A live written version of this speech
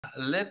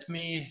Let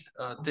me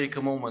take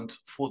a moment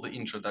for the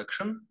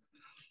introduction.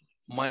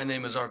 My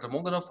name is Artem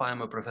Oganov.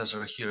 I'm a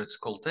professor here at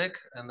Skoltech,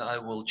 and I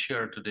will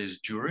chair today's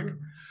jury.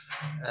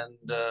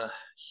 And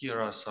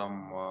here are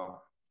some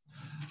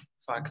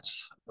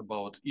facts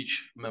about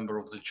each member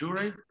of the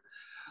jury.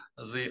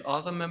 The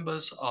other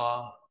members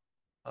are,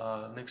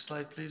 next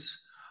slide, please,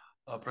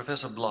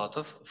 Professor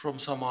Blatov from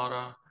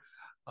Samara.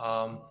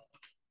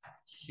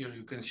 Here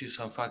you can see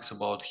some facts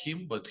about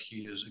him, but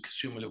he is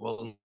extremely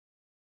well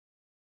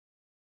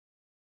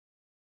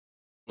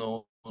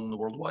known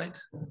worldwide.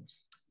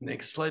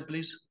 Next slide,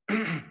 please.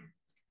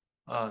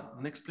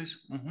 Next, please.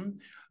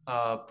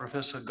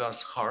 Professor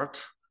Gus Hart,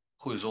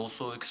 who is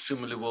also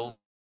extremely well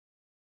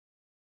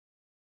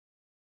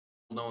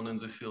known in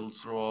the field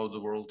throughout the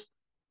world.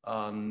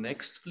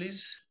 Next,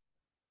 please.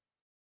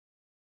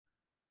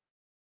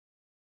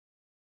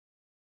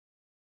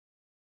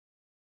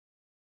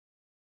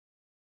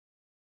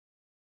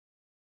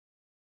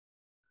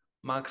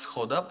 Max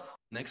Hodap.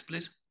 Next,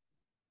 please.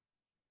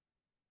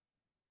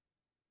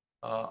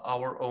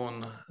 Our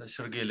own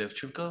Sergei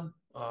Levchenko,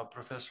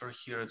 professor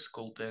here at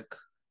Skoltech.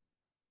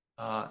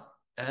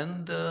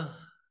 And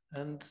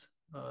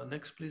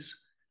next, please.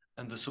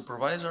 And the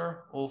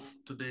supervisor of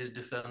today's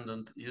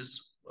defendant is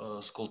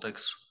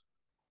Skoltech's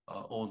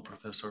own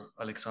professor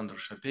Alexander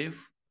Shapeev,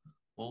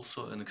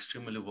 also an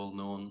extremely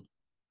well-known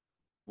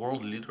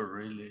world leader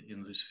really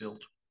in this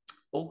field.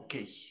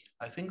 Okay,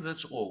 I think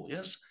that's all,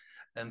 yes?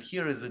 And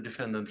here is the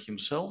defendant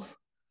himself,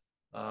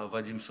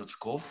 Vadim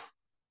Sotskov,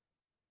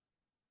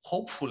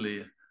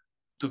 hopefully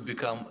to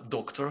become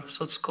Dr.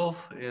 Sotskov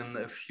in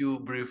a few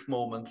brief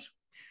moments.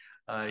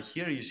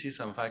 Here you see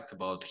some facts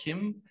about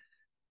him,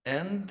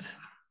 and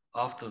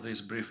after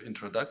this brief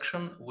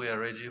introduction, we are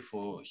ready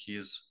for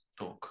his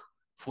talk.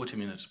 40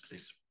 minutes,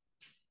 please.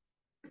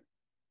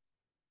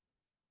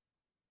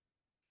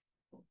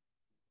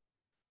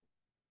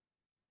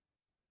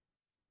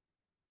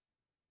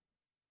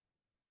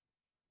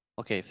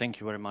 Okay, thank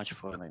you very much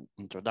for the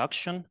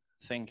introduction.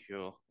 Thank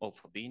you all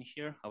for being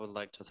here. I would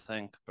like to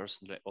thank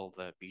personally all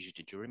the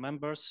PhD jury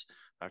members,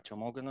 Artem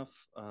Oganov,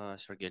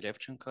 Sergei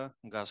Levchenko,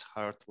 Gus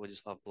Hart,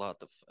 Vladislav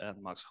Blatov,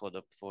 and Max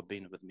Hodop for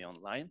being with me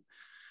online.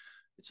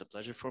 It's a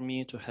pleasure for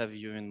me to have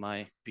you in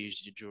my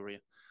PhD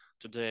jury.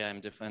 Today, I'm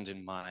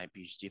defending my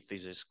PhD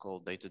thesis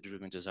called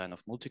Data-Driven Design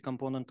of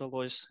Multi-Component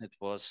Alloys. It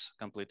was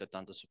completed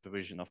under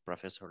supervision of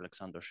Professor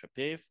Alexander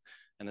Shapeev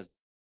and is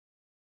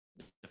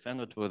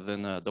defended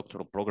within a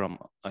doctoral program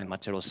in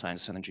material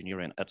science and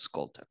engineering at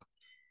Skoltech.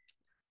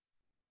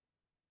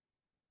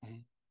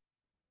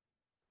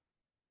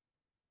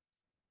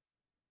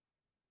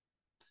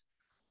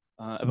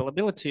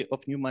 Availability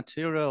of new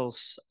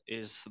materials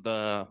is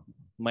the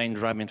main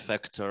driving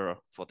factor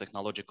for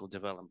technological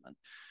development.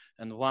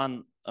 And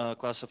one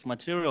class of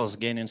materials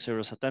gaining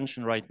serious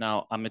attention right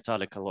now are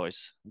metallic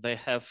alloys. They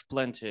have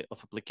plenty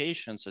of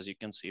applications, as you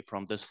can see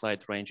from this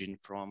slide, ranging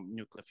from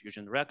nuclear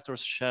fusion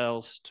reactors,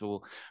 shells,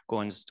 to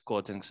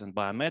coatings and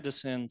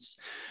biomedicines.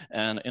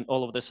 And in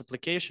all of these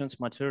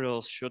applications,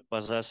 materials should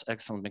possess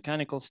excellent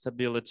mechanical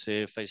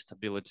stability, phase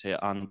stability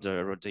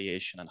under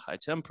radiation and high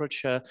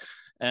temperature,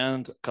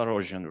 and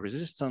corrosion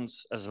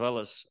resistance, as well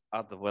as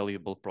other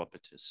valuable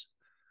properties.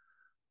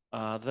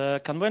 The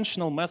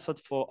conventional method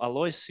for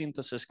alloy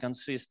synthesis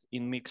consists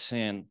in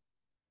mixing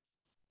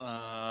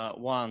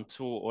one,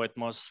 two, or at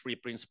most three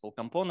principal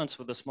components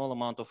with a small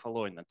amount of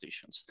alloy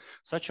additions.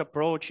 Such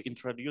approach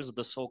introduced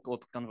the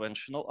so-called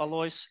conventional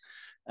alloys,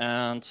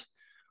 and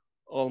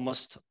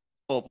almost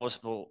all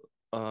possible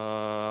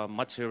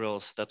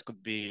materials that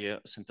could be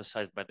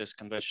synthesized by this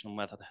conventional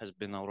method has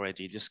been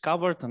already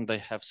discovered, and they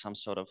have some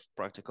sort of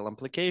practical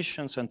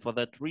implications. And for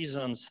that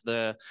reasons,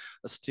 there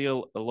are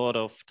still a lot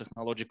of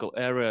technological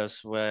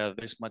areas where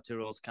these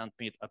materials can't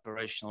meet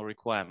operational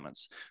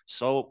requirements.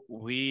 So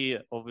we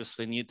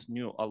obviously need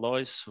new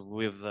alloys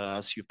with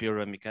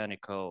superior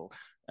mechanical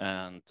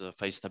and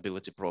phase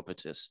stability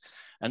properties.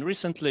 And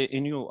recently,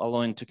 a new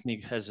alloying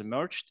technique has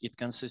emerged. It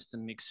consists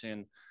in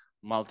mixing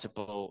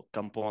multiple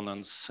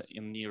components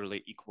in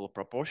nearly equal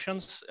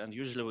proportions, and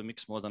usually we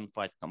mix more than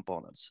 5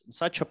 components.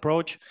 Such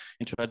approach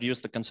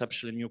introduced a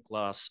conceptually new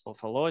class of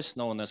alloys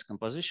known as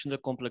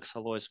compositionally complex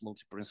alloys,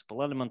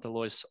 multi-principal element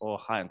alloys, or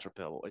high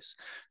entropy alloys.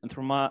 And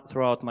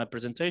throughout my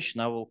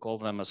presentation, I will call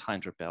them as high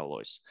entropy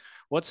alloys.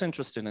 What's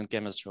interesting in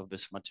chemistry of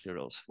these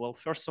materials? Well,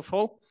 first of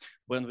all,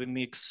 when we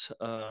mix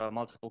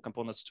multiple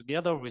components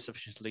together, we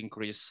sufficiently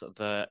increase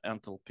the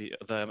enthalpy,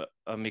 the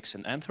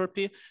mixing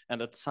entropy,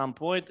 and at some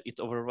point it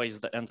overweights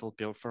the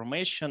enthalpy of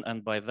formation,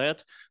 and by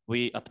that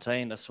we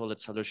obtain a solid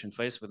solution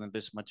phase within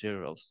these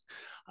materials.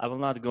 I will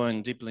not go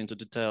in deeply into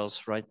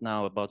details right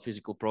now about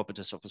physical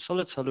properties of a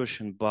solid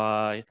solution,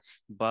 but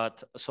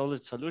a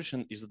solid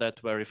solution is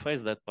that very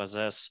phase that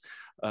possess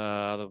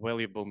the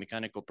valuable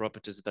mechanical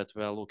properties that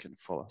we are looking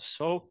for.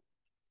 So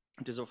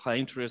it is of high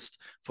interest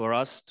for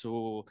us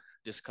to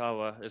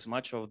discover as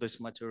much of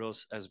these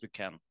materials as we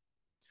can.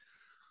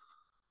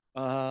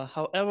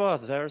 However,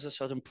 there is a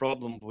certain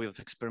problem with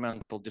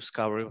experimental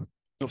discovery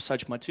of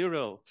such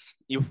materials.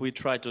 If we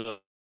try to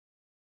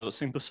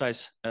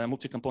synthesize a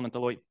multi-component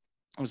alloy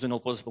using all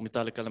possible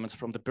metallic elements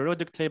from the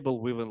periodic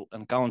table, we will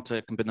encounter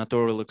a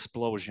combinatorial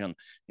explosion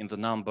in the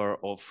number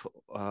of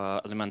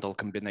elemental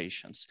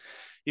combinations.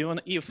 Even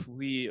if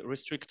we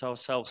restrict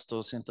ourselves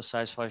to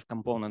synthesize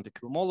 5-component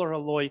equimolar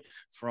alloy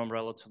from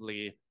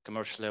relatively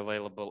commercially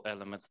available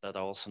elements that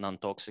are also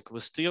non-toxic, we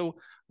still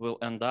will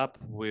end up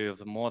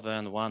with more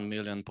than 1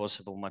 million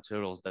possible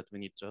materials that we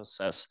need to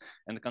assess.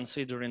 And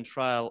considering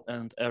trial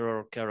and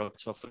error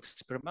character of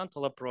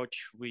experimental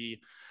approach, we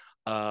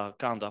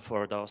can't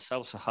afford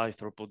ourselves a high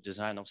throughput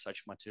design of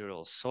such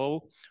materials.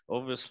 So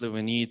obviously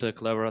we need a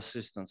clever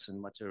assistance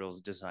in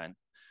materials design.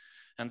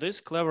 And this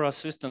clever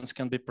assistance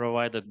can be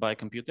provided by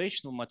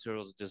computational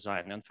materials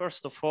design. And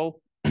first of all,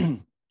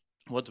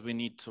 what we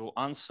need to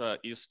answer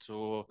is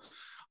to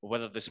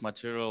whether this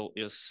material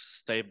is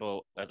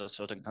stable at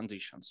certain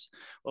conditions.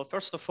 Well,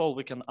 first of all,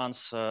 we can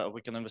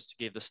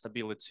investigate the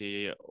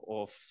stability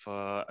of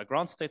a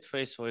ground state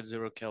phase at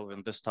 0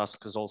 Kelvin. This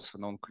task is also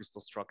known crystal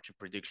structure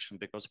prediction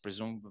because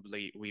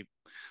presumably we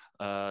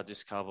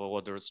discover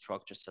ordered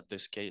structures at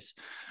this case.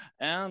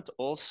 And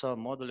also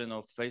modeling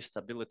of phase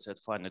stability at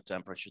finite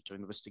temperature to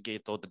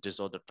investigate all the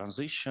disordered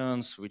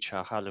transitions, which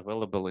are highly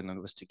available in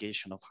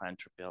investigation of high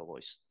entropy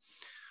alloys.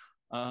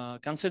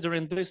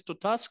 Considering these two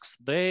tasks,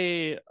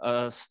 they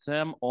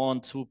stem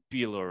on two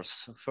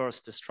pillars.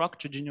 First, the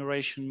structure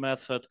generation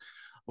method,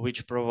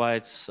 which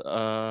provides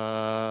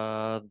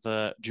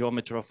the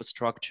geometry of a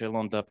structure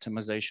along the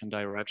optimization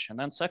direction.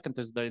 And second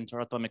is the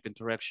interatomic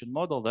interaction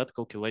model that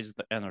calculates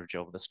the energy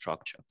of the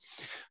structure.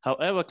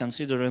 However,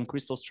 considering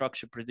crystal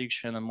structure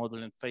prediction and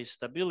modeling phase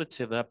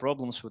stability, there are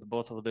problems with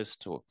both of these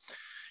two.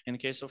 In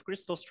case of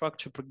crystal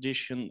structure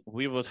prediction,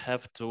 we would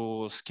have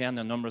to scan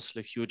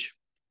enormously huge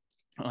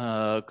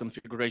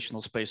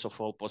configurational space of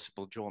all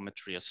possible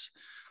geometries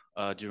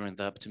during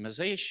the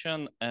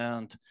optimization.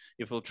 And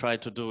if we'll try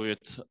to do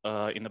it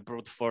in a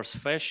brute force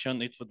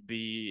fashion, it would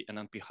be an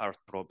NP-hard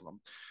problem.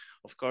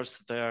 Of course,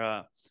 there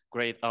are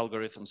great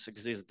algorithms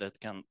exist that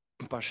can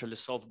partially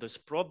solve this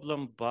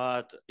problem,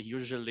 but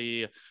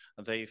usually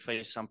they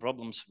face some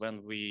problems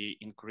when we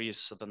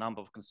increase the number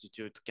of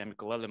constituent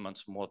chemical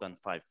elements more than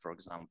 5, for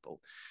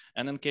example.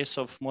 And in case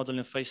of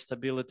modeling phase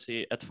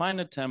stability at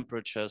finite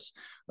temperatures,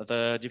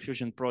 the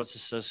diffusion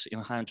processes in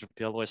high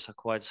entropy alloys are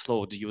quite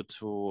slow due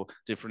to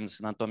difference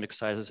in atomic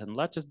sizes and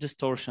lattice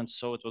distortions.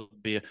 So it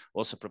would be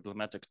also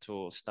problematic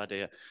to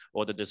study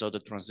all the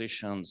disordered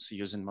transitions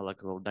using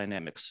molecular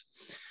dynamics.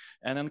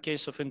 And in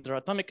case of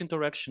interatomic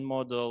interaction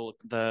model,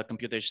 the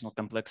computational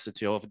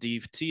complexity of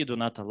DFT do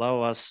not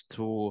allow us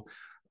to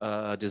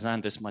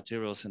design these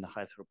materials in a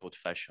high throughput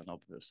fashion,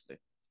 obviously.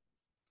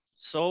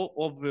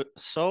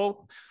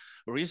 So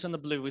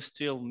reasonably, we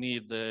still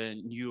need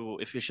new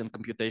efficient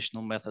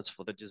computational methods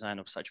for the design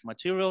of such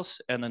materials.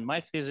 And in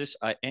my thesis,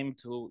 I aim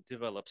to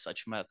develop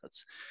such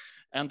methods.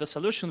 And the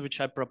solution which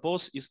I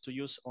propose is to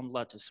use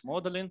on-lattice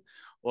modeling.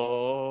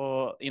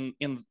 Or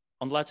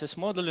on lattice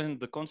modeling,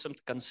 the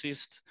concept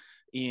consists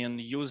in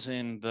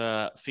using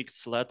the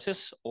fixed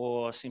lattice,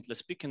 or simply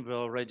speaking, we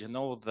already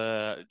know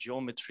the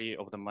geometry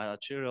of the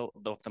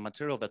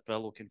material that we're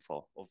looking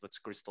for, of its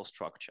crystal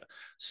structure.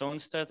 So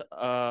instead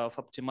of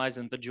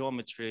optimizing the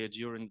geometry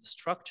during the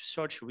structure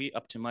search, we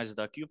optimize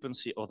the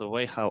occupancy or the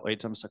way how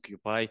atoms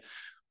occupy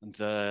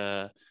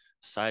the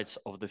sides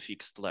of the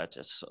fixed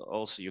lattice.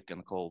 Also, you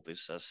can call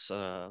this as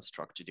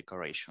structure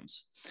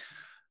decorations.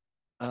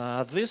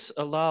 This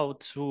allowed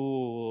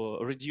to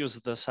reduce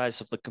the size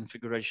of the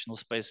configurational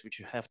space which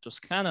you have to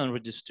scan and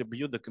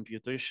redistribute the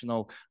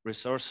computational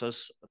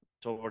resources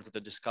towards the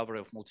discovery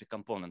of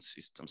multi-component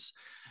systems.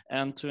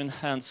 And to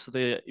enhance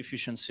the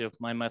efficiency of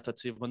my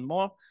methods even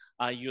more,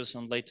 I use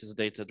on latest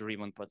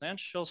data-driven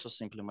potentials, or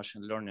simply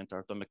machine learning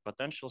interatomic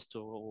potentials,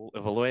 to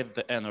evaluate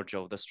the energy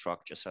of the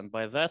structures. And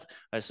by that,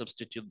 I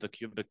substitute the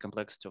cubic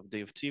complexity of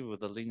DFT with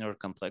the linear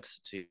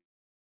complexity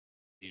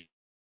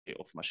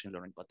of machine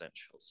learning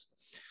potentials.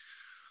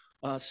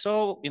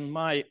 So in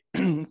my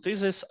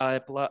thesis,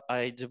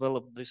 I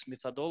developed this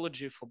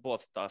methodology for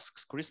both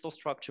tasks, crystal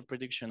structure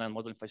prediction and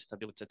modeling phase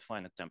stability at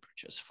finite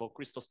temperatures. For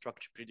crystal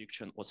structure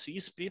prediction, or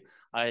CSP,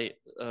 I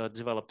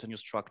developed a new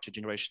structure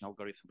generation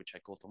algorithm, which I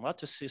called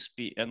on-lattice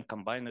CSP, and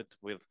combined it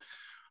with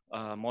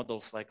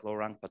models like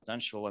low-rank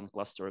potential and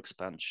cluster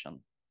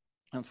expansion.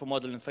 And for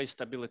modeling phase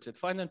stability at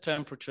finite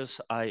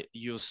temperatures, I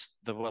used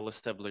the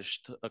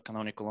well-established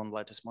canonical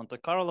on-lattice Monte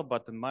Carlo,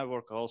 but in my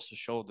work, I also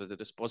showed that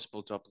it is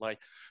possible to apply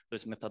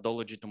this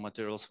methodology to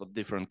materials with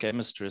different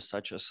chemistries,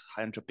 such as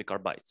high entropy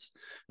carbides.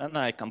 And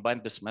I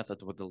combined this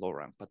method with the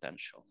low-rank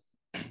potential.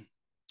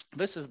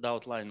 This is the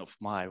outline of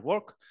my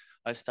work.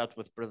 I start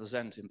with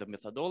presenting the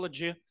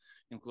methodology,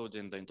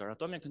 including the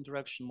interatomic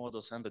interaction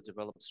models and the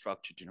developed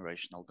structure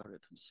generation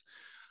algorithms.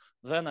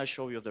 Then I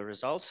show you the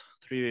results.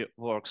 3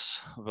 works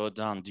were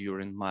done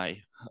during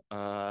my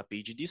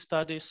PhD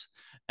studies,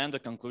 and the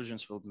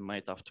conclusions will be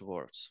made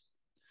afterwards.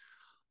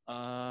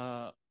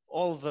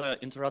 All the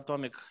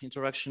interatomic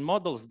interaction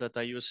models that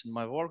I use in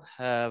my work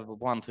have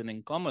one thing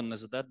in common,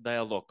 is that they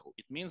are local.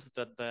 It means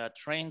that they are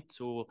trained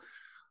to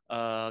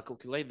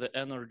calculate the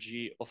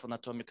energy of an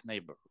atomic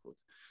neighborhood.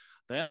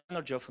 The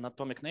energy of an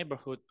atomic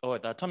neighborhood, or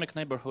the atomic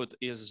neighborhood,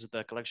 is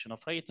the collection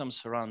of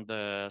atoms around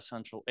the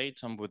central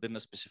atom within a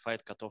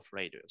specified cutoff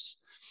radius.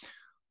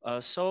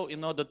 So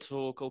in order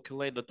to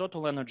calculate the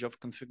total energy of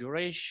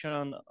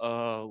configuration,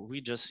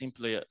 we just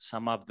simply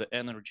sum up the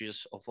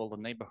energies of all the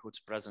neighborhoods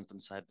present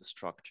inside the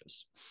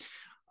structures.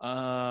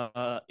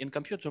 In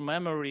computer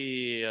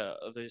memory,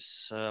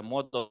 this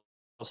model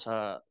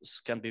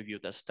can be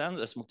viewed as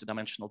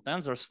multidimensional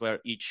tensors, where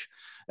each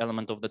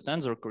element of the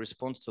tensor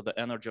corresponds to the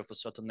energy of a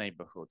certain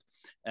neighborhood.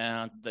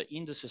 And the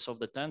indices of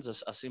the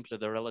tensors are simply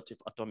the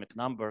relative atomic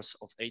numbers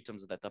of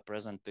atoms that are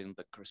present in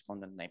the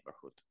corresponding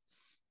neighborhood.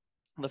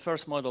 The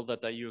first model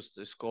that I used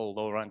is called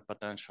low-rank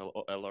potential,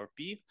 or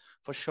LRP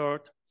for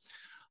short.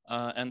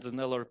 And in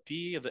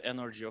LRP, the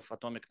energy of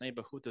atomic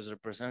neighborhood is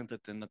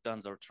represented in the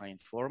tensor train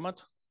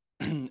format,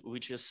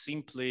 which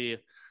simply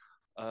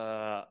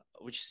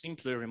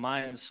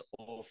reminds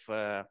of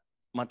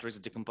matrix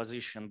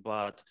decomposition,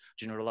 but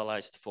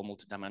generalized for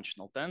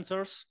multidimensional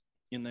tensors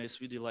in a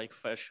SVD-like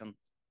fashion.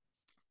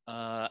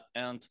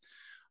 And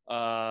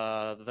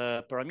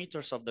the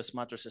parameters of these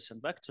matrices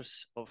and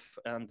vectors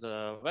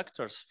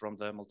vectors from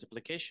the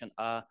multiplication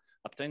are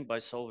obtained by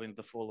solving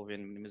the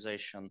following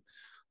minimization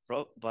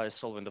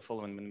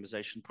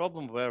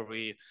problem, where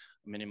we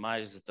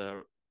minimize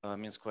the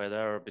mean squared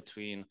error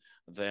between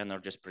the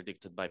energies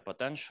predicted by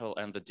potential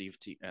and the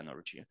DFT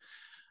energy.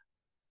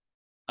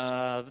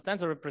 The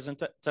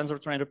tensor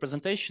train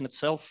representation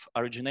itself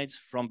originates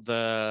from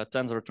the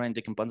tensor train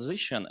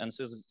decomposition, and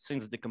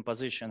since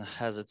decomposition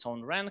has its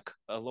own rank,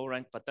 a low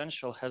rank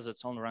potential has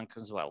its own rank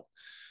as well.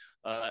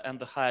 And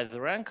the higher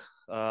the rank,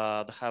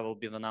 the higher will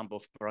be the number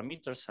of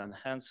parameters, and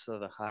hence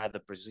the higher the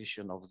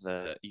precision of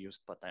the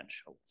used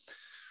potential.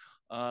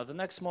 The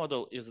next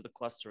model is the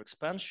cluster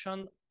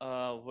expansion,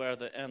 where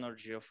the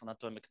energy of an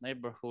atomic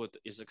neighborhood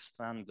is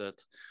expanded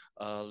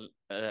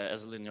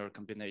as a linear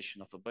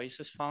combination of a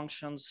basis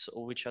functions,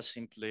 which are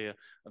simply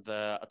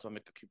the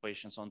atomic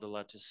occupations on the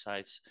lattice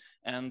sites,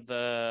 and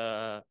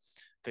the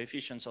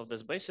coefficients of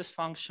these basis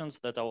functions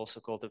that are also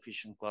called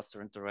efficient cluster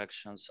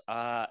interactions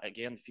are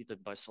again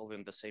fitted by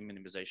solving the same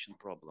minimization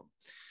problem.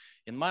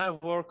 In my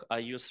work, I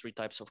use three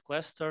types of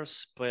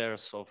clusters: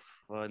 pairs of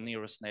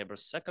nearest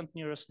neighbors, second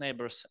nearest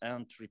neighbors,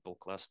 and triple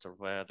cluster,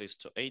 where these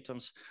two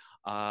atoms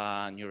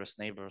are nearest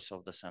neighbors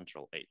of the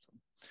central atom.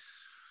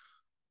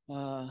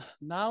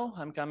 Now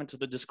I'm coming to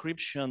the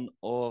description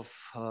of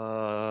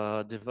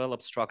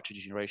developed structure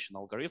generation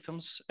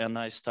algorithms, and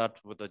I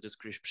start with a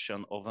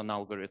description of an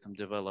algorithm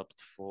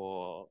developed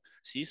for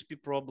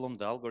CSP problem.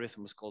 The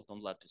algorithm is called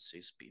on-lattice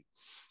CSP.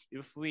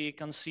 If we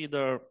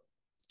consider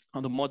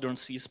the modern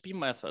CSP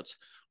methods,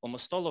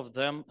 almost all of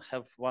them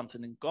have one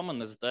thing in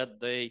common, is that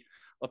they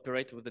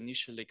operate with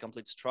initially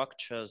complete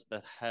structures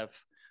that have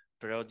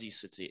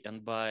periodicity,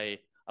 and by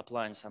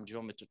applying some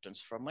geometry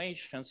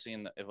transformations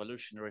in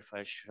evolutionary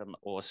fashion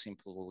or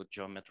simple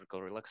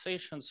geometrical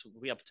relaxations,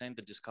 we obtain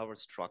the discovered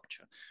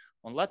structure.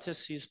 On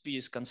lattice CSP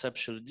is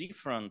conceptually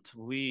different.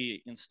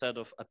 We, instead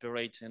of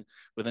operating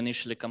with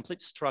initially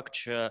complete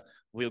structure,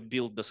 will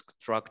build the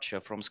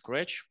structure from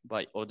scratch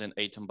by ordering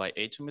atom by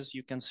atom, as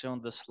you can see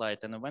on the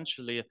slide, and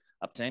eventually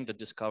obtain the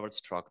discovered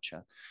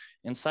structure.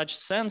 In such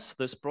sense,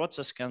 this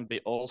process can be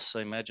also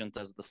imagined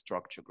as the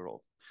structure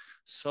growth.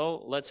 So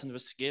let's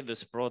investigate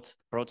this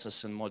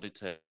process in more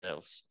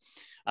details.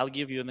 I'll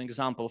give you an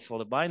example for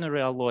the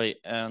binary alloy,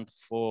 and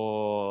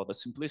for the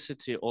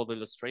simplicity, all the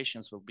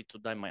illustrations will be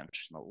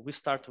two-dimensional. We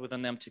start with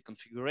an empty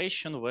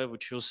configuration where we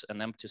choose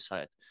an empty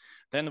site.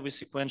 Then we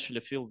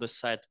sequentially fill the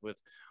site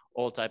with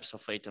all types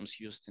of atoms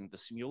used in the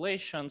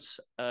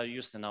simulations,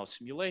 used in our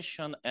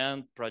simulation,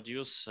 and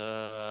produce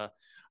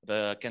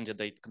the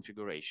candidate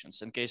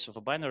configurations. In case of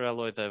a binary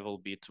alloy, there will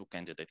be two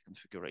candidate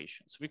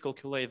configurations. We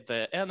calculate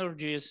the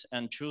energies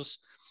and choose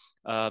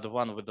the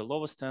one with the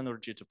lowest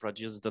energy to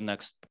produce the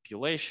next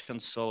population.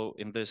 So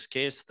in this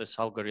case, this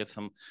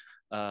algorithm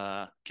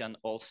can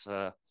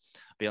also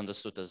be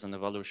understood as an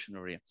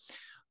evolutionary.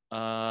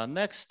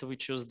 Next, we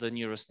choose the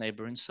nearest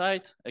neighboring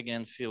site.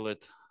 Again, fill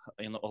it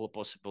in all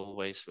possible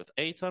ways with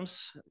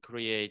atoms,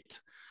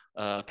 create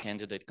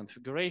candidate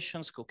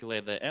configurations,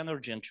 calculate the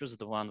energy, and choose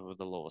the one with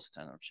the lowest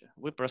energy.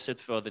 We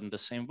proceed further in the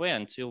same way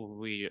until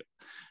we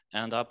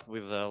end up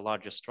with a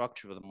larger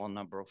structure with more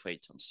number of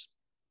atoms.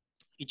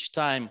 Each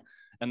time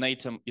an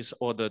atom is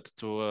ordered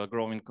to a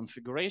growing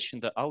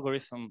configuration, the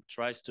algorithm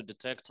tries to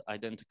detect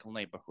identical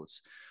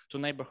neighborhoods. Two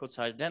neighborhoods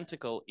are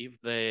identical if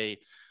they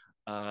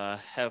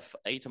have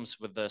atoms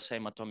with the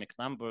same atomic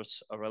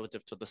numbers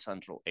relative to the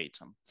central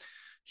atom.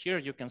 Here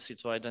you can see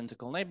two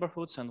identical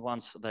neighborhoods, and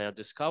once they are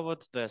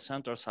discovered, their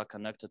centers are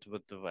connected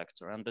with the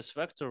vector. And this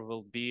vector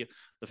will be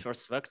the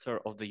first vector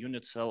of the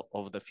unit cell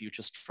of the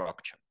future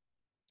structure.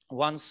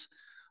 Once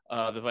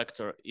the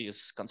vector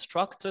is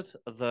constructed,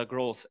 the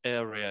growth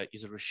area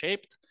is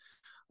reshaped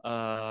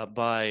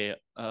by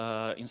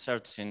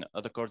inserting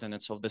the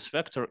coordinates of this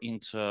vector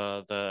into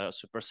the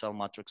supercell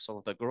matrix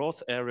of the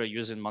growth area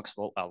using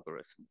Maxwell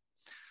algorithm.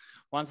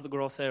 Once the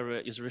growth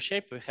area is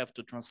reshaped, we have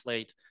to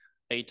translate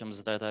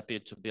atoms that appear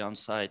to be on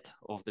site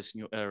of this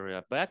new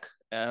area back.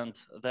 And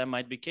there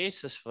might be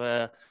cases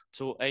where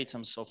two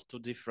atoms of two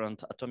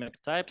different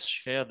atomic types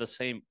share the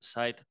same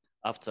site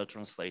after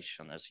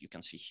translation, as you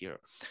can see here.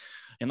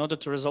 In order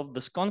to resolve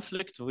this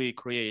conflict, we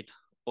create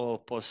all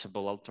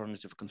possible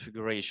alternative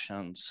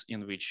configurations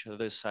in which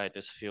this site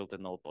is filled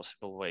in all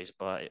possible ways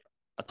by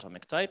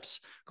atomic types,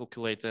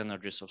 calculate the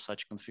energies of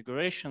such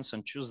configurations,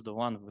 and choose the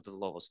one with the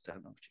lowest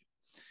energy.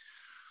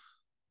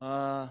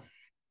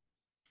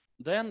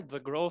 Then the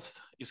growth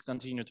is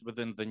continued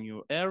within the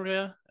new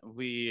area.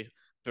 We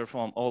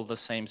perform all the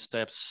same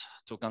steps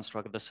to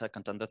construct the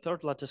second and the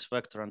third lattice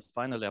vector and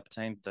finally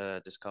obtain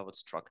the discovered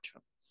structure.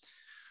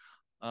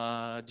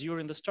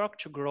 During the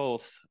structure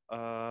growth,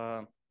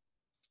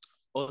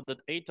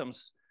 ordered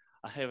atoms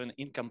are having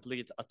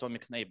incomplete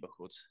atomic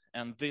neighborhoods.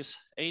 And these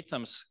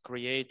atoms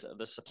create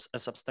a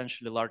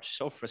substantially large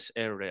surface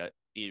area,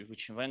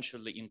 which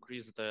eventually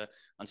increase the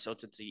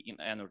uncertainty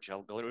in energy.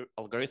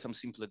 Algorithm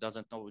simply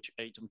doesn't know which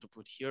atom to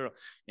put here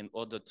in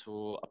order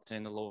to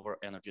obtain a lower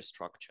energy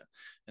structure.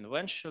 And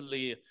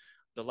eventually,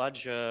 the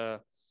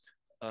larger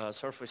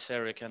surface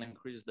area can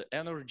increase the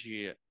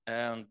energy,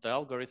 and the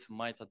algorithm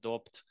might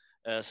adopt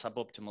a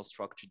suboptimal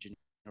structure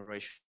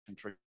generation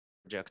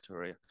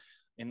trajectory.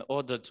 In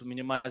order to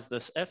minimize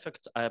this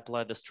effect, I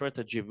apply the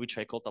strategy which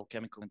I call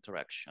alchemical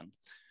interaction.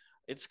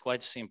 It's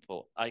quite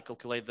simple. I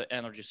calculate the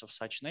energies of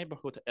such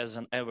neighborhood as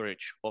an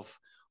average of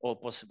all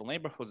possible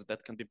neighborhoods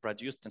that can be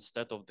produced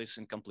instead of this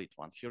incomplete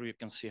one. Here you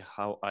can see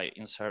how I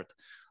insert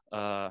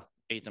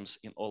atoms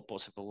in all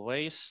possible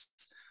ways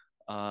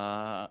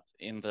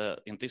in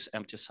these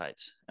empty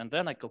sites. And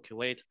then I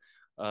calculate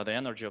the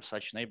energy of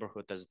such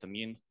neighborhood as the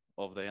mean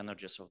of the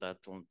energies of the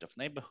alternative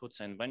neighborhoods,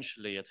 and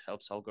eventually it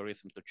helps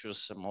algorithm to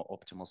choose a more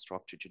optimal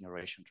structure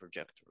generation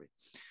trajectory.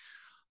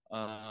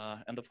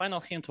 And the final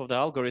hint of the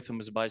algorithm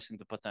is biasing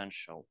the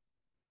potential.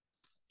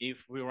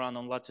 If we run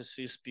on lattice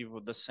CSP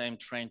with the same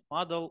trained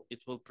model,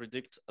 it will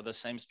predict the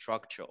same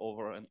structure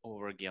over and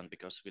over again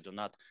because we do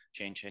not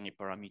change any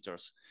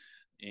parameters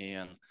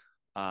in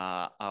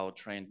our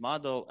trained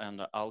model, and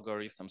the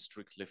algorithm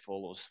strictly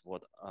follows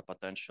what a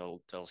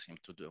potential tells him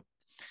to do.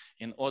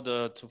 In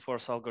order to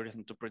force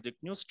algorithm to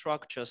predict new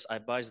structures, I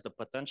bias the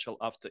potential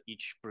after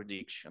each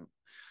prediction.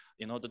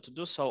 In order to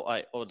do so,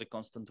 I owe the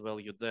constant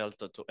value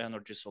delta to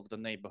energies of the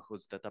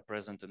neighborhoods that are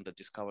present in the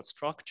discovered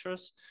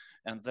structures,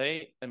 and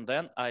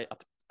then I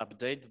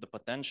update the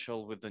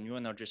potential with the new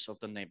energies of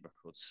the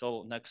neighborhood.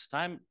 So next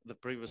time, the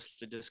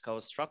previously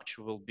discovered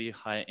structure will be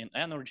high in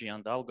energy,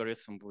 and the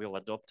algorithm will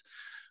adopt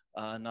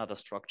another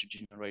structure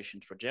generation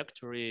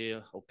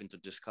trajectory, hoping to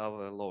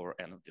discover a lower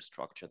energy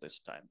structure this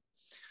time.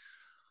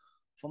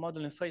 For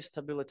modeling phase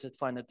stability at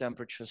finite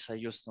temperatures, I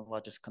used the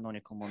lattice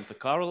canonical Monte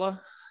Carlo.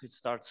 It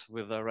starts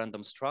with a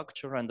random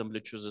structure,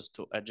 randomly chooses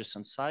two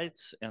adjacent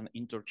sites and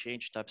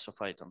interchange types of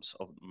items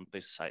of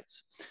these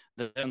sites.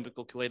 Then we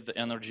calculate the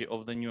energy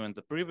of the new and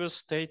the previous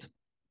state.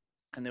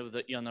 And if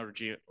the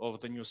energy of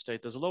the new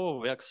state is lower,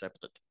 we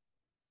accept it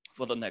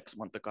for the next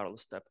Monte Carlo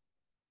step.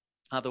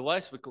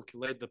 Otherwise, we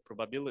calculate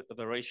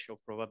the ratio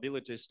of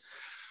probabilities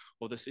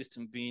of the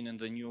system being in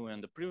the new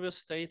and the previous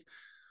state,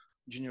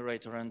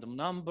 generate a random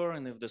number,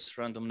 and if this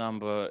random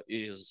number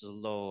is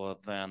lower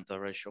than the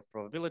ratio of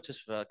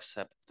probabilities, we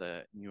accept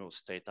the new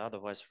state,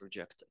 otherwise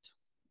reject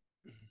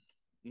it.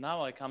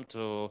 Now I come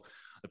to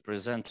the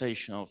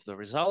presentation of the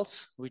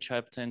results, which I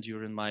obtained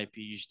during my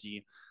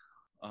PhD.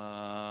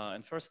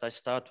 And first I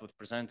start with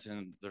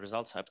presenting the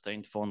results I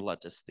obtained for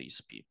lattice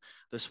TSP.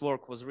 This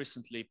work was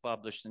recently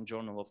published in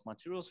Journal of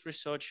Materials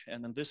Research,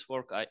 and in this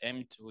work I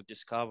aim to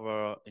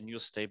discover a new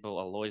stable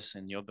alloys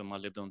in niobium,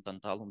 molybdenum,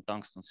 tantalum,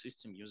 tungsten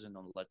system using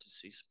on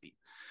lattice CSP.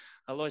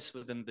 Alloys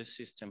within this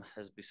system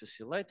has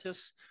BCC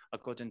lattice.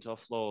 According to a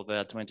flow,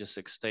 there are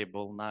 26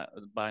 stable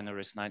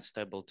binaries, 9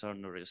 stable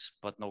ternaries,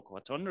 but no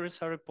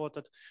quaternaries are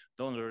reported.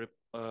 The only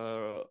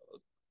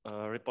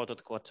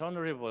reported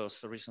quaternary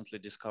was recently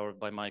discovered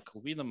by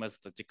Michael Vadim as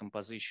the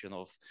decomposition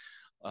of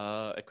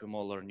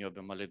equimolar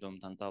niobium, molybdenum,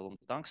 tantalum,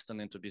 tungsten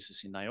into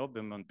BCC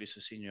niobium and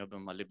BCC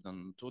niobium,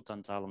 molybdenum 2,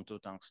 tantalum 2,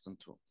 tungsten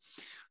 2.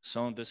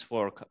 So in this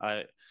work,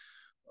 I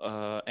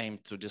aim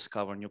to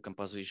discover new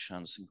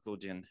compositions,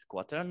 including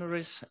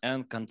quaternaries,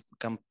 and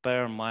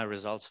compare my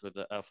results with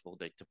the Airflow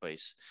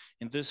database.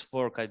 In this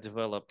work, I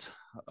developed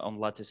on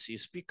lattice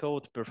CSP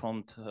code,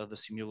 performed the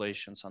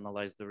simulations,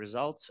 analyzed the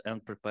results,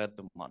 and prepared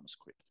the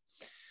manuscript.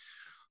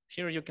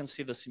 Here you can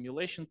see the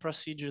simulation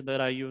procedure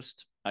that I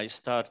used. I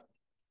start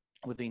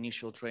with the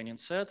initial training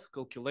set,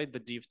 calculate the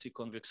DFT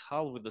convex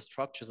hull with the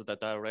structures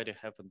that I already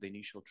have in the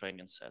initial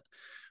training set.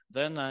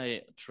 Then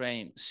I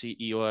train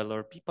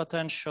CEOLRP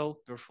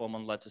potential, perform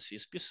on lattice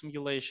CSP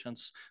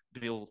simulations,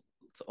 build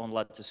on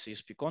lattice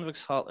CSP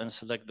convex hull, and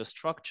select the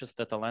structures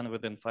that align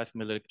within 5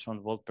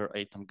 milli-electron-volt per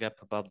atom gap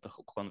above the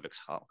convex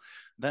hull.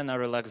 Then I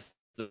relax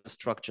the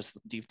structures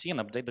with DFT and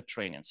update the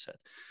training set.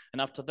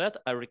 And after that,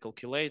 I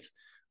recalculate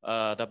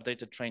the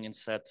updated training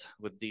set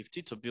with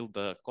DFT to build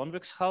the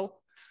convex hull.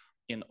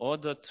 in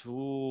order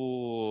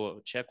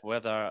to check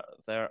whether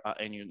there are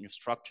any new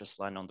structures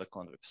lying on the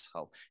convex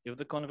hull. If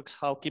the convex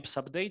hull keeps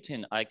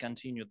updating, I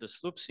continue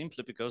this loop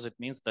simply because it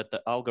means that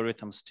the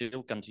algorithm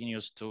still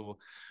continues to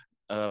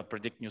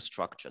predict new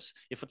structures.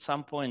 If at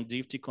some point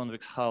DFT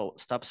convex hull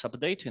stops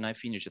updating, I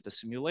finish the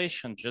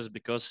simulation just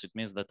because it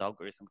means that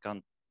algorithm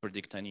can't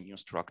predict any new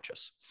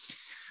structures.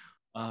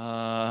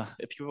 A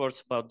few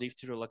words about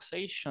DFT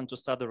relaxation. To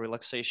start the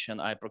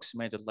relaxation, I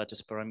approximated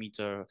lattice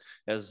parameter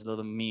as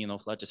the mean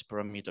of lattice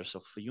parameters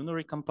of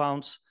unary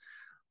compounds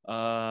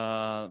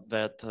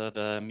that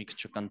the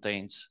mixture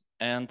contains.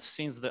 And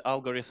since the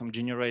algorithm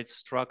generates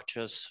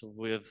structures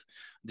with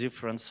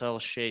different cell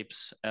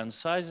shapes and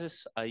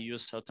sizes, I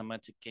use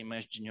automatic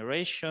K-mesh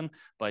generation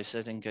by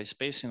setting a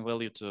spacing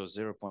value to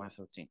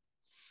 0.13.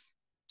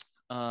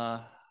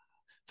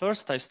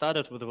 First, I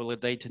started with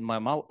validating my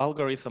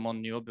algorithm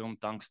on niobium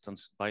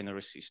tungsten's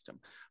binary system.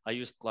 I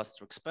used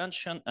cluster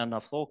expansion, and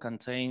a flow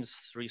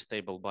contains 3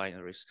 stable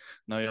binaries: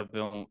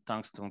 niobium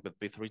tungsten with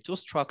B32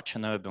 structure,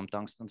 niobium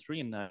tungsten 3,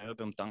 and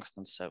niobium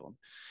tungsten 7.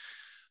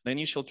 The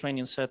initial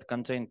training set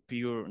contained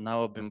pure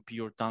niobium,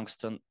 pure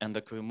tungsten, and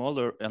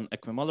equimolar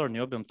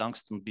niobium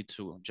tungsten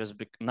B2,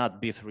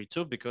 not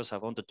B32, because I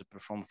wanted to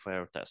perform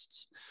fair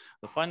tests.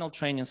 The final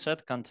training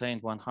set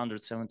contained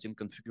 117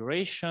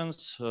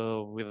 configurations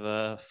with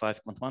a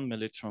 5.1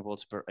 millectron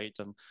volts per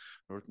atom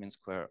root mean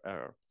square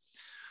error.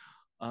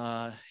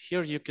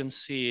 Here you can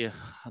see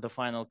the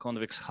final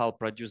convex hull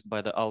produced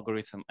by the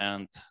algorithm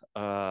and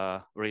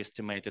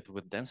re-estimated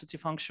with density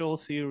functional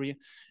theory.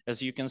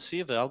 As you can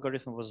see, the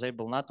algorithm was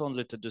able not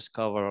only to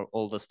discover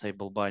all the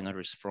stable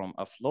binaries from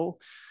a flow,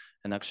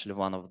 and actually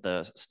one of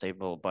the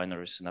stable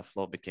binaries in a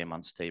flow became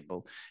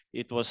unstable.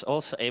 It was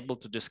also able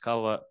to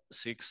discover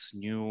 6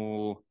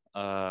 new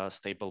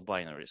stable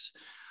binaries.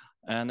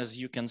 And as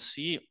you can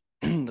see,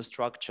 the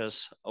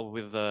structures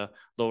with the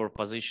lower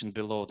position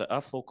below the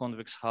airflow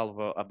convex hull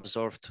were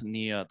observed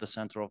near the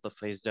center of the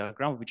phase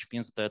diagram, which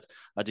means that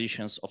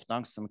additions of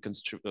tungsten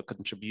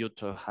contribute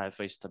to high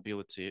phase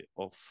stability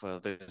of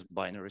this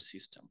binary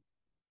system.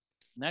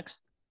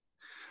 Next,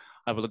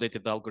 I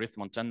validated the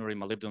algorithm on ternary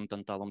molybdenum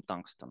tantalum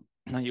tungsten.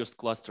 I used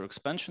cluster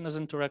expansion as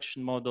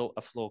interaction model.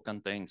 A flow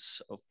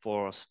contains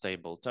 4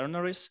 stable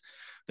ternaries.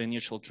 The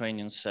initial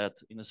training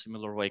set in a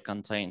similar way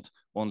contained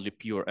only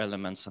pure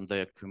elements and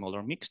their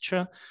equimolar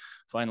mixture.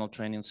 Final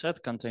training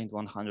set contained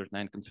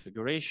 109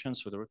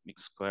 configurations with a root mean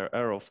square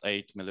error of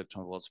 8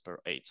 millectron volts per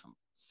atom.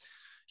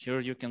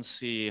 Here you can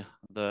see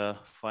the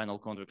final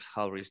convex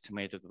hull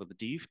estimated with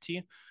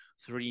DFT,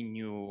 3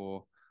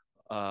 new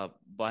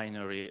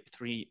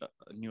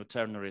new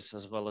ternaries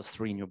as well as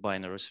 3 new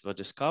binaries were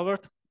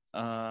discovered.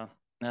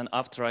 And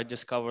after I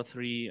discovered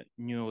 3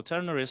 new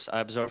ternaries, I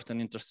observed an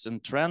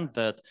interesting trend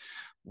that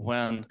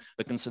when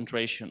the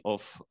concentration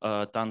of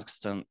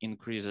tungsten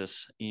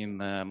increases in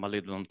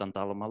molybdenum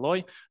tantalum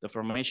alloy, the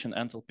formation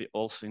enthalpy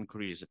also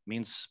increases.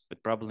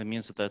 It probably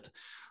means that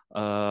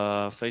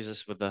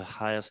phases with the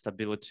higher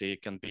stability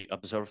can be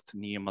observed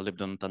near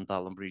molybdenum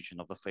tantalum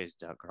region of the phase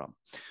diagram.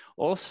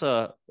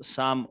 Also,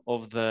 some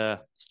of the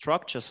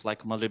structures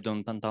like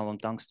molybdenum tantalum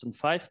tungsten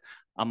 5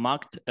 are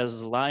marked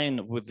as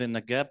lying within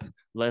a gap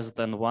less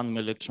than 1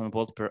 millectron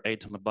volt per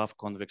atom above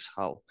convex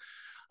hull.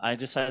 I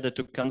decided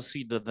to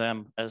consider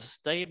them as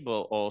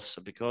stable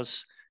also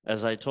because,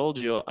 as I told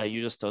you, I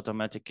used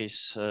automatic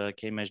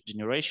K-mesh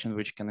generation,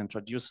 which can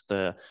introduce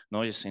the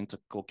noise into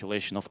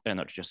calculation of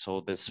energy.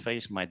 So this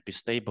phase might be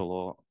stable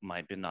or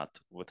might be not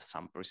with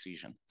some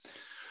precision.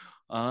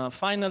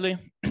 Finally,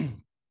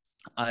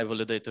 I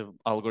validated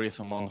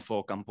algorithm on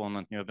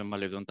 4-component niobium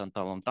molybdenum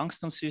tantalum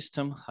tungsten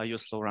system. I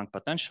used low rank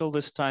potential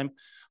this time.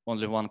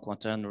 Only 1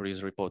 quaternary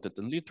is reported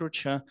in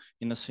literature.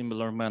 In a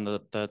similar manner,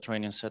 the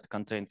training set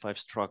contained 5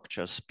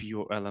 structures,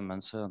 pure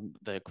elements, and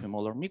the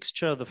equimolar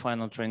mixture. The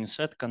final training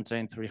set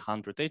contained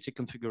 380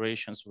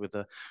 configurations with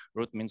a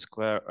root mean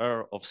square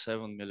error of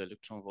 7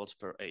 millectron volts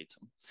per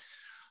atom.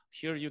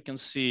 Here you can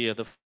see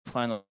the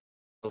final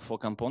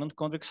 4-component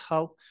convex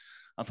hull.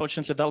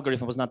 Unfortunately, the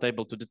algorithm was not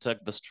able to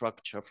detect the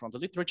structure from the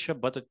literature,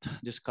 but it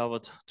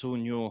discovered 2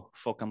 new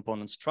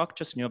 4-component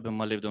structures, niobium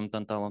molybdenum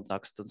tantalum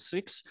tungsten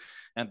 6,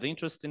 and the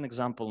interesting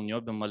example,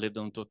 niobium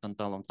molybdenum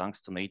tantalum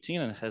tungsten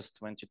 18, and has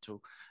 22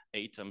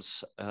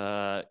 atoms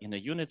in a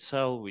unit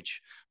cell,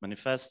 which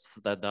manifests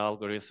that the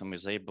algorithm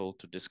is able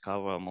to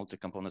discover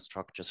multi-component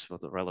structures for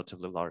the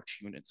relatively large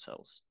unit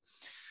cells.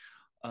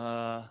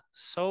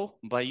 So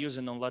by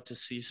using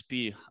on-lattice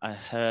CSP, I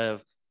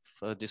have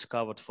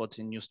discovered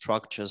 14 new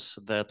structures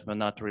that were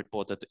not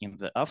reported in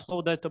the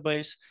airflow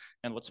database.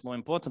 And what's more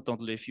important,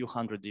 only a few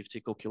hundred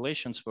DFT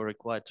calculations were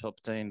required to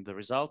obtain the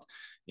result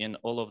in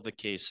all of the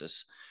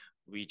cases,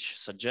 which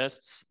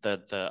suggests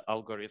that the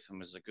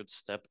algorithm is a good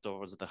step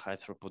towards the high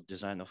throughput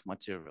design of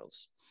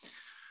materials.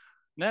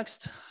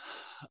 Next,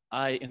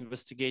 I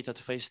investigated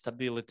phase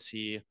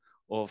stability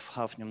of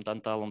hafnium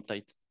tantalum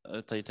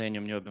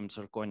titanium niobium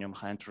zirconium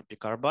high entropy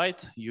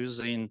carbide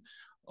using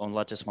on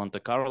lattice Monte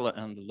Carlo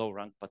and low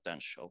rank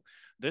potential.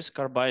 This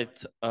carbide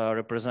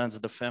represents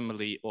the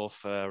family of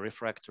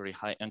refractory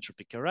high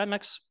entropy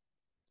ceramics.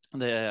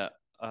 They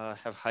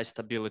have high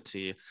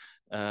stability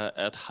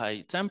at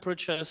high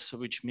temperatures,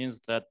 which means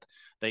that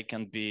they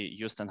can be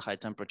used in high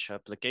temperature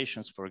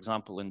applications, for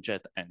example, in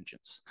jet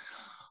engines.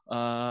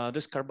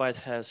 This carbide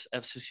has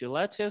FCC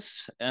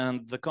lattice,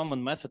 and the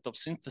common method of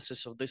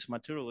synthesis of this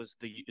material is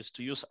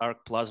to use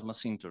arc plasma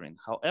sintering.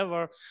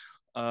 However,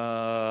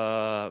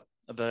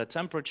 the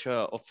temperature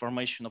of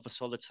formation of a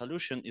solid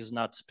solution is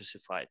not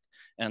specified.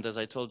 And as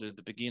I told you at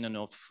the beginning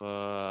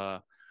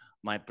of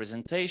my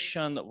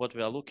presentation, what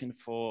we are looking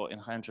for in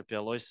high entropy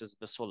alloys is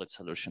the solid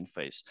solution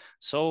phase.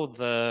 So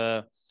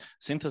the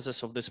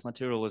synthesis of this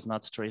material is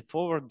not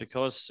straightforward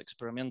because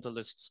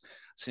experimentalists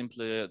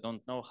simply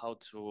don't know how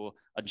to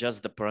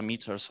adjust the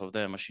parameters of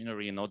their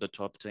machinery in order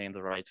to obtain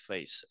the right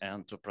phase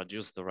and to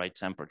produce the right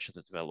temperature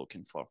that we are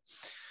looking for,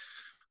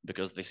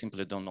 because they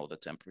simply don't know the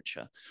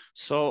temperature.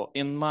 So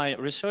in my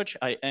research,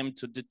 I aim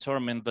to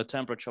determine the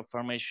temperature of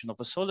formation of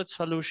a solid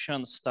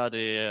solution,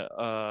 study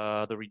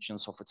the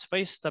regions of its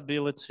phase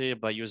stability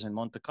by using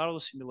Monte Carlo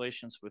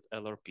simulations with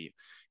LRP.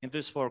 In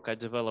this work, I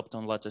developed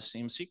on lattice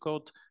CMC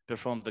code,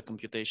 performed the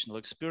computational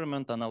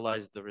experiment,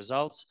 analyzed the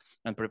results,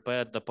 and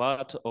prepared the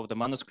part of the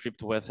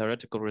manuscript where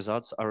theoretical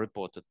results are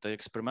reported. The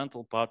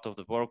experimental part of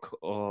the work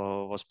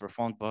was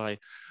performed by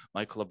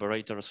my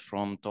collaborators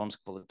from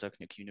Tomsk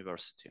Polytechnic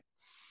University.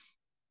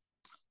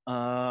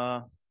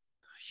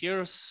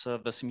 Here's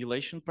the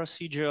simulation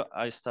procedure.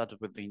 I started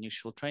with the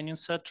initial training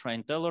set,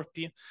 trained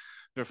LRP,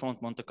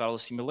 performed Monte Carlo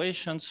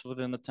simulations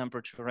within the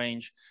temperature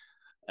range,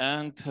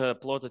 and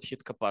plotted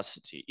heat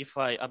capacity. If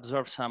I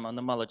observe some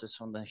anomalies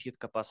on the heat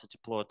capacity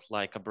plot,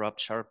 like abrupt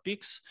sharp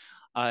peaks,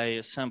 I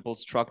sampled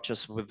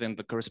structures within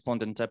the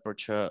corresponding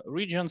temperature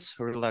regions,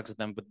 relaxed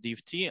them with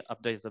DFT,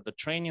 updated the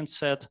training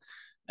set,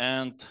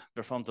 and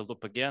performed the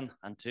loop again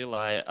until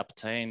I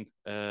obtained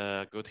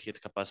a good heat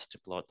capacity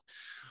plot.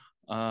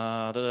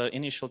 The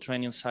initial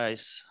training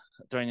set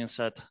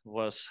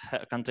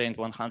contained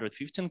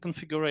 115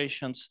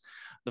 configurations.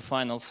 The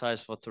final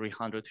size for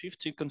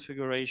 350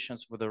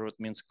 configurations with a root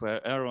mean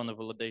square error on a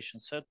validation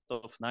set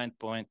of 9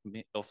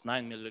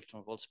 milli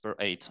volts per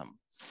atom.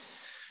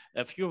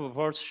 A few more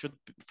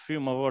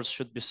words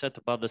should be said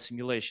about the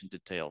simulation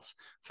details.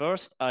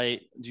 First,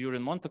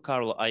 during Monte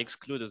Carlo, I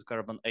excluded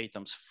carbon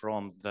atoms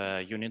from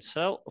the unit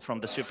cell, from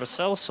the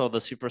supercell, so the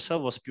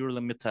supercell was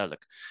purely metallic.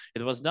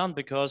 It was done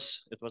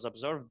because it was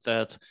observed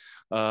that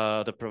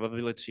the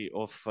probability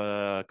of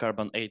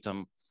carbon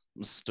atom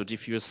to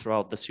diffuse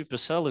throughout the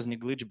supercell is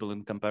negligible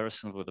in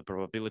comparison with the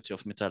probability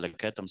of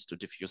metallic atoms to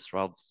diffuse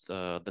throughout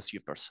the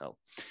supercell.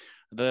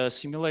 The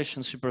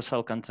simulation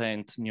supercell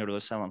contained nearly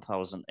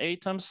 7,000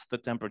 atoms. The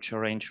temperature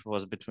range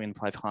was between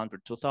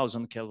 500 to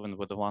 1,000 Kelvin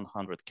with a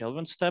 100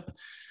 Kelvin step,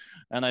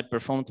 and I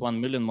performed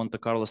 1 million Monte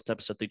Carlo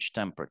steps at each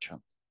temperature.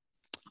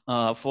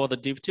 For the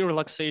DFT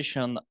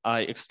relaxation,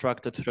 I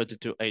extracted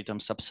 32 atom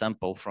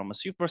subsample from a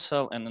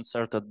supercell and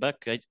inserted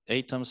back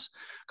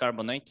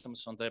carbon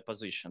atoms on their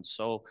position.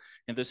 So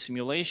in this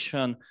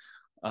simulation,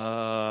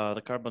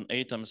 the carbon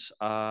atoms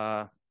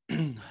are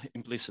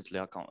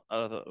implicitly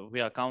we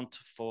account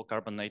for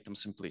carbon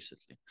atoms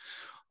implicitly.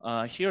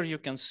 Here you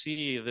can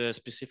see the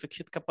specific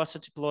heat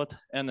capacity plot,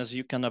 and as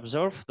you can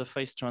observe, the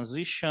phase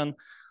transition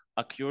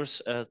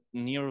occurs at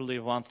nearly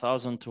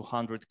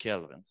 1,200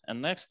 Kelvin.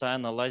 And next, I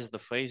analyze the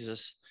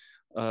phases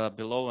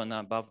below and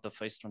above the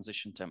phase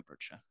transition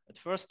temperature. At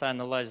first, I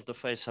analyzed the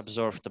phase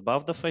observed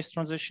above the phase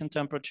transition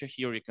temperature.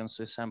 Here you can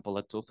see sample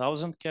at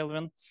 2,000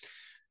 Kelvin.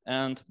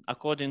 And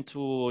according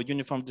to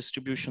uniform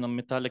distribution of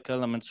metallic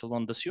elements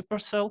along the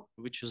supercell,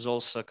 which is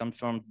also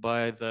confirmed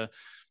by the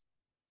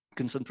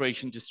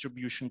concentration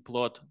distribution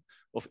plot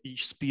of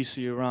each species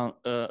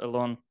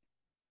along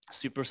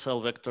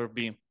supercell vector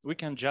B, we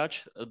can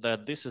judge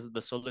that this is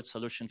the solid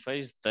solution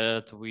phase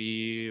that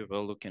we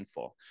were looking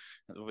for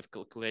with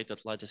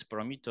calculated lattice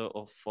parameter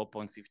of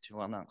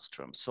 4.51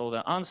 angstrom. So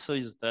the answer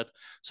is that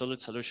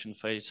solid solution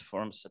phase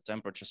forms at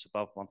temperatures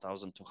above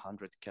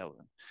 1,200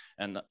 Kelvin.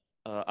 And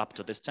up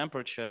to this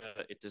temperature,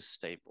 it is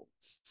stable.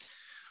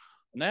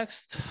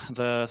 Next,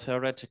 the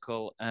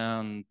theoretical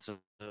and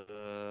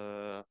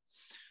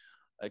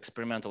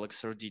experimental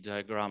XRD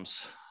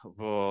diagrams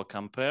were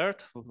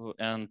compared,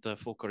 and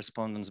full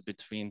correspondence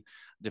between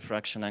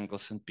diffraction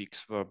angles and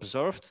peaks were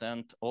observed,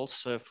 and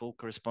also full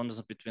correspondence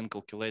between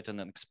calculated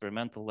and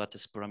experimental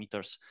lattice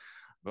parameters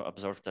were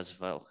observed as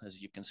well.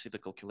 As you can see, the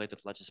calculated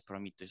lattice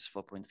parameter is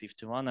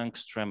 4.51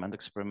 angstrom and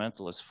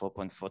experimental is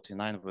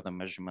 4.49 with a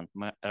measurement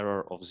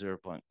error of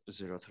 0.03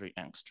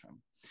 angstrom.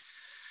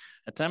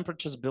 At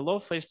temperatures below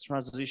phase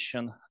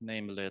transition,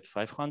 namely at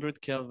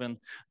 500 Kelvin,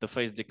 the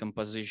phase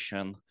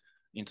decomposition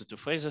into two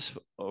phases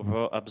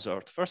were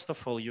observed. First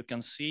of all, you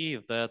can see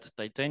that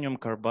titanium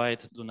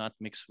carbide do not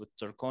mix with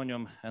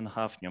zirconium and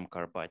hafnium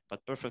carbide,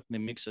 but perfectly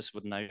mixes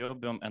with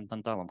niobium and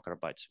tantalum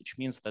carbides, which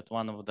means that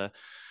one of the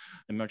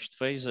emerged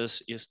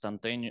phases is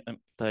titanium,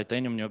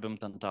 niobium,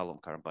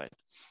 tantalum carbide.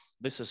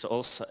 This is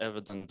also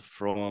evident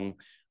from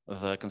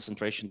the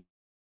concentration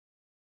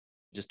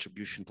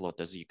distribution plot.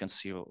 As you can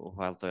see,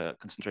 while the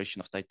concentration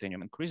of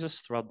titanium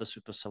increases throughout the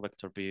supercell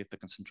vector B, the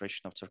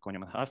concentration of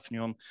zirconium and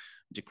hafnium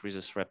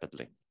decreases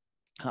rapidly.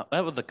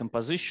 However, the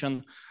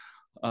composition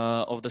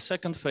of the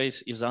second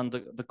phase is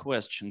under the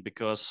question,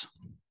 because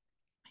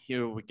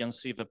here we can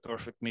see the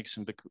perfect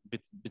mixing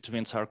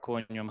between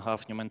zirconium,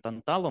 hafnium, and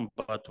tantalum,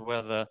 but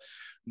whether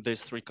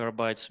these three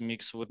carbides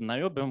mix with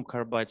niobium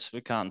carbides,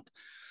 we can't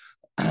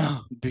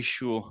be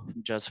sure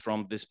just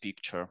from this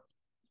picture.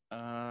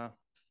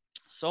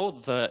 So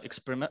the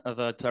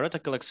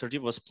theoretical XRD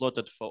was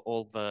plotted for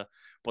all the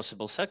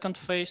possible second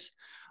phase.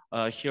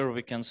 Here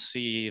we can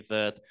see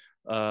that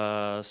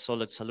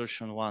solid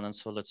solution 1 and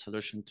solid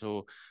solution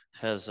 2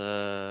 has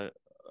a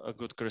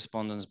good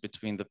correspondence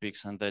between the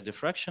peaks and their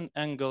diffraction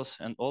angles.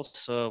 And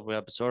also we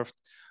observed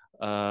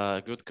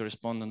good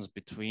correspondence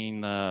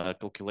between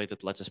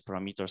calculated lattice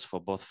parameters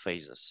for both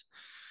phases.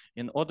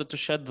 In order to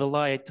shed the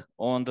light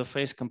on the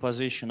phase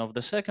composition of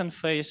the second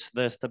phase,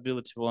 the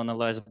stability was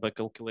analyzed by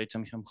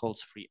calculating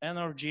Helmholtz free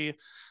energy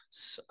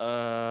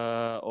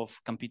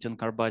of competing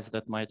carbides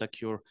that might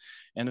occur.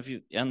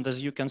 And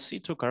as you can see,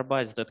 two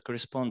carbides that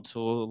correspond to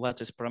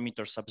lattice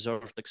parameters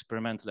observed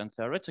experimentally and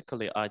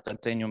theoretically are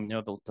titanium,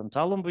 niobium,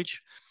 tantalum,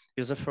 which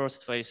is the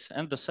first phase,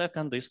 and the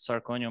second is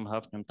zirconium,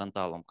 hafnium,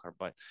 tantalum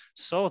carbide.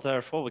 So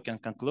therefore, we can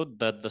conclude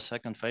that the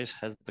second phase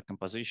has the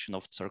composition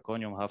of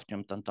zirconium,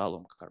 hafnium,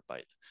 tantalum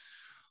carbide.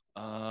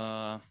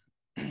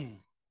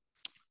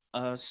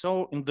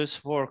 So in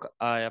this work,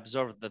 I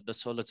observed that the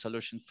solid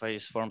solution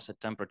phase forms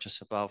at temperatures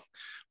above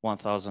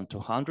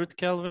 1200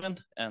 Kelvin,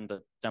 and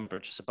at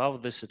temperatures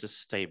above this, it is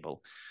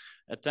stable.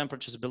 At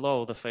temperatures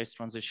below the phase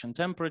transition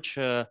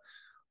temperature,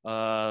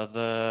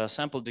 the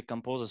sample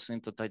decomposes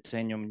into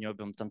titanium,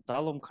 niobium,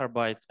 tantalum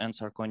carbide and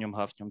zirconium,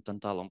 hafnium,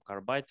 tantalum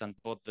carbide, and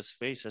both these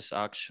phases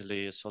are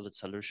actually solid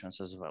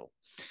solutions as well.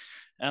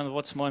 And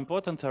what's more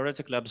important,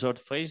 theoretically observed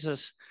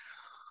phases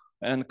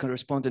and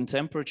corresponding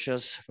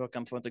temperatures were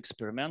confirmed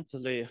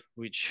experimentally,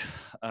 which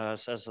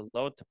says a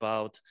lot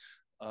about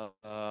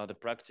the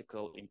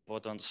practical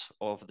importance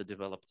of the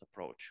developed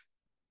approach.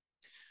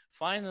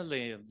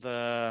 Finally,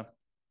 the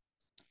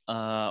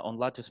on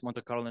lattice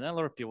Monte Carlo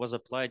LRP was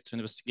applied to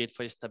investigate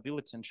phase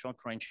stability and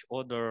short-range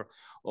order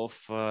of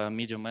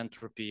medium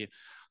entropy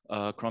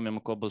chromium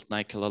cobalt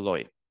nickel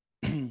alloy.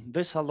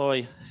 This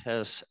alloy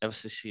has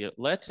FCC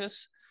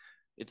lattice.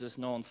 It is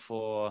known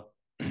for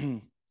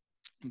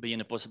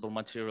being a possible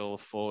material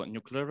for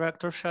nuclear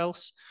reactor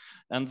shells.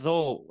 And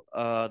though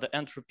the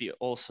entropy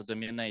also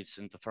dominates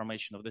in the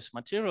formation of these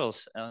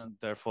materials, and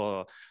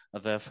therefore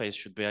their phase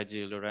should be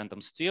ideally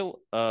random,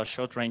 still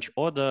short-range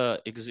order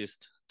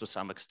exists to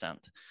some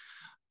extent.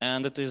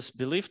 And it is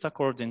believed,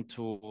 according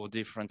to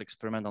different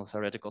experimental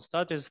theoretical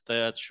studies,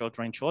 that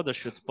short-range order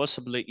should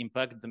possibly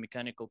impact the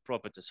mechanical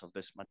properties of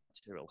this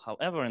material.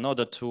 However, in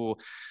order to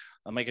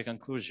make a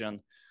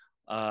conclusion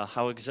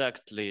how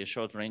exactly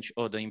short-range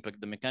order impact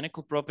the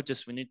mechanical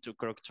properties, we need to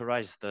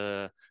characterize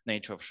the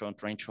nature of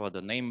short-range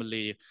order,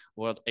 namely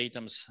what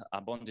atoms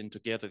are bonding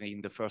together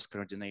in the first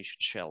coordination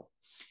shell.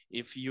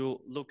 If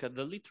you look at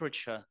the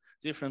literature,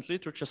 different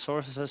literature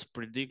sources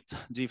predict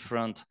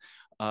different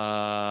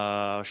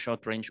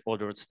short-range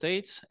ordered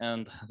states,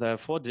 and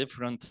therefore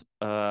different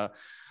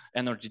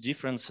energy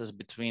differences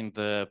between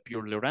the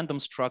purely random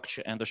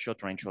structure and the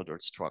short-range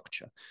ordered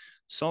structure.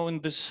 So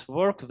in this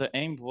work, the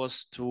aim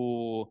was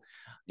to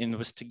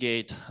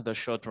investigate the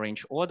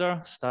short-range order,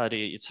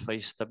 study its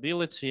phase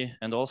stability,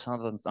 and also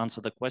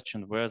answer the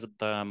question whether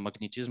the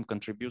magnetism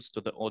contributes to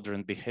the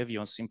ordering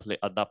behavior or simply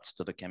adapts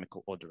to the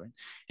chemical ordering.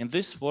 In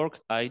this work,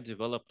 I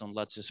developed on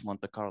lattice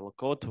Monte Carlo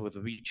code with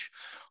which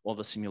all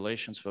the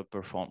simulations were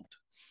performed.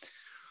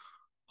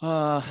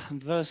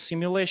 The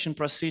simulation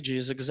procedure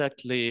is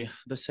exactly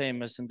the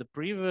same as in the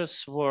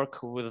previous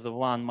work, with the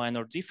one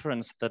minor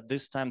difference that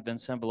this time the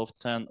ensemble of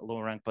 10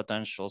 low rank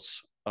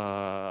potentials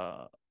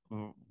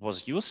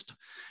was used,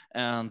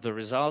 and the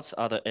results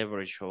are the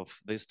average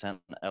of these 10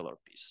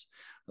 LRPs.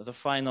 The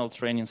final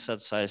training set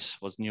size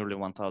was nearly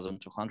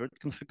 1,200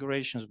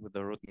 configurations with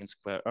a root mean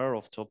square error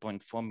of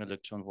 2.4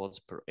 milletune volts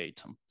per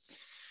atom.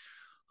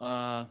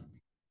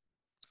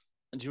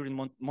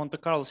 During Monte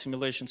Carlo,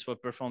 simulations were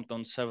performed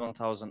on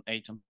 7,000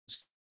 atoms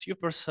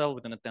supercell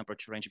within a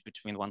temperature range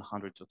between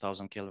 100 to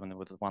 1,000 Kelvin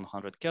with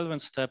 100 Kelvin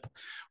step,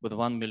 with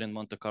 1 million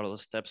Monte Carlo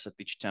steps at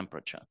each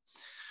temperature.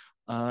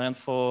 And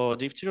for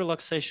DFT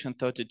relaxation,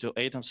 32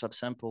 atoms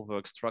subsample were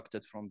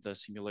extracted from the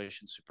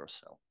simulation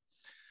supercell.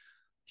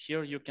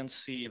 Here you can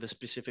see the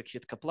specific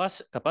heat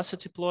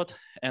capacity plot,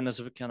 and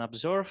as we can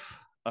observe,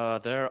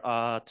 there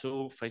are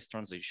two phase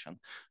transitions.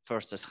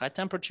 First is high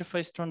temperature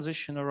phase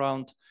transition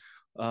around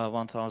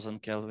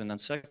 1,000 Kelvin, and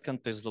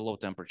second is the low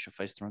temperature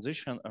phase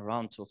transition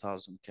around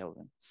 2,000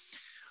 Kelvin.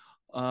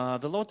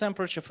 The low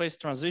temperature phase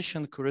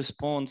transition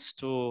corresponds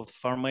to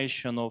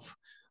formation of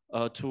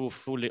two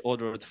fully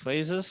ordered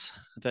phases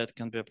that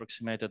can be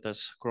approximated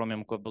as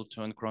chromium cobalt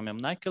 2 and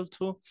chromium nickel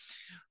 2.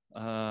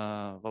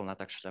 Well,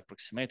 not actually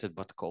approximated,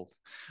 but called.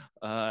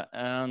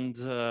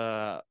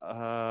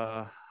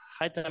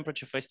 high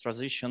temperature phase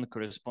transition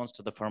corresponds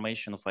to the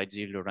formation of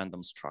ideally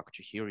random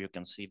structure. Here you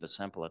can see the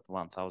sample at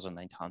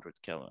 1,800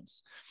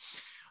 kelvins.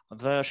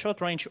 The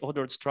short-range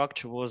ordered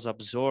structure was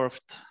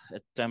observed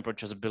at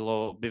temperatures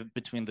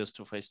between these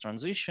two phase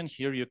transition.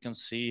 Here you can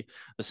see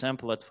the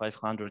sample at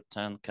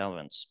 510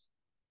 kelvins.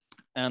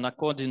 And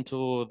according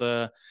to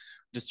the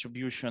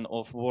distribution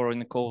of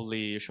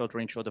Warren-Cowley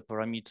short-range order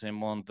parameter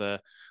among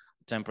the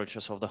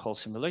temperatures of the whole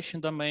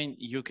simulation domain,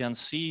 you can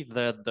see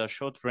that the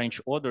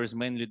short-range order is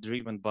mainly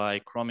driven by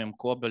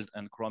chromium-cobalt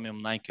and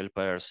chromium-nickel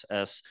pairs,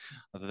 as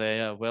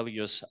their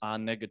values are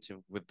negative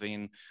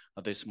within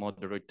these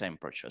moderate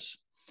temperatures.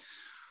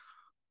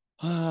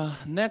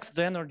 Next,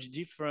 the energy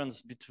difference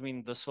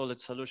between the solid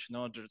solution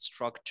ordered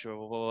structure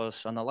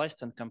was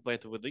analyzed and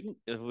compared with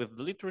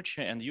the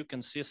literature, and you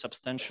can see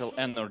substantial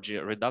energy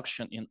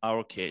reduction in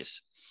our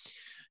case.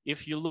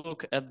 If you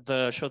look at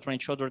the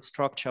short-range ordered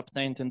structure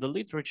obtained in the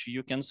literature,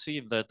 you can see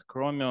that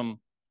chromium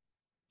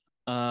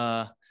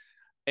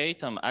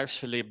atom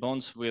actually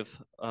bonds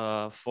with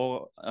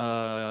 4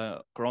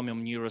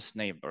 chromium nearest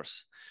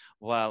neighbors,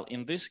 while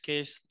in this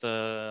case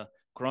the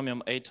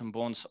chromium atom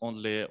bonds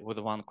only with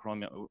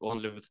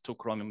 2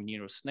 chromium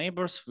nearest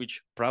neighbors,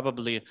 which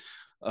probably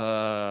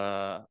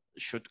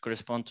should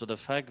correspond to the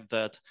fact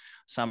that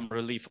some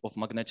relief of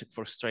magnetic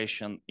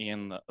frustration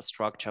in a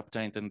structure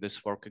obtained in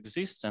this work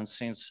exists,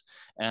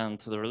 and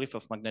the relief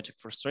of magnetic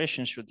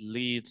frustration should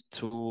lead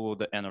to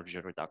the energy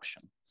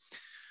reduction.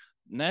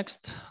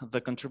 Next, the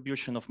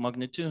contribution of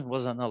magnetism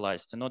was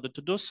analyzed. In order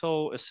to do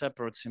so, a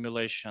separate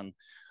simulation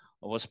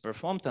was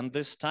performed, and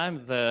this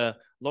time the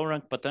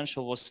low-rank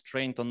potential was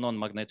trained on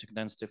non-magnetic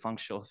density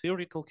functional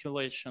theory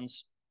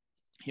calculations.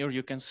 Here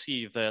you can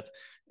see that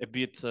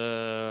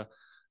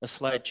a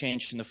slight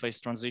change in the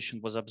phase transition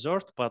was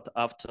observed, but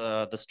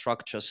after the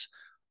structures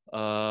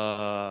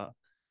after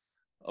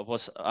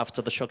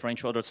the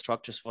short-range ordered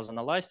structures was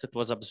analyzed, it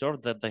was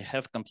observed that they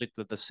have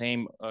completely the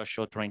same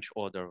short-range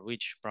order,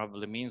 which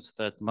probably means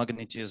that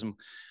magnetism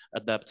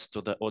adapts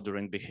to the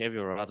ordering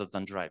behavior rather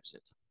than drives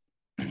it.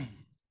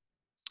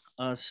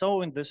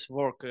 So in this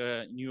work,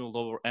 a new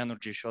lower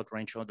energy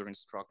short-range ordering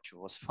structure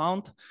was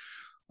found,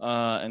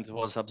 and it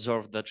was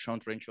observed that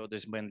short-range order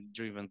is mainly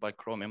driven by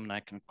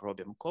chromium-nickel and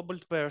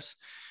chromium-cobalt pairs,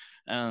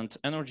 and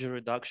energy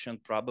reduction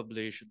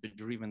probably should be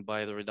driven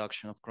by the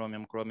reduction of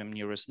chromium-chromium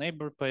nearest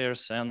neighbor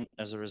pairs, and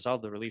as a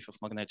result, the relief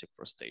of magnetic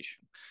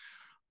frustration.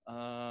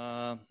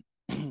 And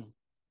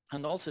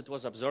also it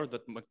was observed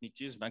that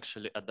magnetism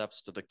actually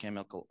adapts to the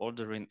chemical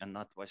ordering and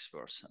not vice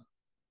versa.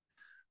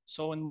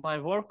 So in my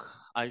work,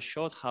 I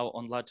showed how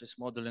on-lattice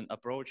modeling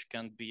approach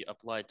can be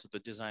applied to the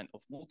design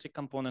of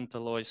multi-component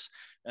alloys,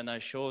 and I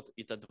showed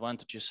its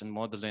advantages in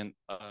modeling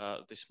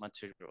these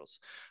materials.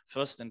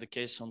 First, in the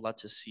case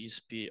on-lattice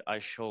CSP, I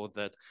showed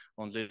that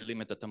only a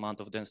limited amount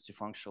of density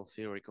functional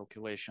theory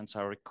calculations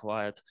are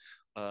required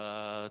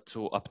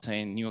to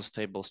obtain new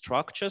stable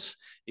structures,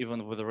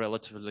 even with a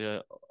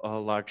relatively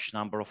large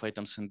number of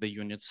atoms in the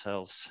unit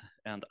cells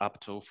and up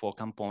to 4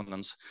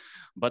 components.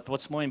 But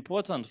what's more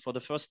important, for the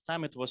first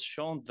time it was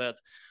shown that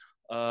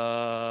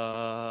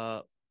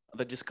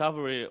the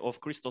discovery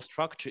of crystal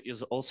structure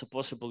is also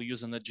possible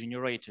using a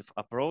generative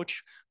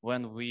approach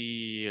when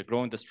we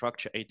grow the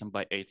structure atom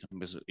by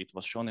atom, as it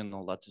was shown in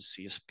on-lattice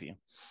CSP.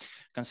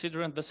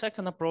 Considering the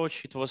second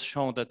approach, it was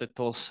shown that it's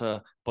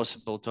also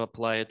possible to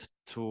apply it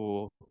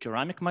to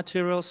ceramic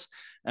materials,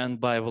 and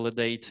by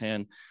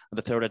validating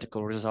the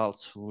theoretical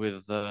results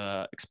with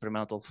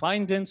experimental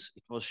findings,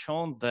 it was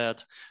shown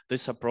that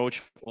this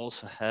approach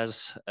also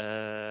has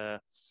a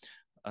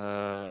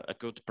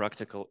good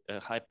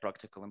high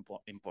practical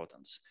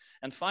importance.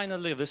 And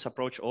finally, this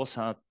approach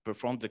also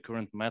performed the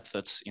current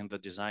methods in the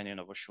designing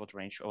of a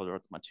short-range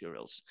ordered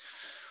materials.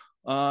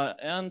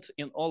 And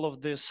in all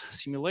of these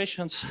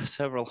simulations,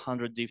 several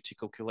hundred DFT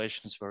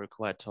calculations were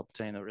required to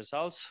obtain the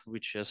results,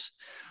 which is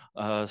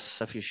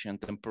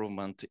sufficient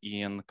improvement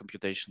in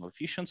computational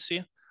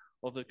efficiency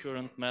of the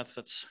current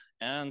methods.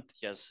 And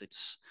yes,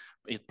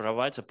 it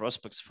provides a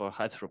prospects for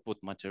high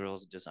throughput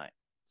materials design.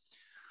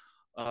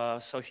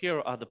 So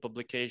here are the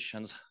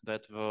publications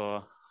that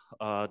were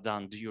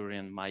done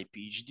during my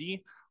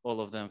PhD. All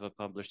of them were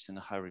published in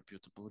high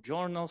reputable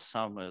journals,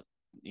 some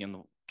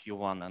in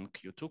Q1 and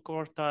Q2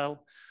 quartile.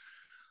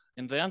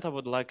 In the end, I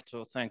would like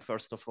to thank,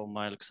 first of all,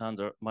 my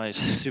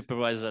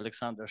supervisor,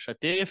 Alexander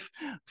Shapeev,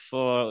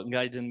 for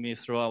guiding me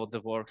throughout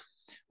the work.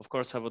 Of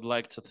course, I would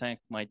like to thank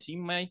my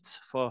teammates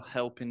for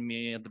helping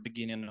me at the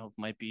beginning of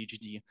my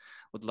PhD. I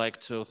would like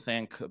to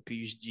thank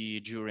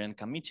PhD jury and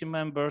committee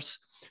members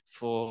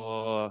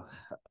for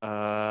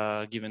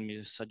giving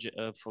me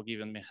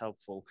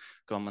helpful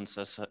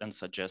comments and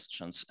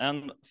suggestions.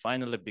 And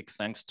finally, big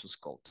thanks to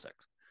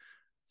Skoltech.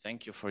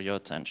 Thank you for your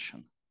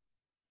attention.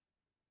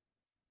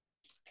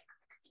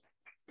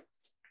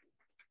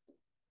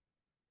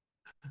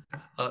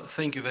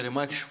 Thank you very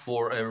much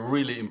for a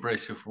really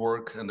impressive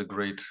work and a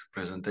great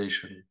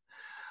presentation.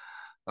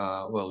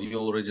 Well, you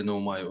already know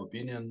my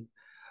opinion.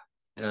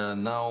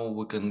 Now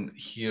we can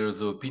hear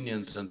the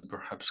opinions and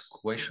perhaps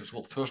questions.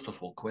 Well, first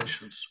of all,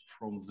 questions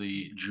from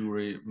the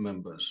jury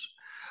members.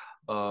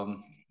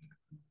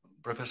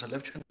 Professor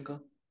Levchenko?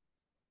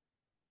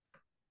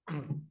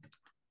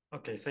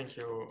 Okay, thank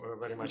you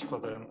very much for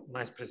the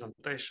nice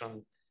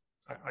presentation.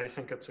 I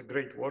think it's a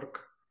great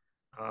work.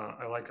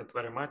 I like it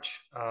very much.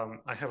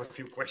 I have a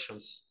few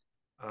questions.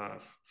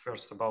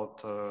 First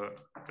about the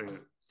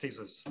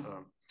thesis.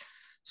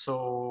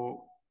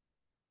 So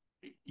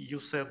you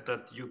said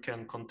that you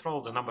can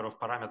control the number of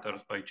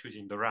parameters by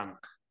choosing the rank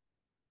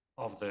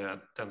of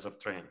the tensor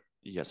train.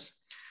 Yes.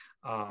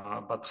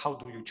 But how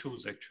do you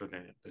choose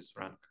actually this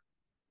rank?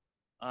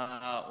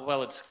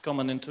 Well, it's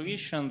common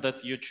intuition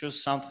that you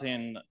choose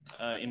something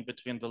in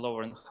between the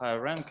lower and higher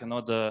rank in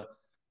order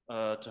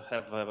to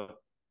have a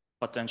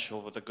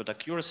potential with a good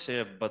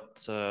accuracy,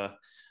 but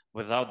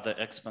without the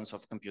expense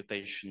of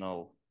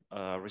computational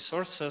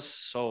resources.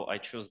 So I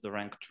choose the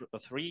rank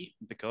 3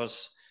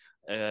 because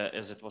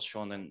as it was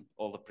shown in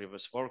all the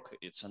previous work,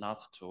 it's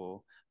enough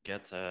to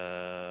get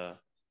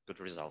good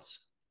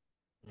results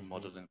in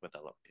modeling with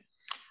LRP.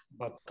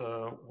 But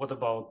what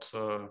about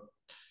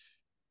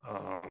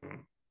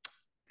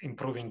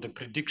improving the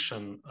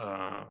prediction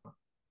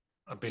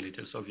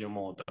abilities of your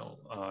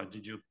model?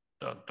 Did you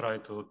try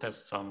to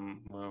test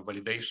some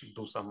validation,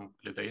 do some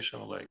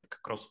validation like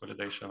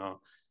cross-validation or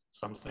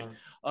something?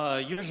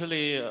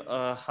 Usually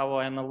how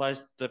I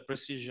analyzed the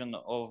precision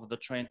of the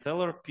trained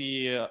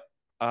LRP,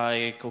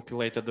 I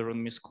calculated the root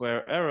mean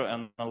square error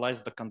and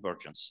analyzed the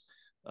convergence.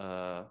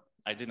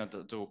 I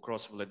didn't do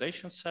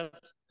cross-validation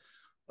set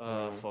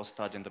for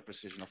studying the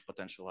precision of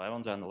potential. I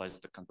only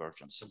analyzed the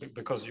convergence.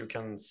 Because you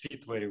can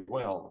fit very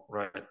well,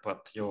 right?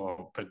 But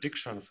your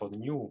prediction for the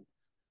new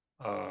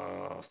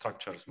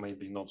structures may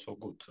be not so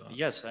good.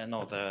 Yes, I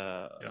know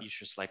the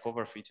issues like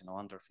overfitting or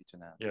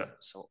underfitting and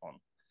so on.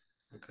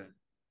 Okay.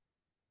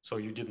 So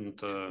you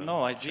didn't?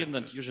 No, I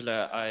didn't. Usually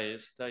I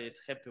stayed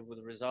happy with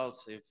the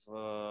results if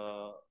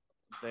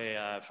they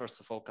are first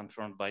of all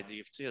confirmed by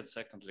DFT and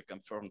secondly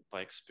confirmed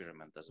by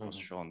experiment, as was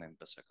shown in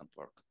the second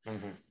work.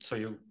 So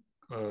you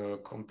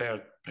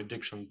compared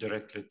prediction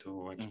directly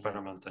to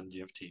experiment and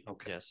DFT.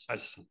 Okay. Yes. I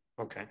see.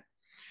 Okay.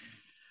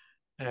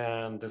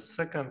 And the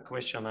second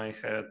question I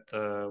had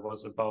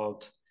was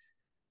about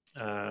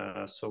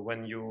so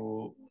when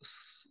you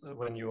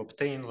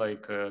obtain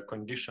like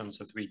conditions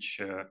at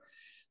which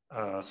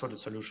solid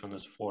solution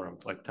is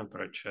formed, like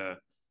temperature,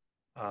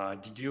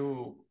 did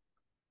you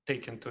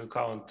take into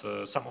account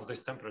some of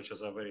these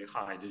temperatures are very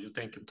high? Did you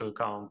take into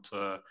account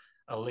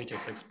a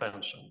lattice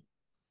expansion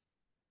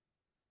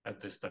at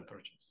these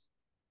temperatures?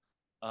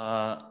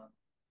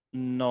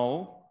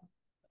 No.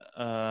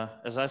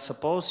 As I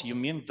suppose you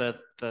mean that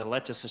the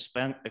lattice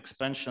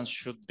expansions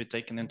should be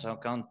taken into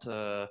account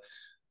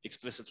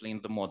explicitly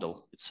in the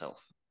model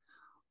itself.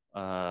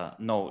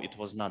 No, it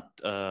was not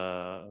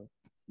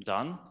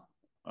done.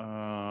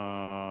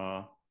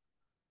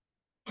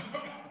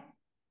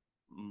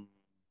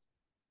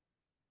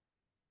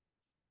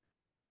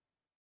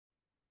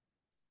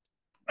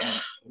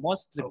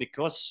 Mostly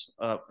because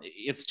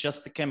it's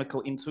just a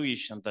chemical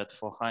intuition that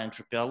for high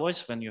entropy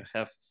alloys, when you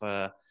have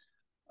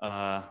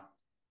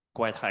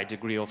quite high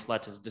degree of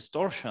lattice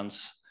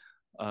distortions,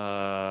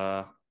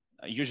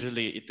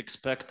 usually it's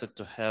expected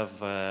to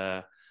have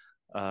a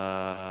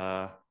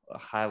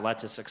high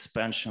lattice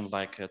expansion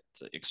like at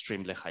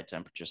extremely high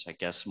temperatures, I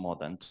guess more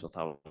than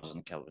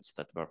 2000 kelvins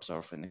that were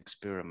observed in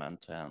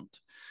experiment and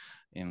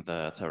in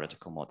the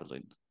theoretical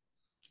modeling.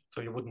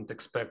 So you wouldn't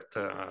expect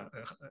a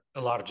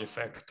large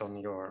effect on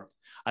your...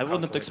 I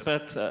wouldn't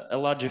expect a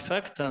large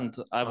effect, and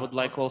I would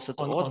like also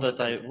to add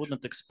that I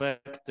wouldn't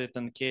expect it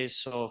in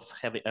case of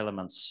heavy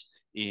elements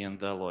in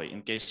the alloy.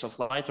 In case of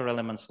lighter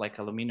elements like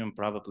aluminum,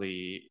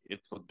 probably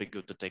it would be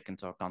good to take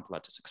into account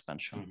lattice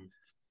expansion.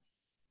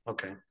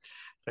 Okay,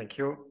 thank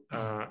you.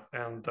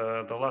 And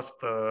the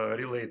last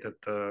related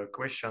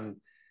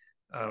question,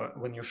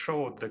 when you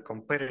showed the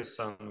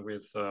comparison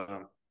with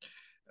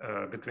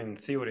between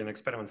theory and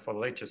experiment for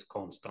lattice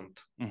constant,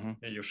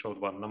 you showed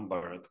one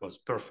number, it was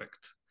perfect.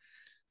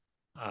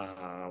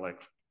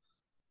 Like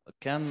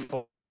can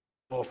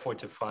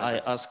 445.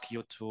 I ask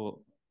you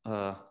to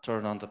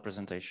turn on the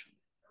presentation?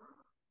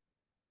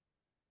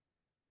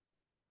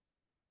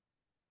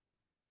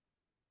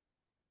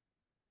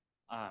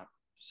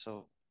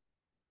 So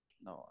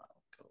no,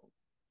 I'll go.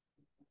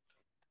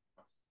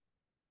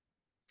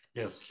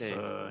 Yes,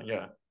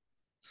 yeah.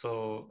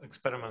 So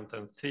experiment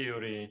and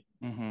theory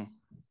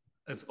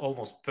is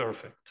almost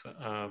perfect,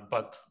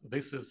 but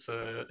this is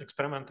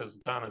experiment is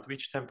done at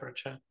which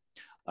temperature?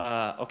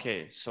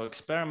 Okay, so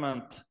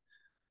experiment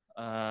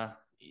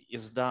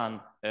is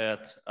done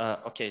at,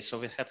 okay, so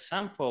we had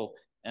sample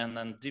and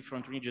then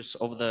different regions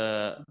of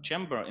the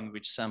chamber in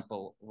which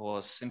sample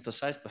was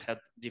synthesized, we had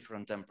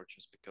different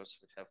temperatures because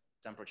we have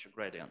temperature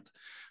gradient.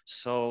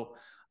 So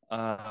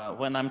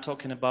when I'm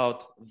talking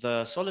about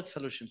the solid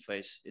solution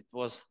phase, it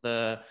was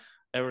the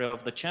area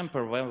of the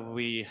chamber where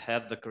we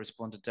had the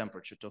corresponding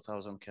temperature,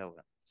 2000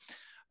 Kelvin.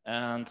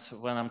 And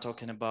when I'm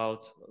talking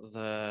about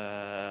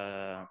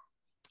the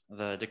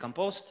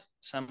decomposed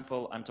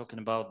sample, I'm talking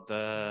about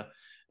the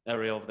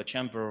area of the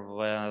chamber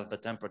where the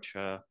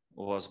temperature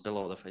was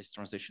below the phase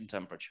transition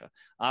temperature.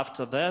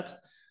 After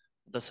that,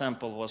 the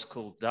sample was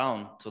cooled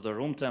down to the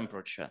room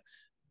temperature,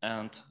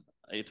 and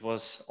it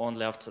was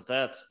only after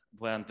that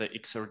when the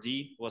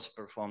XRD was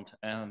performed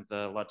and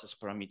the lattice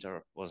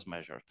parameter was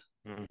measured.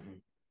 Mm-hmm.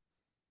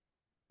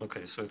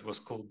 Okay, so it was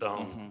cooled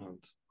down. Mm-hmm.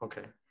 And,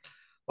 okay.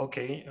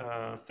 Okay,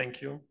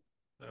 thank you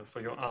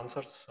for your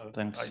answers.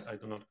 Thanks. I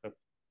do not have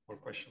more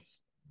questions.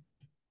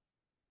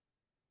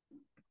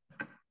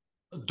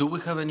 Do we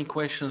have any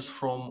questions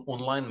from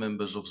online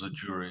members of the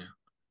jury?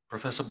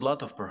 Professor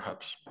Blatov,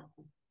 perhaps?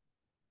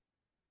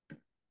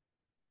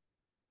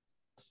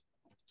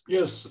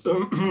 Yes,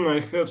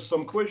 I have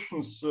some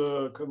questions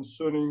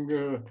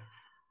concerning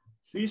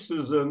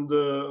thesis and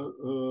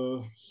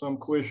some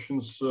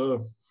questions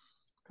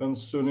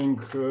concerning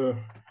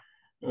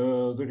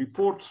the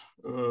report.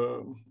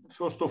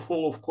 First of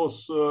all, of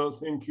course,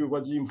 thank you,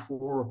 Vadim,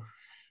 for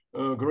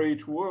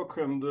great work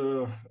and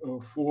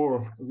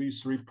for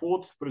this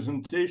report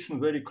presentation,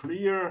 very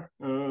clear.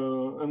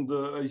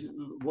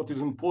 What is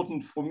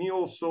important for me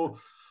also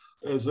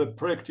as a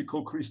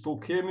practical crystal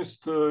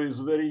chemist is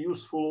very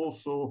useful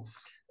also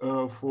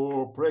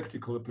for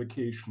practical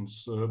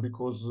applications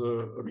because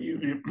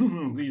really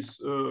these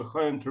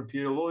high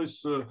entropy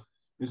alloys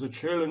is a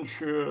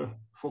challenge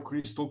for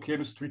crystal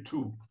chemistry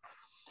too.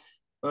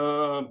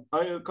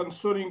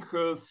 Concerning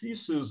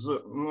thesis,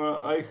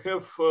 I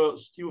have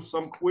still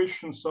some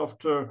questions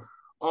after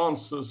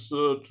answers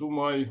to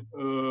my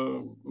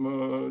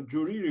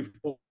jury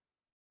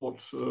report,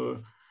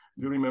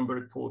 jury member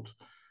report.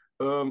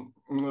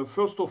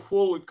 First of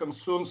all, it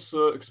concerns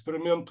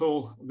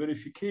experimental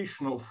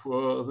verification of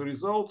the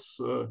results.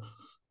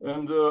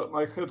 And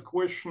I had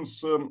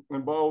questions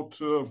about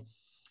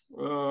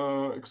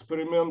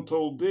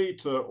experimental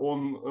data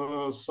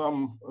on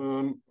some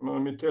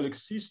metallic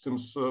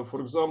systems. For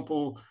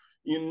example,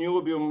 in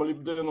niobium,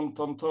 molybdenum,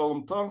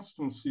 tantalum,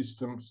 tungsten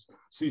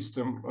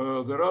system,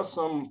 there are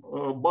some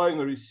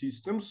binary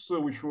systems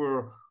which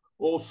were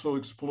also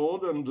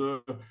explored,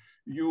 and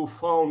you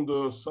found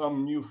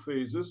some new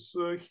phases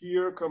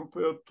here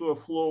compared to a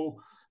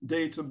flow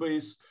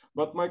database.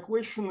 But my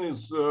question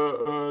is,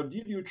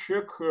 did you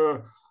check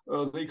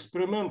the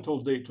experimental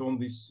data on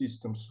these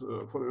systems?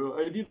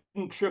 I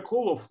didn't check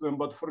all of them,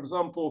 but for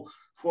example,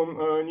 for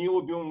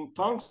niobium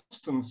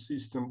tungsten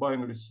system,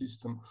 binary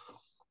system,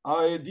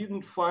 I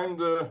didn't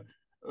find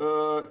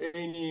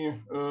any,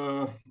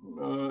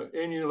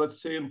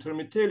 let's say,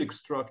 intermetallic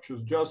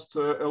structures, just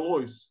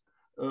alloys,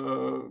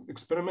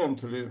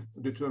 experimentally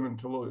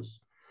determined alloys.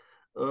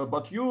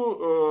 But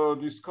you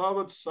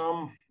discovered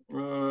some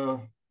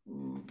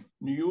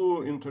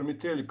new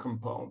intermetallic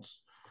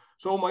compounds.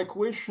 So my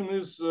question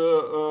is,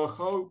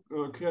 how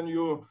can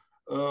you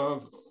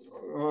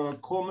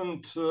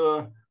comment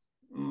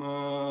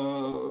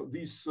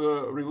this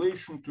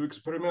relation to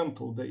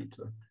experimental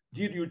data?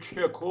 Did you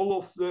check all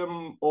of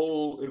them,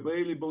 all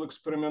available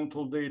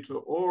experimental data,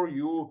 or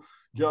you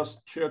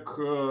just check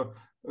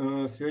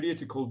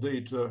theoretical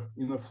data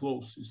in a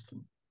flow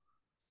system?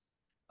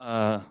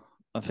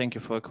 Thank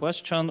you for a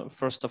question.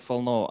 First of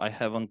all, no, I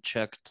haven't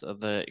checked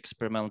the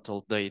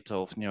experimental data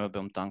of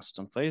niobium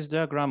tungsten phase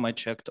diagram. I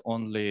checked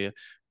only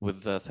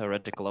with the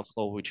theoretical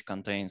flow, which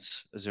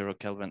contains 0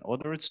 Kelvin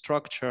ordered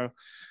structure.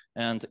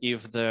 And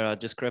if there are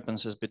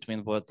discrepancies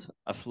between what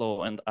a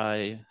flow and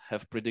I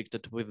have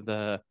predicted with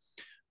the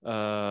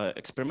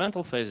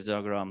experimental phase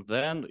diagram,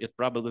 then it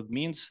probably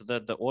means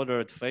that the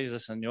ordered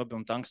phases in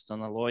niobium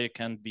tungsten alloy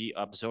can be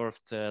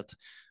observed at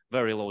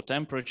very low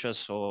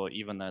temperatures or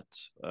even at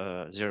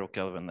 0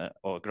 Kelvin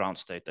or ground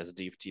state, as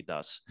DFT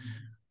does.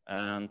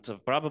 And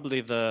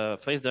probably the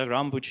phase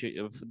diagrams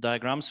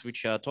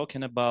which you are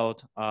talking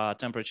about are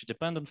temperature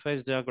dependent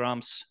phase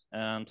diagrams.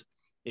 And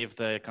if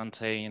they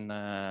contain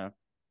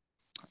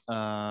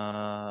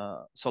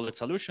solid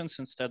solutions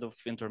instead of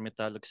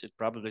intermetallics, it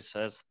probably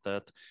says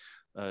that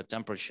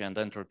temperature and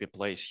entropy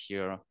plays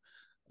here,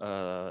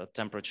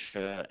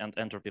 temperature and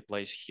entropy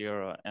plays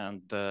here,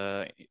 and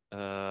the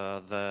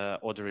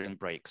ordering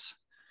breaks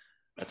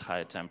at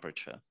higher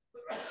temperature.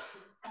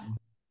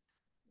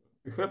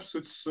 Perhaps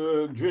it's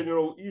a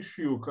general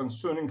issue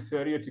concerning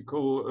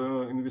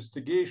theoretical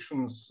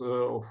investigations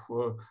of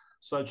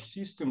such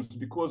systems,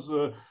 because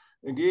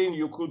again,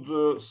 you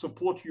could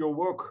support your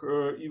work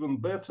even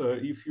better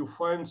if you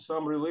find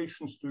some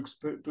relations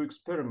to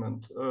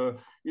experiment.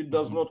 It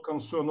does not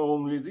concern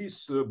only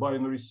this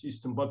binary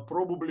system, but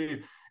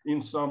probably in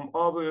some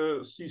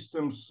other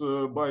systems,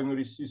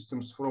 binary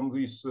systems from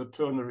this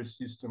ternary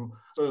system,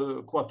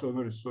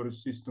 quaternary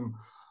system,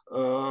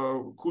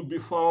 could be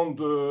found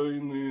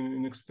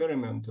in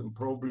experiment, and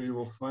probably you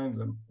will find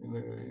them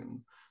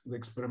in the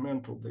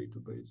experimental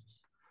databases.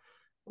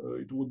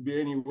 It would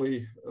be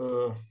anyway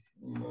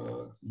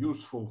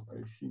useful,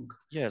 I think.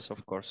 Yes,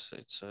 of course,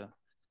 it's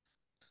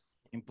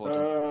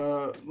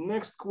important.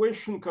 Next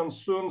question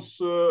concerns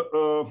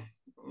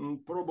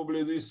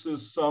probably this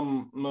is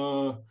some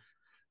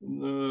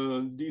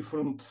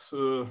different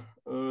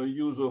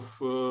use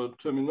of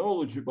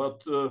terminology,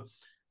 but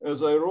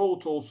as I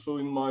wrote also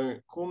in my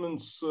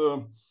comments,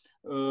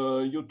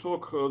 you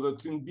talk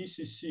that in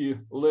BCC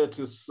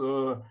lattice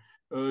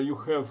you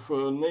have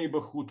a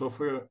neighborhood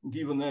of a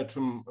given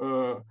atom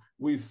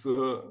with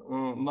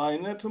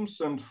 9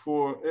 atoms, and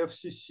for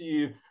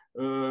FCC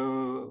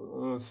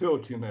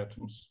 13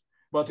 atoms.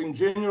 But in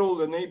general,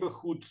 the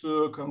neighborhood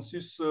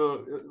consists,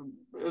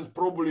 as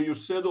probably you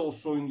said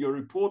also in your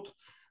report,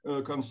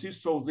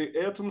 consists of the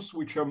atoms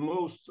which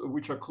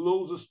are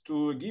closest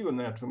to a given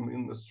atom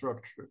in the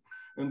structure.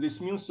 And this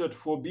means that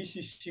for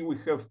BCC we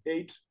have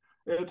 8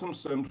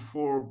 atoms, and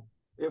for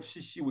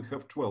FCC we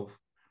have 12,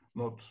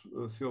 not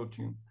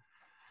 13.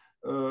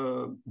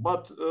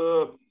 But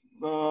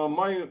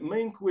my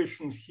main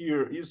question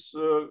here is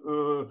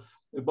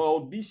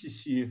about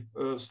BCC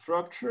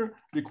structure,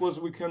 because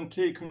we can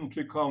take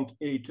into account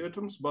 8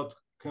 atoms, but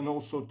can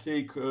also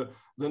take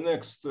the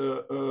next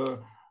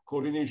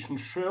coordination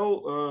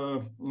shell,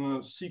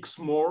 6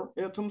 more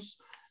atoms,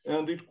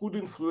 and it could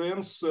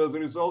influence the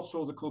results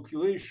of the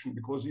calculation,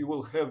 because you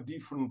will have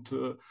different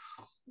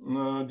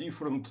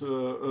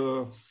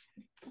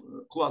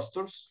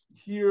clusters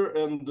here,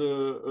 and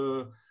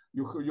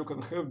you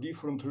can have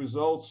different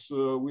results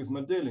with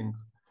modeling.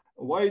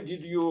 Why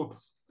did you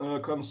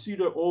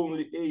consider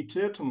only 8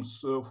 atoms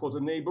for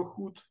the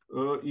neighborhood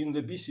in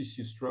the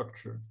BCC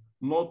structure,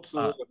 not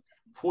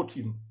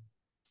 14?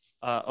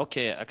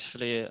 Okay,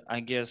 actually, I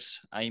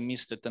guess I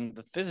missed it in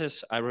the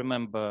thesis. I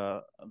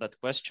remember that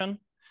question,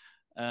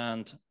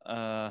 and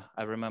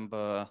I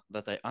remember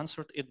that I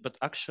answered it, but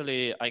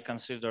actually I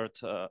considered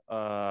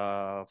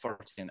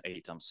 14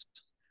 atoms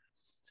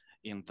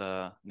in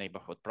the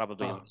neighborhood.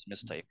 Probably it was a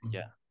mistake.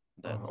 Yeah.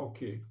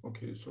 Okay,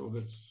 so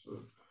that's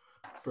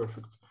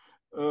perfect.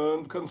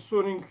 And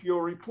concerning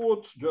your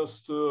report,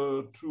 just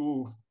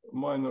 2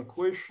 minor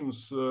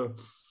questions.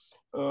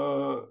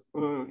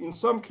 In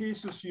some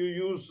cases, you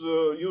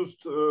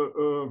used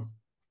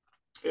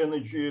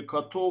energy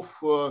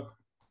cutoff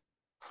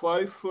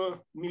 5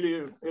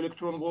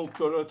 milli-electron volt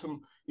per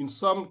atom. In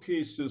some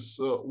cases,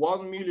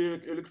 1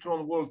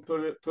 milli-electron volt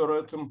per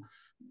atom.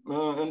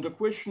 And the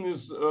question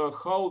is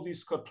how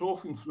this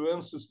cutoff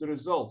influences the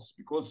results,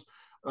 because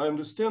I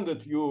understand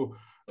that you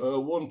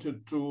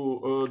wanted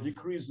to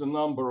decrease the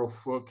number of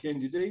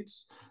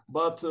candidates,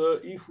 but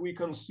if we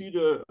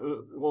consider,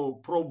 or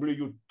probably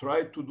you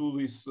tried to do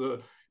this,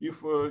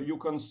 if you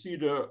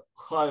consider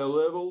higher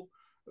level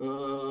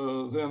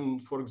than,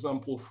 for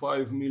example,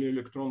 5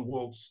 milli-electron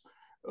volts,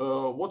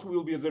 what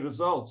will be the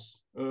results?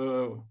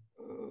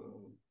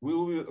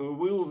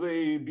 Will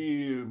they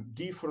be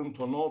different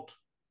or not?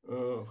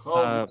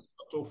 How this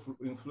cutoff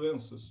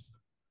influences?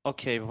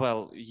 Okay,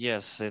 well,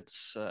 yes,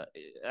 it's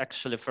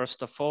actually,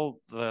 first of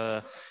all,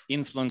 the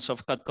influence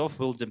of cutoff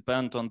will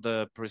depend on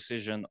the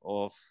precision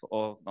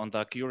on the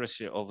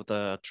accuracy of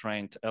the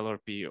trained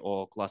LRP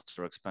or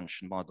cluster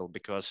expansion model,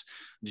 because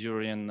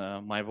during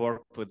my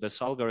work with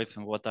this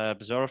algorithm, what I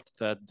observed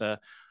that the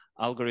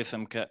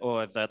algorithm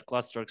or that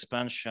cluster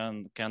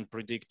expansion can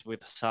predict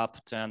with sub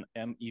 10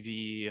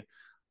 MeV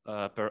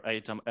per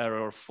atom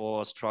error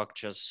for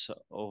structures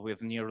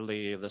with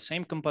nearly the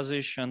same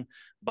composition,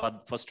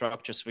 but for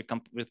structures with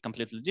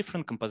completely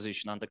different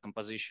composition, under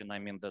composition I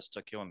mean the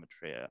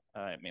stoichiometry,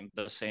 I mean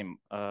the same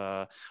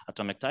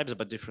atomic types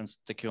but different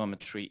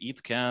stoichiometry,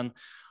 it can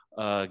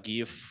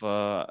give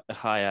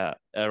higher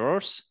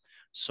errors.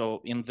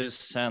 So in this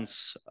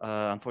sense,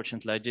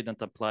 unfortunately, I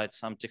didn't apply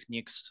some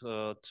techniques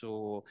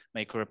to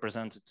make a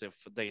representative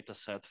data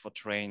set for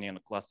training,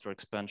 cluster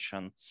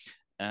expansion,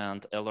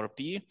 and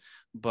LRP,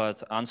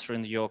 but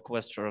answering your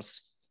questions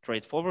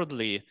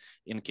straightforwardly,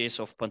 in case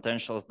of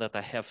potentials that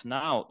I have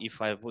now,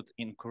 if I would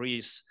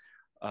increase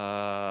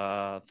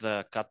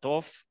the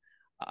cutoff,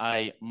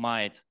 I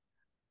might,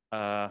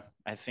 I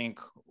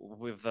think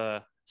with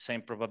the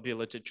same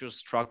probability, choose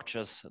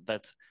structures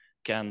that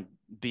can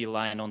be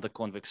lying on the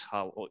convex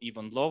hull or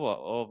even lower,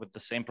 or with the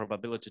same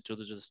probability to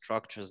the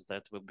structures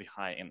that will be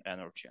high in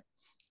energy,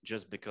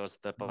 just because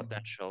the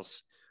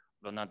potentials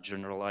were not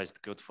generalized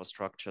good for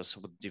structures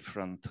with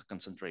different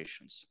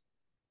concentrations.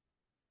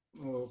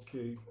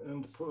 Okay,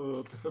 and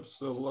perhaps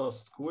the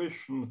last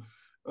question.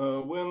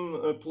 When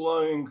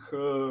applying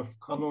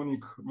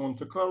canonic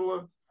Monte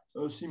Carlo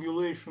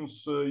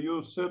simulations,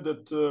 you said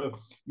that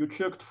you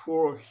checked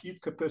for heat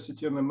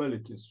capacity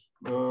anomalies.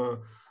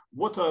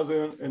 What are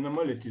the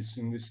anomalies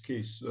in this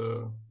case?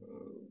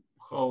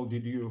 How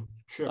did you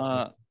check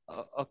them?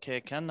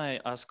 Okay, can I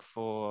ask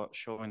for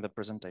showing the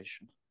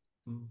presentation?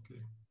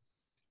 Okay.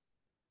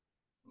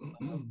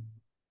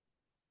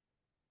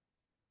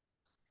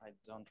 I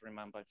don't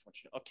remember,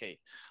 unfortunately. Okay.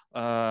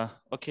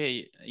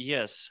 Okay,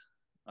 yes.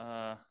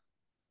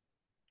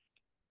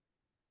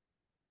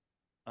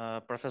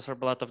 Professor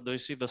Blatov, do you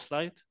see the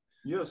slide?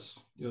 Yes,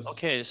 yes.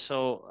 Okay,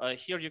 so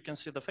here you can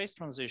see the phase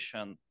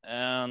transition,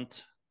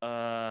 and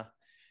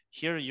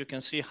Here you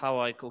can see how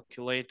I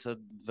calculated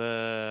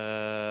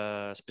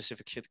the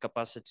specific heat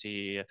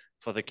capacity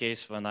for the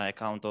case when I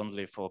account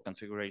only for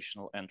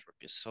configurational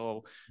entropy.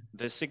 So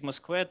the sigma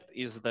squared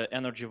is the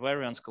energy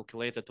variance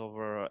calculated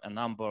over a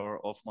number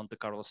of Monte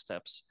Carlo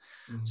steps.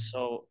 Mm-hmm.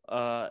 So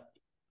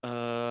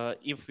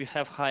if we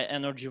have high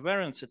energy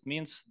variance, it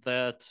means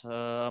that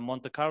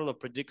Monte Carlo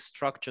predicts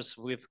structures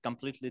with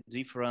completely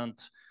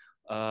different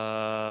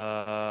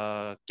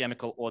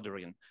chemical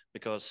ordering,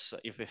 because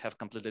if we have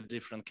completely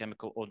different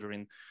chemical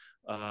ordering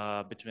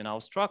between our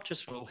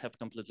structures, we'll have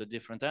completely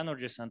different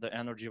energies, and the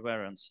energy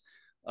variance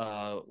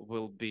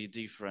will be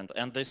different.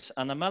 And this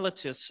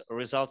anomalies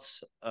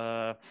results,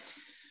 I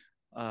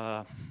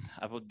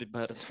would be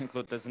better to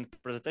include this in the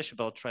presentation,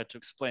 but I'll try to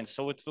explain.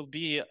 So it will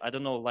be, I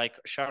don't know, like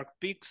shark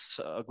peaks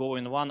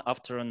going one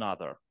after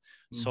another.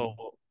 Mm-hmm. So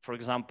for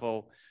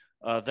example,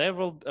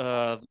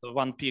 the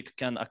one peak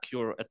can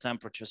occur at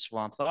temperatures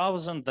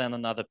 1000, then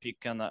another peak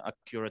can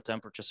occur at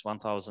temperatures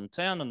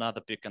 1010,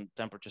 another peak at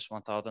temperatures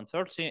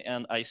 1030,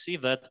 and I see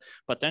that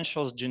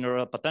potential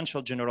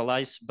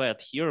generalize bad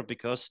here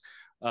because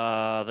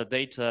the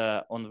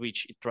data on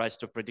which it tries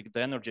to predict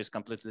the energy is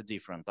completely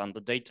different. And the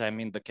data, I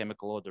mean the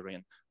chemical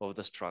ordering of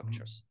the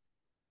structures.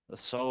 Mm-hmm.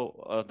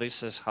 So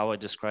this is how I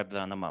describe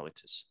the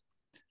anomalies.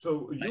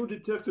 So you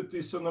detected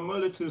these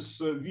anomalies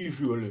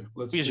visually,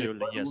 let's visually,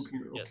 say. Yes.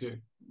 Looking, yes.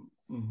 Okay.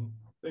 Mm-hmm.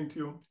 Thank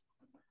you.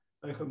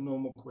 I have no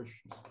more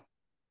questions.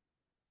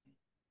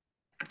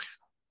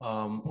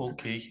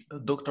 Okay,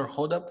 Dr.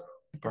 Hodap,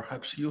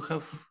 perhaps you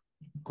have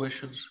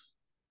questions?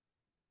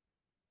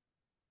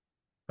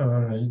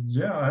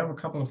 Yeah, I have a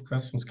couple of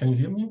questions. Can you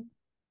hear me?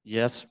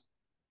 Yes.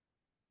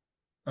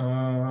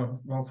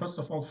 Well, first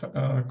of all,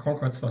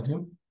 congrats,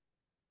 Vadim.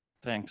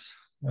 Thanks.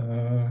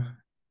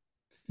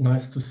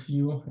 Nice to see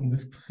you in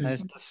this position.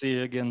 Nice to see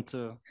you again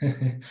too.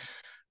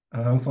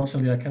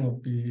 Unfortunately, I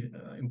cannot be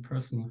in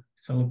person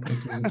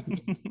celebrating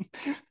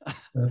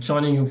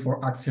joining you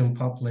for Axiom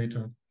Pub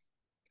later.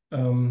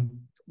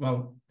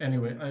 Well,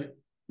 anyway, I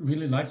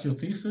really like your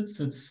thesis.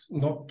 It's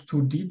not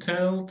too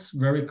detailed,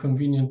 very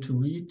convenient to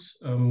read.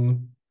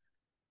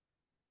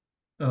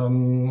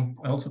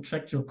 I also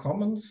checked your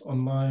comments on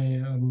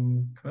my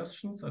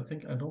questions. I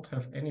think I don't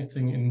have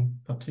anything in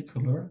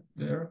particular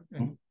there.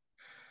 And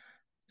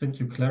I think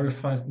you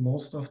clarified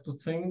most of the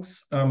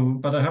things.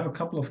 But I have a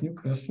couple of new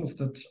questions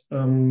that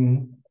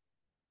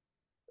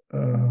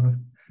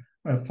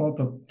I thought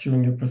of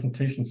during your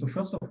presentation. So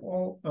first of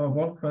all,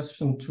 one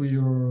question to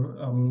your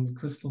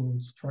crystal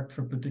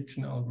structure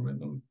prediction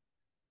algorithm.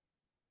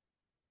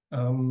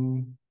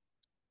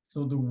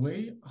 So the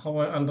way how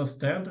I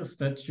understand is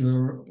that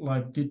you're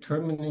like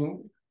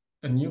determining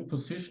a new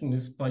position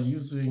is by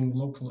using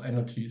local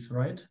energies,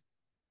 right?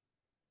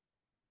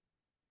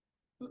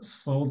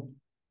 So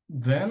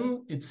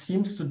then it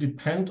seems to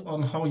depend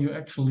on how you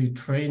actually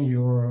train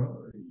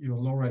your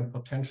low-rank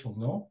potential,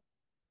 no?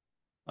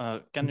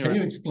 Can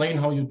you explain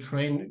how you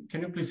train?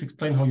 Can you please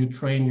explain how you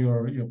train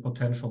your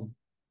potential?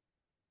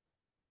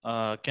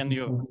 Can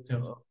you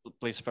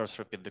please first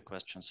repeat the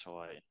question so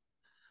I?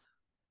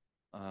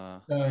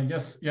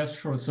 Yes,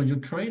 sure. So you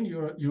train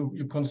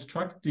you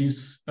construct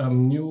these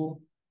new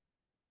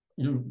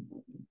you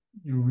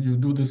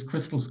do this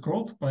crystal's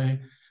growth by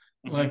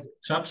like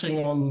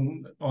judging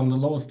on the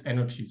lowest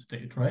energy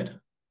state, right?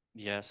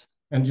 Yes.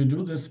 And you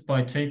do this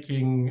by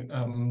taking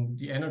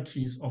the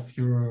energies of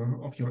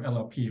your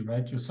LRP,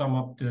 right? You sum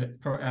up the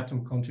per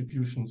atom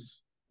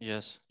contributions.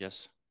 Yes,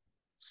 yes.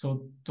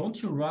 So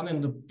don't you run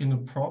in a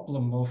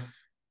problem of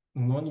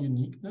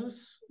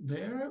non-uniqueness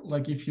there?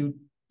 Like if you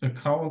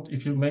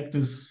make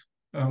this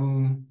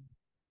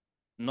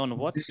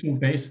non-what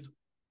based,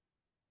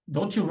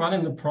 don't you run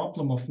in the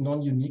problem of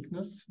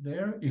non-uniqueness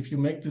there if you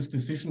make this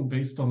decision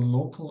based on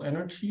local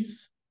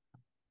energies?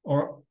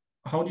 Or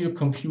how do you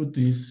compute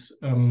these?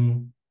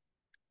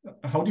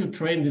 How do you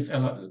train this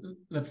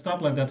Let's start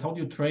like that. How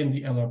do you train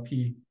the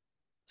LRP?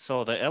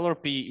 So the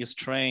LRP is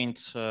trained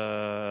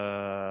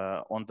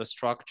on the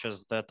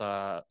structures that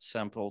are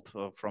sampled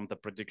from the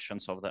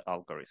predictions of the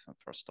algorithm,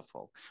 first of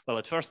all. Well,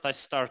 at first I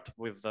start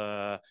with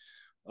so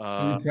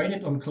you train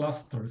it on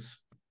clusters?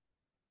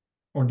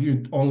 Or do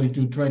you only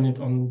train it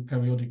on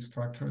periodic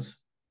structures?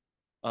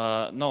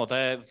 No,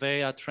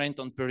 they are trained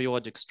on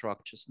periodic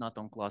structures, not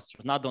on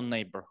clusters, not on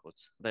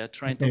neighborhoods. They are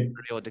trained on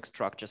periodic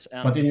structures.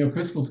 And but in your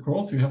crystal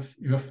growth, you have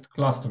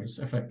clusters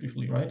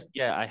effectively, right?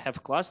 Yeah, I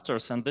have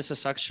clusters, and this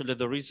is actually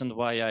the reason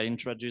why I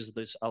introduced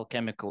this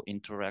alchemical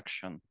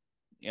interaction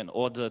in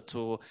order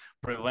to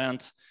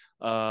prevent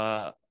in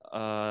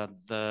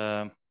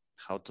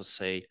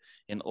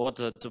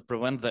order to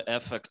prevent the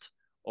effect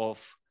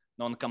of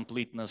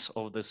non-completeness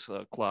of these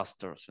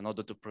clusters, in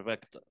order to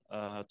prevent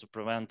the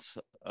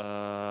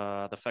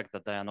fact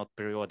that they are not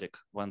periodic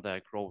when they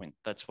are growing.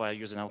 That's why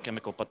using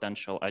alchemical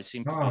potential, I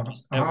simply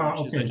just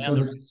average the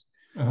energy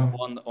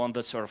on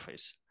the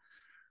surface.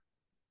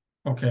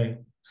 Okay,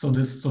 so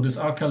this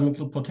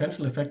alchemical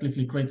potential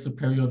effectively creates a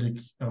periodic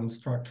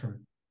structure.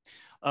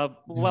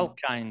 Well,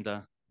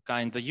 kinda.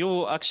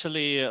 You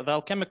actually, the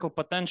alchemical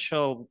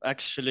potential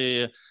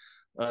actually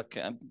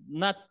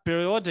not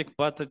periodic,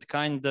 but it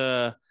kind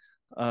of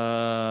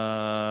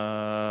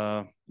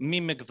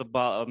mimic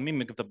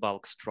the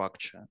bulk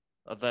structure.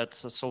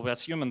 So we're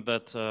assuming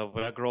that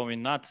we're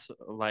growing not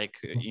like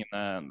in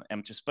an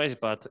empty space,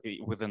 but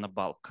within a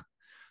bulk.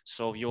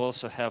 So you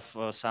also have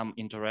some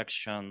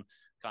interaction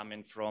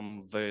coming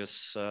from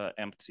these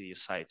empty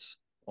sites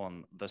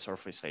on the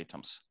surface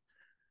atoms.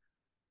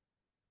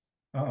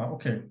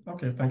 Okay,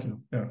 thank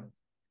you. Yeah.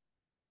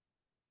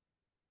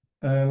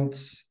 And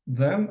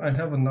then I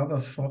have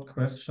another short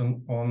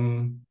question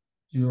on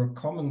your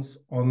comments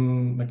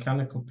on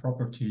mechanical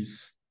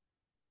properties.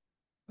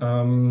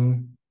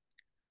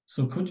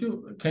 So can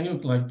you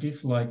like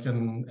give like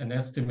an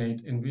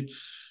estimate in which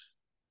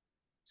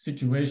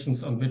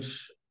situations on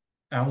which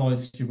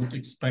alloys you would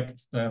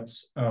expect that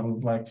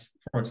like,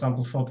 for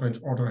example, short range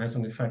order has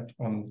an effect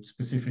on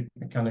specific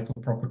mechanical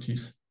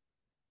properties?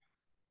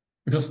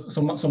 Because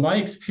so my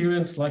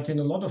experience, like in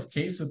a lot of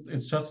cases,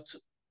 it's just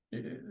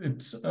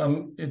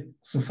it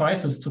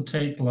suffices to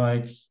take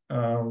like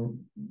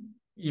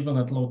even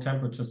at low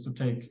temperatures to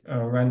take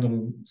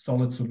random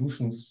solid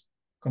solutions,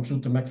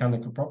 compute the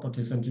mechanical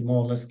properties, and you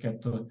more or less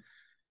get the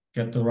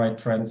right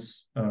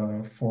trends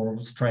for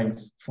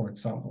strength, for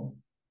example.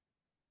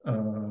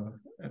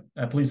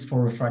 At least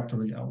for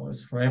refractory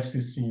alloys. For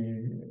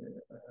FCC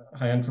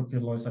high entropy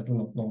alloys, I do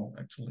not know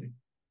actually.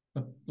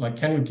 But like,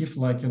 can you give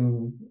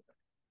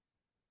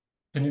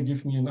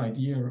me an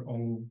idea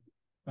on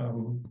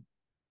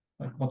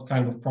like what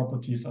kind of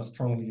properties are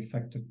strongly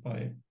affected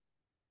by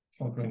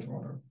short range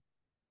order?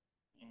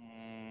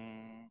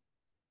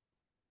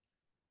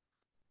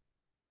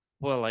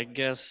 Well, I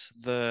guess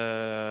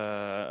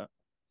the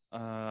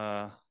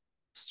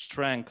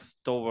strength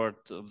toward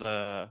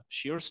the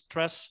shear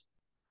stress,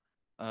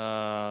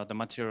 the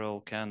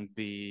material can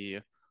be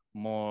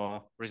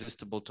more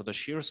resistible to the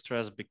shear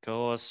stress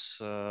because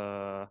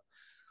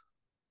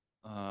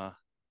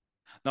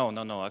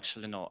no,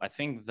 actually no. I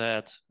think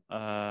that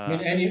I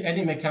mean,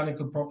 any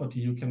mechanical property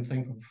you can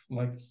think of,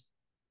 like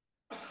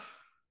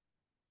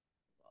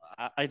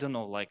I don't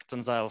know, like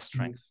tensile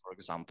strength, for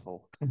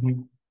example.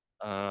 Mm-hmm.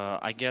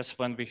 I guess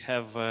when we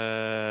have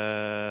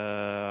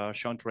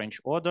short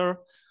range order,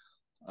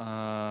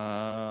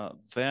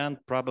 then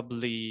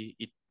probably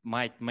it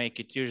might make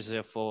it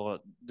easier for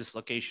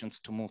dislocations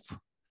to move,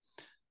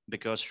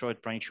 because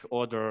short range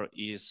order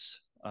is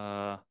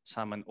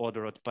some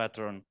ordered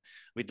pattern.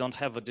 We don't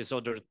have a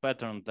disordered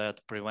pattern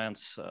that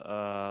prevents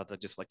the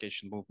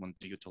dislocation movement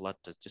due to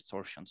lattice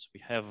distortions.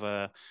 We have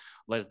a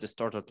less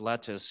distorted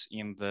lattice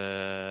in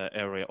the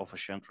area of a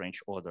short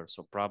range order.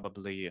 So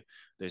probably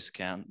this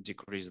can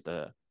decrease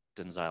the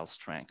tensile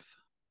strength,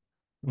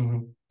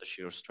 the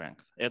shear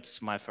strength.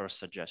 It's my first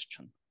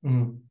suggestion.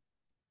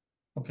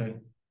 Okay.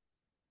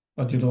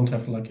 But you don't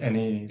have like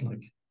any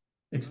like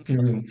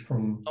experience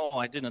from... No,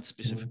 I didn't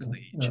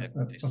specifically check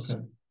this.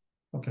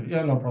 Okay,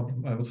 yeah, no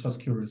problem. I was just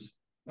curious.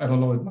 I don't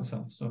know it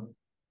myself, so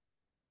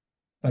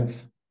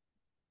thanks.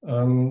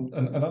 And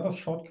another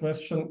short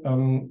question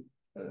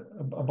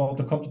about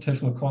the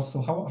computational cost.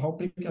 So how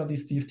big are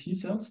these DFT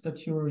cells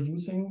that you're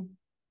using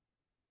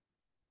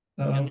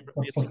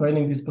for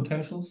training these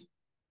potentials?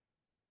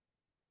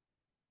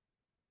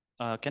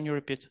 Can you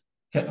repeat?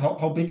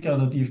 How big are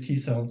the DFT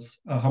cells?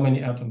 How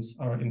many atoms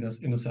are in the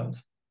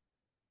cells?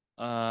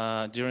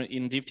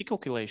 In DFT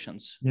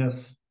calculations?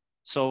 Yes.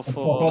 So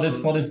for this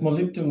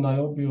molybdenum,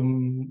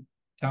 niobium,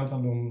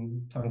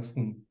 tantalum,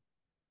 tungsten.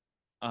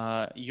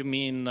 You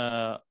mean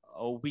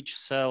which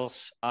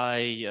cells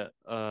I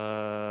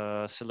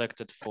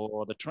selected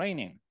for the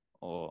training,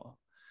 or?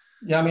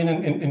 Yeah, I mean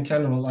in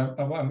general.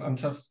 I'm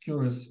just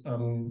curious.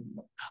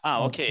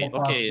 Okay.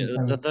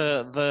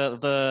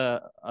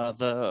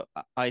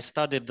 I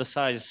studied the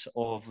size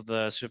of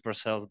the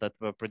supercells that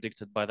were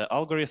predicted by the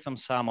algorithm.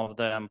 Some of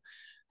them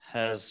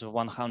has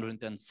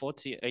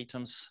 140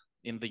 atoms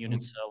in the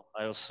unit cell.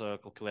 I also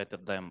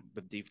calculated them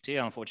with DFT.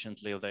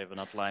 Unfortunately, they were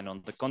not lying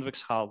on the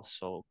convex hull,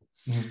 so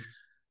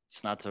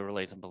it's not a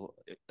relatable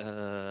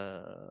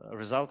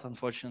result,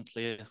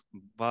 unfortunately.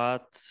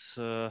 But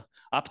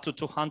up to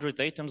 200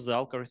 atoms, the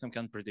algorithm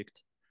can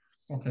predict.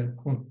 Okay,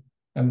 cool.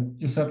 And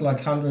you said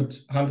like 100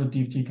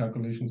 DFT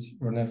calculations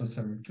were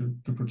necessary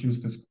to produce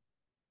this.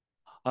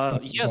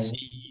 Yes,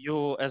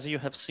 as you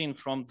have seen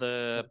from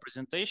the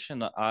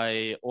presentation,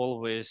 I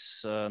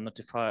always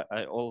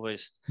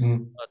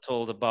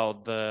told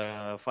about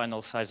the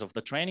final size of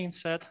the training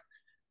set,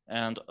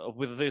 and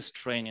with this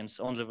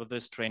only with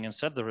this training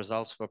set, the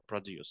results were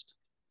produced.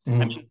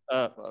 I mean,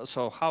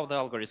 so how the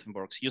algorithm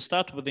works? You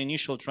start with the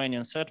initial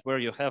training set where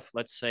you have,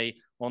 let's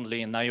say,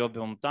 only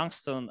niobium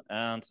tungsten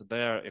and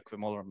their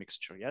equimolar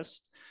mixture.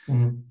 Yes,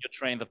 you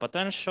train the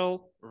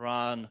potential,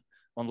 run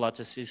on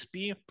lattice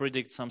CSP,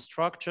 predict some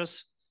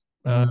structures,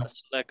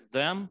 select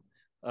them,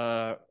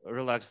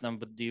 relax them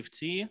with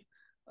DFT,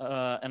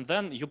 and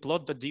then you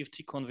plot the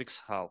DFT convex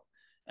hull.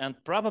 And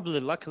probably,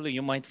 luckily,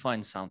 you might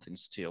find something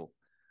still.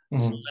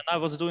 So when I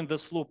was doing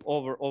this loop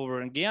over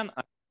again,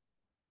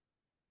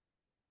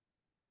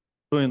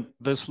 doing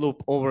this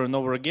loop over and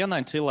over again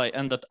until I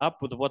ended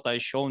up with what I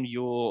shown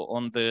you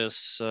on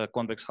this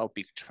convex hull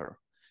picture.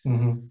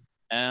 Mm-hmm.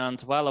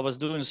 And while I was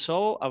doing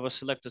so, I was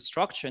selected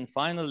structure, and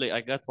finally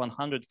I got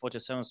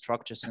 147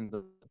 structures in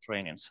the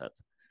training set.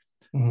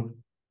 Mm-hmm.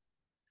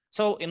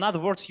 So in other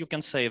words, you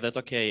can say that,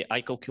 okay,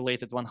 I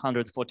calculated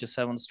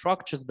 147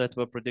 structures that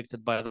were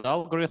predicted by the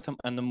algorithm,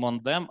 and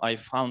among them, I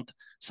found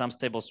some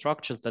stable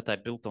structures that I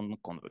built on the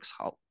convex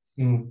hull.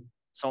 Mm-hmm.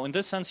 So in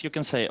this sense, you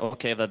can say,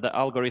 okay, that the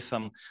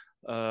algorithm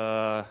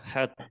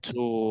had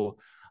to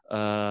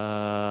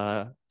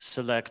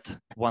select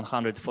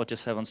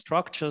 147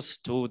 structures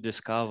to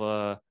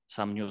discover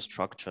some new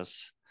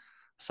structures,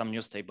 some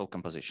new stable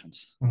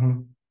compositions.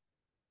 Mm-hmm.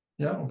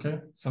 Yeah,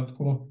 okay, sounds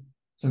cool.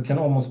 So you can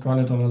almost run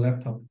it on a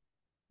laptop.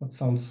 That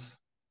sounds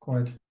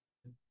quite.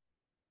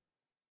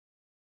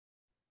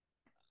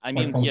 I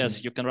mean, promising.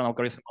 yes, you can run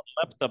algorithm on a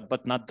laptop,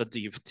 but not the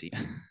DFT,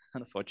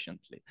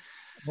 unfortunately.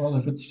 Well,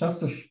 if it's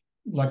just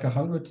like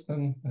 100,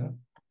 then yeah.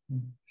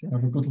 If you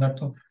have a good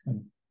laptop.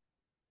 Then...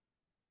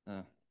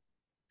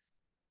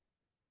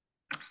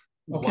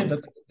 Okay,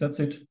 that's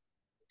it.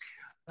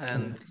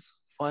 And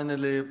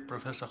finally,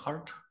 Professor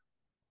Hart,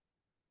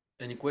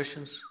 any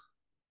questions?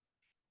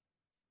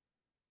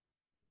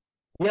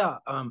 Yeah,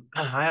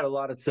 I had a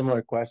lot of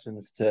similar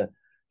questions to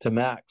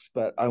Max,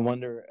 but I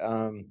wonder,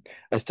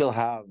 I still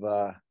have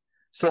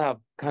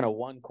kind of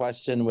one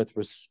question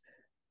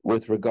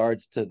with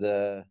regards to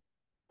the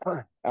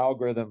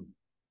algorithm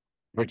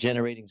for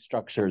generating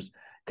structures.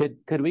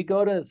 Could we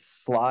go to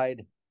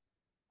slide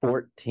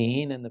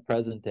 14 in the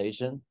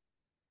presentation?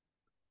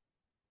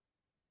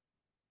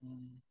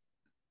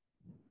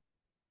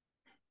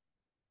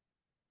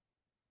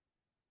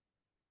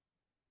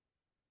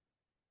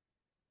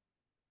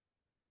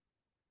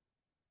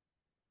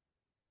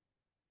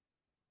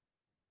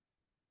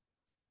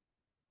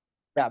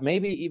 Yeah,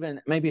 maybe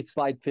it's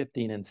slide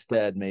 15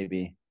 instead,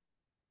 maybe.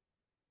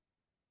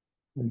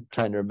 I'm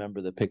trying to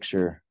remember the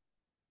picture.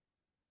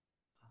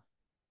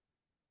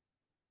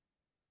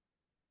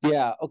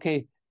 Yeah,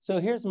 okay. So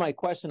here's my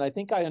question. I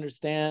think I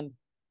understand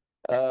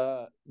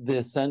the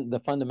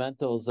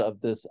fundamentals of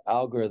this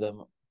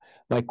algorithm.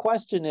 My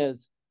question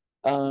is,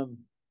 I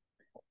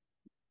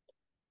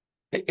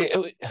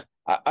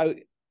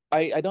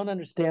don't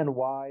understand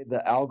why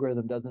the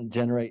algorithm doesn't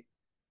generate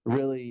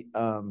really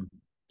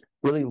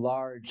really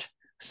large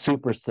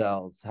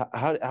supercells.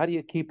 How do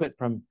you keep it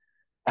from?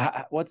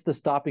 What's the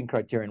stopping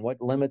criterion?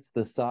 What limits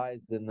the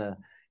size in the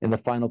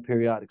final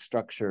periodic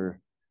structure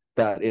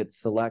that it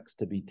selects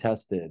to be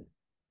tested?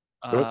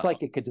 It looks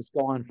like it could just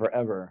go on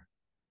forever.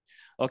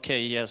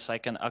 Okay, yes, I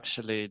can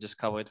actually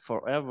discover it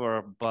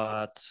forever,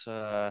 but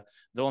the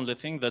only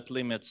thing that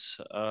limits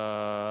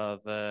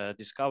the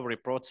discovery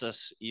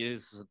process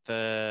is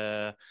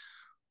the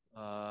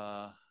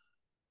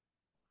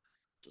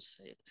to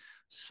say it.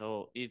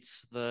 So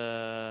it's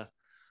the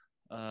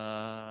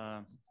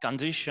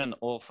condition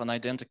of an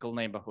identical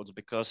neighborhoods,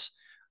 because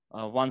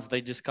once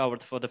they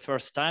discovered for the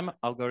first time,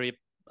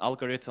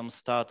 algorithm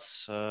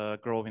starts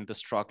growing the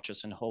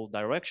structures in whole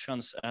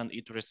directions, and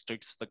it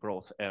restricts the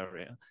growth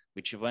area,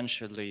 which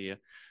eventually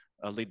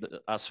lead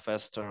us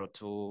faster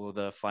to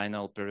the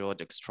final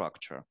periodic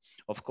structure.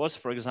 Of course,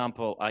 for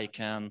example, I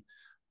can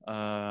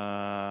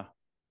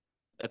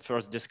at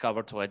first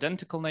discover two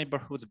identical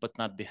neighborhoods, but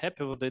not be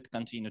happy with it,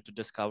 continue to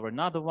discover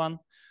another one,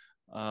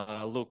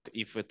 look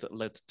if it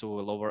led to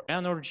lower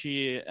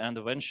energy, and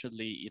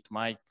eventually it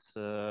might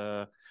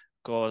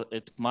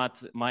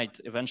might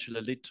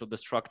eventually lead to the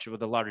structure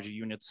with a larger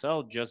unit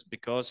cell, just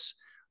because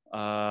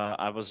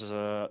I was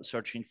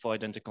searching for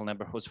identical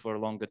neighborhoods for a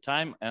longer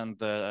time, and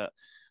the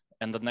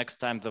next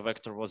time the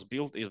vector was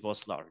built, it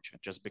was larger,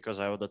 just because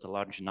I ordered a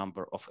large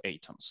number of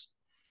atoms.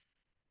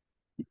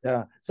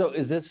 Yeah. So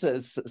is this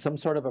some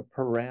sort of a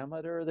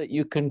parameter that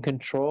you can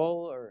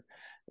control, or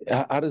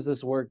how does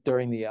this work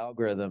during the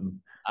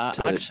algorithm?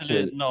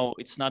 Actually, no,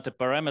 it's not a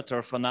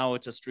parameter. For now,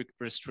 it's a strict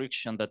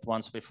restriction that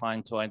once we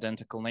find two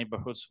identical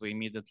neighborhoods, we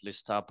immediately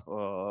stop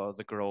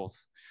the growth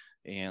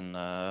in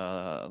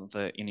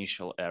the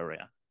initial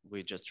area.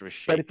 We just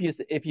reshape. But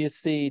if you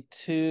see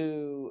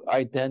two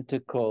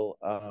identical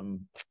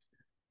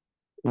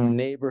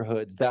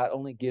neighborhoods, that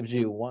only gives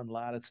you one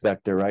lattice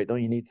vector, right?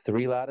 Don't you need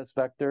three lattice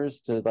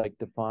vectors to like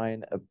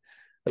define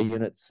a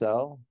unit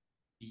cell?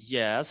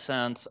 Yes,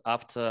 and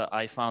after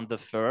I found the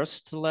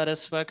first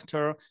lattice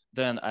vector,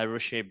 then I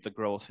reshaped the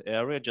growth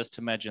area. Just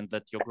imagine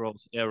that your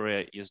growth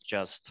area is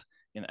just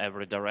in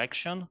every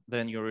direction.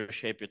 Then you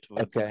reshape it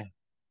with, okay.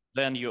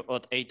 Then you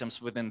add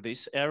atoms within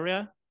this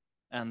area,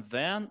 and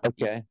then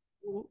okay.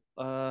 You,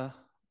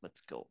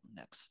 let's go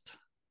next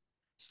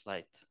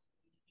slide.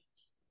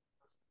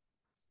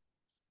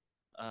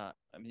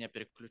 Меня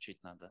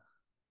переключить надо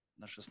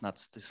на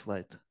 16-й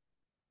слайд.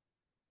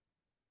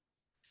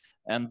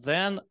 And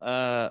then,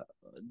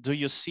 do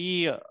you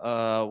see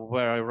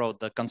where I wrote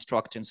the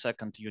constructing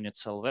second unit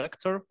cell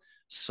vector?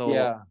 So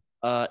yeah.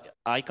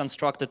 I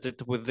constructed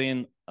it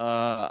within,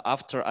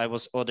 after I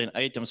was adding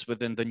atoms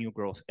within the new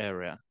growth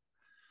area.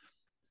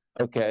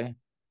 Okay.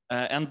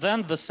 And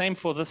then the same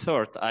for the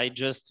third. I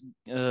just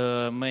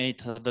made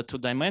the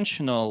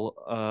two-dimensional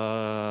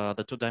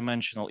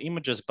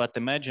images, but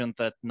imagine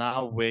that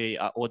now we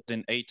are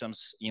ordering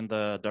atoms in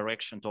the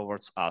direction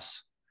towards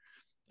us.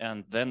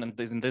 And then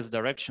in this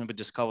direction, we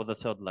discover the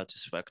third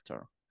lattice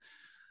vector.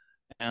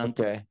 And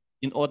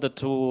in order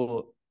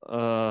to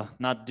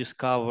not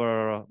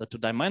discover the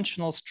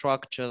two-dimensional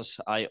structures,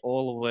 I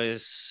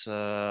always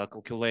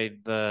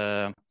calculate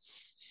the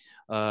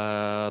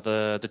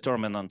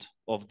determinant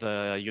of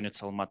the unit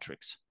cell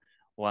matrix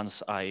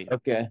once I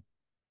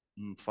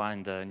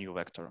find a new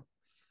vector.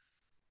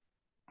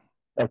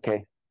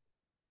 Okay.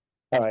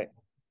 All right.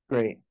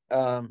 Great.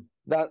 Well,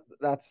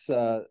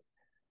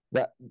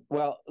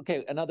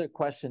 okay, another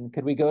question.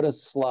 Could we go to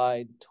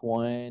slide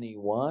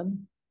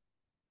 21?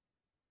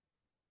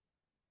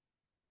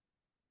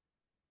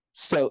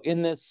 So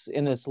in this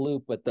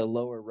loop at the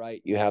lower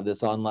right, you have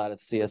this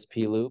on-lattice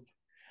CSP loop.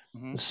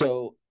 Mm-hmm.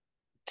 So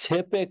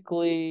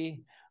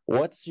typically,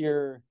 what's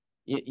your,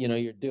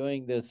 you're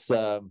doing this,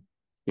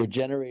 you're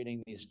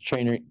generating these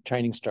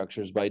training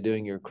structures by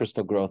doing your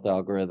crystal growth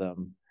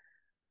algorithm.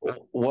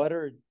 What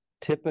are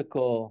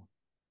typical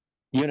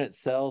unit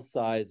cell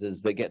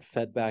sizes that get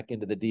fed back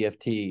into the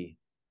DFT?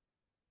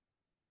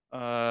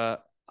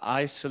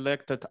 I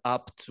selected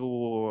up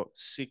to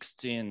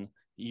 16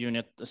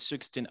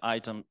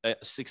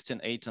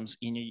 atoms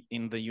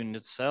in the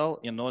unit cell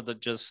in order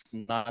just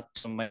not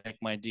to make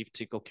my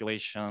DFT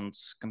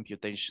calculations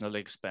computationally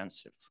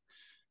expensive.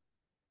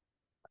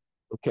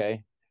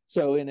 Okay,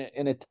 so in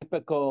a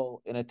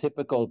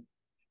typical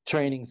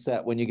training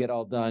set, when you get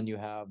all done, you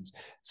have,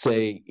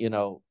 say,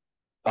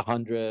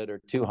 100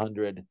 or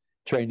 200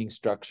 training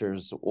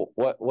structures.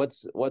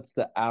 What's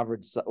the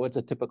average? What's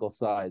a typical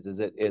size? Is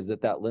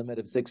it that limit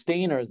of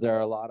 16, or is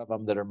there a lot of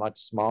them that are much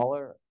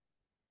smaller?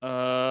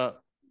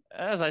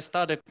 As I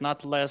studied,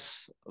 not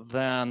less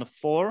than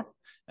 4,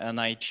 and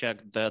I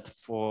checked that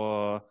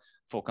for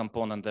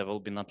component there will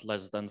be not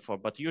less than 4,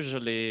 but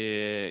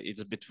usually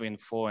it's between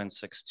 4 and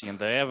 16.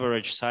 The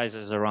average size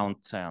is around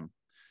 10.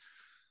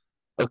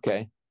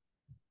 Okay.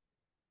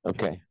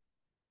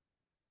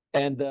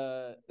 And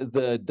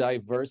the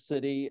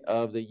diversity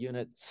of the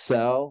unit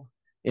cell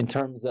in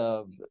terms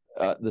of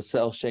the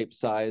cell shape,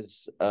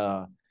 size,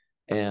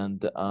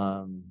 and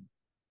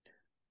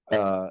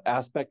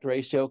aspect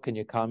ratio, can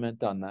you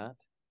comment on that?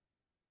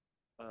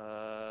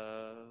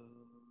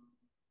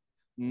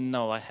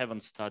 No, I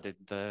haven't studied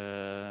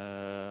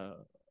the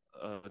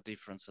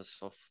differences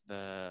of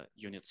the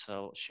unit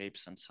cell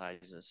shapes and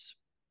sizes,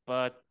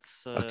 but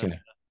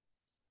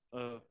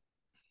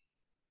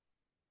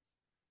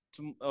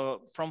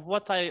from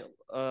what I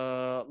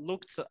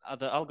looked at,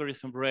 the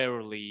algorithm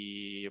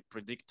rarely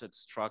predicted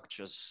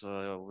structures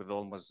with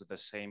almost the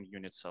same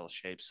unit cell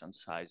shapes and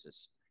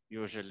sizes.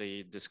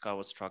 Usually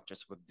discover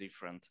structures with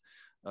different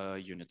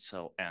unit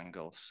cell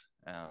angles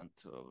and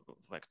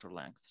vector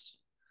lengths.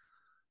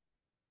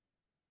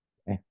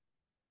 Okay.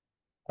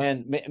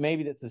 And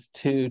maybe this is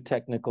too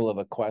technical of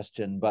a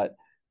question, but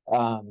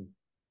when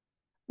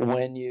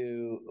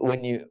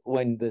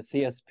the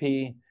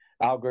CSP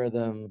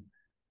algorithm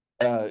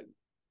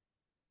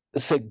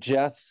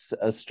suggests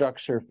a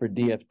structure for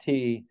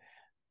DFT,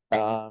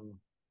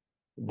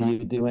 do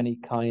you do any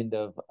kind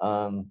of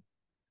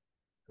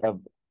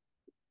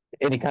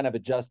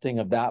adjusting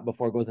of that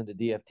before it goes into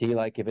DFT?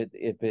 Like if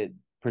it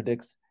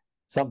predicts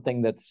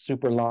something that's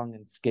super long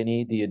and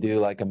skinny, do you do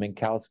like a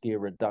Minkowski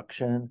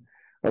reduction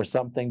or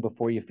something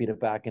before you feed it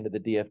back into the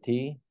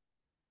DFT?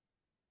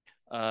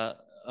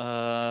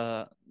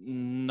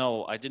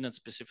 No, I didn't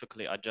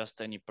specifically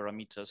adjust any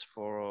parameters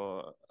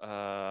for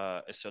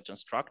certain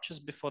structures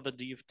before the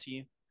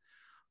DFT.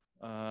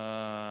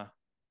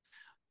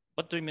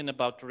 What do you mean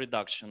about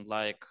reduction?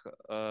 Like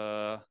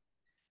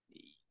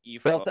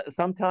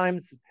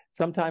sometimes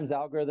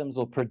algorithms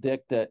will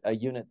predict a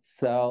unit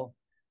cell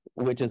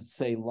which is,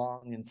 say,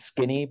 long and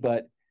skinny,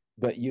 but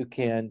you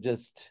can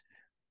just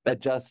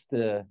adjust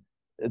the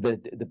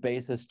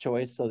basis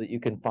choice so that you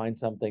can find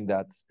something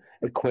that's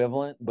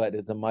equivalent but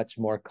is a much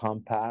more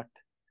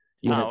compact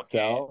unit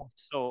cell.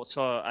 So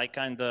I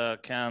kind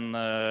of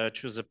can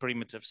choose a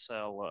primitive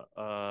cell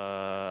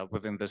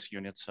within this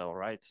unit cell,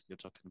 right? You're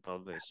talking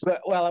about this.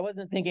 Well, I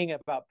wasn't thinking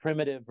about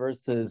primitive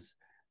versus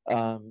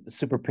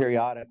super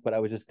periodic, but I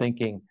was just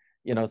thinking,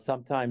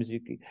 sometimes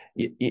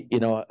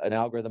an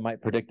algorithm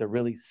might predict a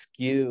really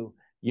skew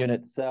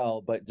unit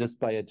cell, but just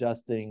by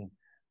adjusting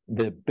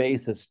the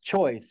basis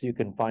choice, you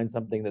can find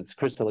something that's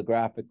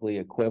crystallographically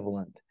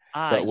equivalent,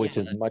 but which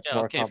is much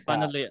more compact.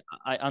 Finally,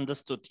 I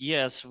understood.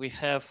 Yes, we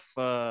have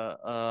in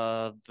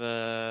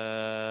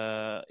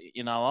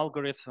our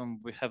algorithm,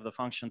 we have the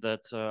function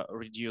that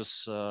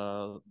reduce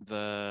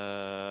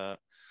the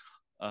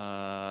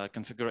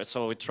configuration.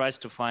 So it tries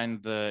to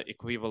find the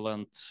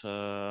equivalent,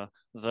 the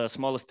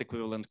smallest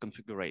equivalent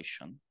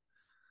configuration.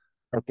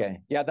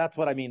 Okay, yeah, that's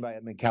what I mean by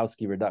a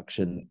Minkowski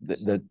reduction,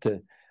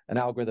 an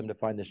algorithm to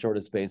find the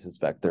shortest basis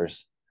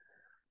vectors.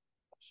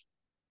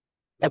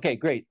 Okay,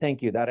 great,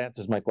 thank you. That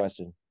answers my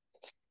question.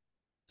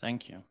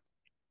 Thank you.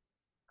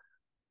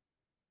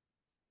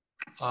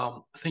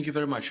 Thank you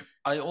very much.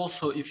 I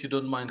also, if you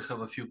don't mind,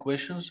 have a few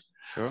questions.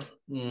 Sure.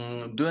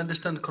 Do I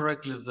understand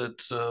correctly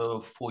that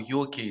for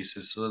your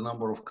cases, the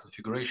number of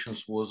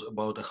configurations was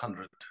about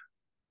 100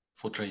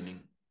 for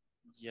training?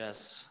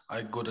 Yes.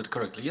 I got it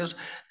correctly, yes.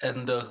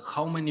 And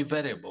how many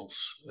variables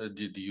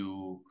did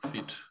you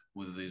fit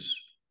with these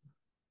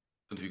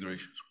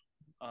configurations?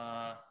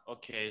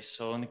 Okay,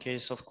 so in the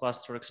case of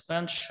cluster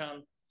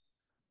expansion,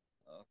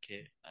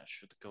 okay, I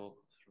should go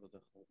through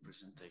the whole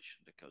presentation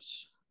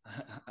because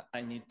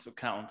I need to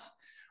count.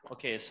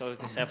 Okay, so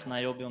I have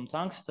niobium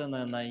tungsten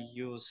and I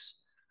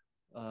use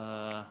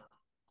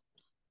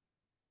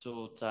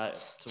two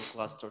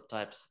cluster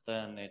types.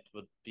 Then it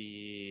would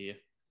be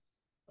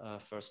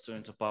first 2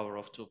 into power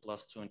of 2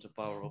 plus 2 into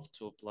power of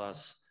 2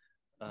 plus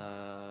 2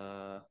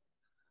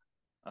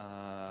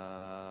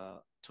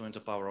 into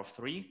power of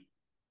 3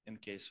 in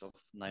case of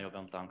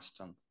niobium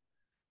tungsten.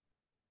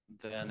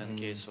 Then in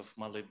case of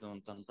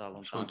molybdenum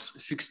tantalum so tungsten.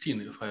 it's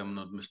 16, if I am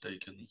not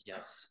mistaken.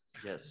 Yes,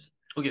 yes.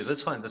 Okay,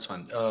 that's fine, that's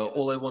fine.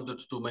 All I wanted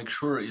to make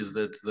sure is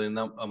that the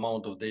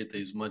amount of data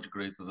is much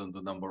greater than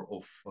the number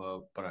of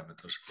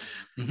parameters.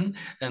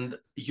 And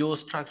your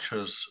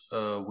structures,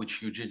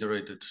 which you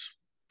generated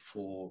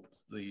for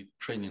the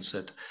training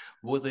set,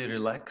 were they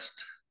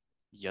relaxed?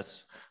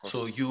 Yes, of course.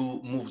 So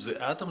you moved the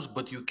atoms,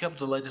 but you kept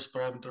the lattice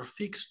parameter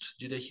fixed.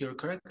 Did I hear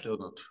correctly or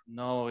not?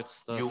 No,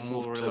 it's the You full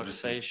moved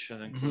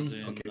relaxation,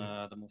 including okay.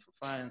 the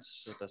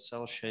morphophynes, the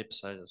cell shape,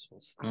 sizes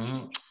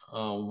also.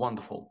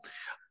 Wonderful.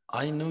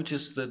 I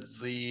noticed that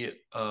the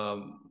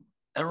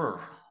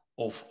error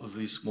of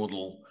this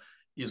model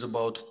is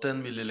about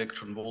 10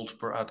 milli-electron volts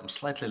per atom,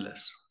 slightly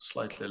less,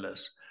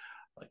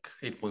 like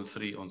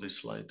 8.3 on this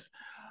slide,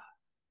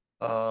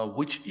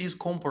 which is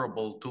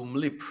comparable to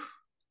MLIP,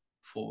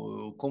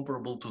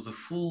 comparable to the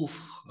full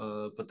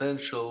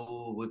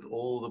potential with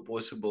all the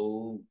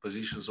possible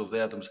positions of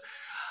the atoms.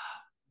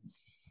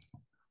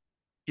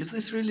 Is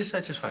this really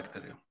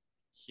satisfactory?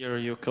 Here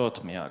you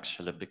caught me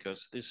actually,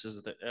 because this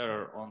is the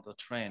error on the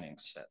training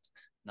set,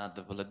 not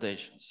the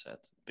validation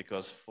set.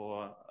 Because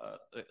for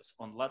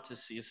on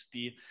lattice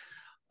CSP,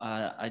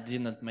 I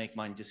didn't make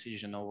my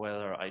decision on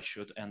whether I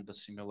should end the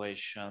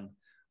simulation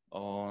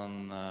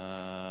on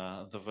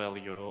the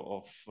value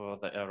of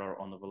the error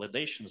on the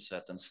validation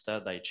set.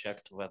 Instead, I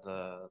checked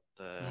whether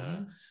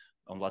the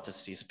on lattice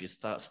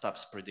CSP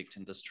stops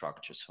predicting the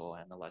structure. So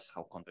I analyze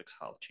how convex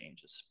hull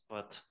changes.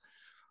 But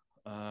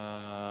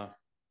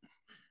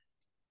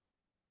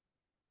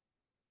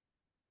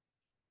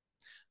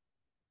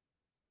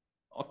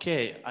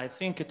okay, I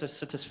think it is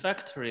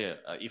satisfactory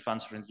if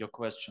answering your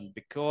question,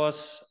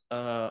 because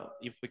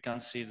if we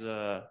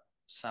consider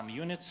some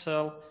unit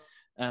cell,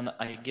 and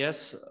I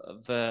guess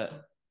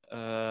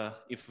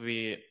if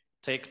we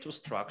take two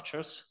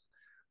structures,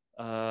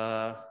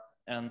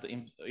 and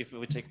if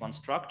we take one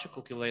structure,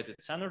 calculate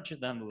its energy,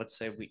 then let's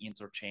say we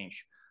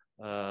interchange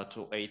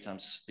two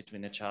atoms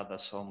between each other,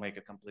 so make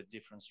a complete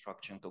different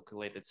structure and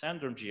calculate its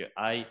energy,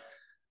 I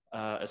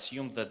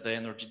assume that the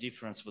energy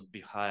difference would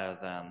be higher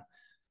than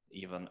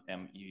even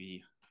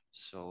MeV.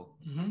 So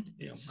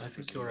yeah, I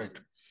think you're right.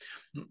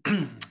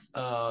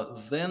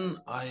 Then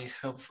I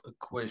have a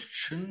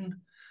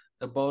question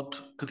about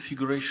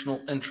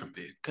configurational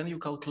entropy. Can you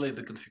calculate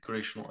the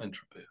configurational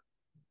entropy?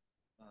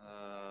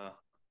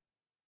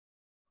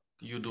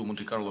 You do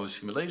Monte Carlo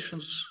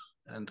simulations,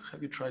 and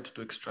have you tried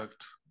to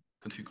extract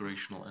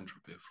configurational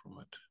entropy from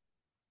it?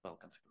 Well,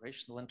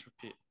 configurational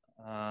entropy.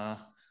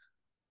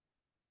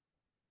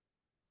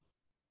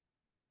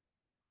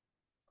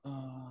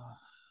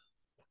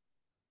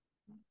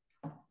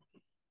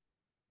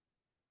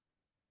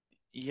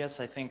 Yes,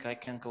 I think I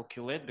can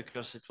calculate,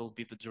 because it will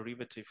be the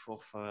derivative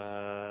of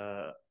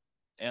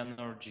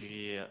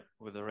energy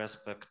with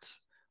respect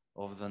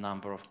of the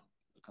number of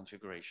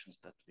configurations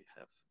that we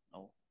have.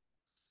 No?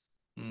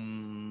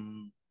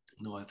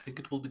 No, I think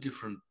it will be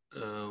different.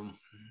 I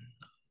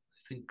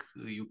think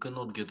you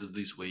cannot get it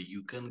this way.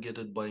 You can get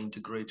it by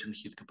integrating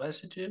heat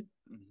capacity,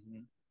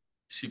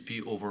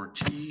 Cp over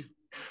T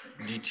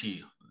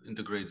dt,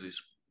 integrate this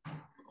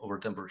over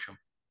temperature.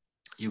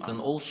 You can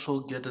also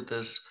get it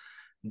as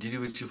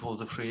derivative of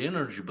the free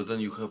energy, but then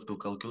you have to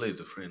calculate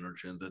the free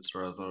energy, and that's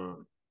rather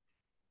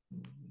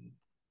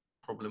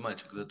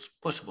problematic. That's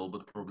possible,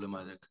 but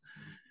problematic.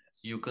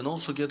 You can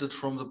also get it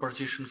from the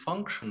partition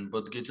function,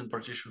 but getting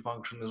partition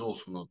function is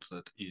also not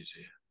that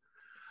easy,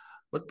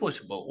 but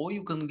possible. Or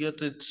you can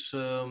get it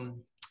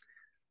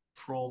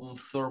from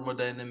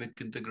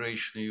thermodynamic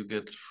integration. You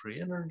get free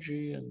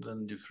energy and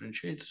then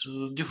differentiate.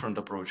 So different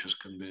approaches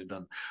can be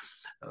done.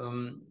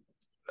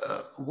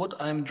 What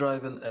I'm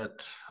driving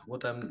at,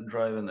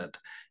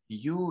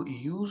 you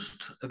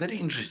used a very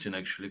interesting,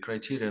 actually,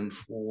 criterion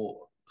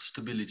for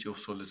stability of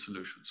solid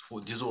solutions, for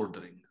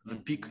disordering, the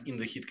peak in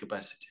the heat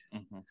capacity.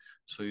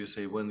 So you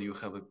say when you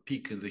have a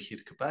peak in the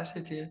heat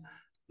capacity,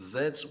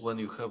 that's when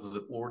you have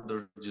the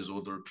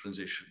order-disorder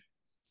transition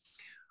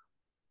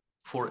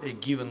for a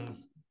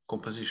given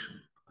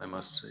composition, I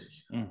must say.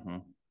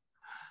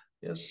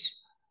 Yes.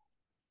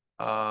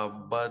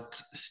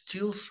 but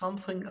still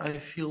something I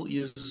feel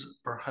is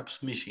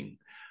perhaps missing.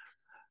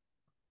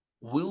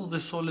 Will the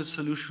solid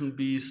solution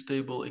be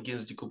stable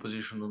against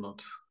decomposition or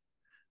not?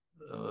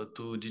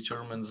 To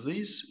determine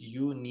this,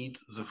 you need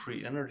the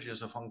free energy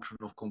as a function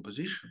of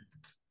composition.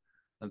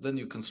 And then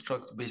you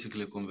construct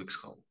basically a convex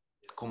hull,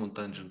 common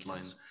tangent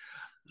line.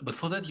 But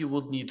for that, you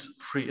would need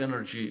free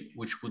energy,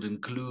 which would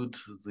include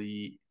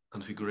the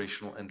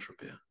configurational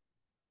entropy.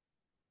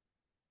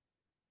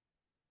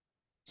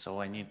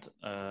 So I need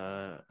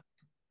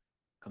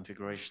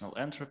configurational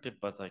entropy,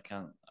 but I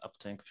can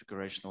obtain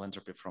configurational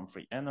entropy from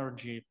free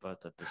energy,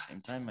 but at the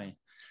same time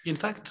In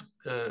fact,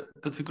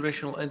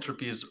 configurational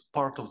entropy is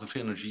part of the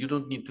free energy. You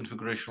don't need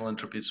configurational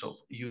entropy itself.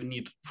 You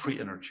need free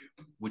energy,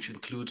 which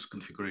includes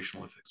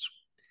configurational effects.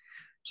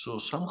 So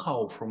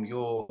somehow from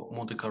your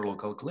Monte Carlo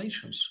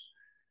calculations,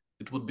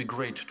 it would be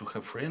great to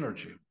have free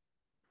energy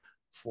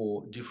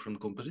for different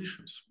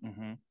compositions.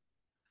 Mm-hmm.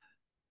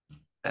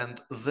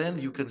 And then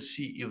you can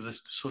see if the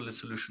solid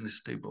solution is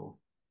stable.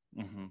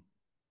 Mm-hmm.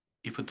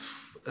 If it,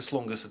 as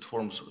long as it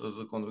forms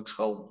the convex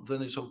hull,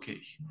 then it's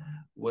okay.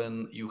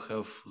 When you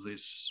have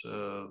this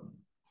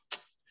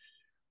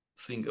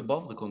thing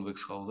above the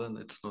convex hull, then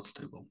it's not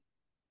stable.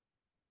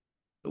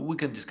 We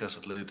can discuss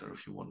it later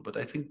if you want, but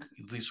I think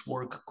this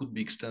work could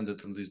be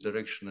extended in this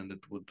direction, and it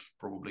would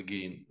probably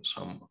gain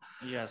some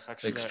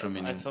extra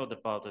meaning. I thought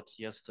about it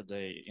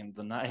yesterday in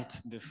the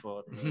night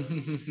before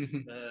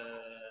the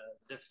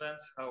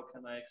defense. How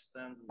can I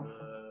extend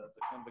the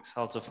convex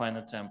hull to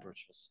finer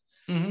temperatures?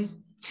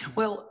 Mm-hmm.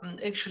 Well,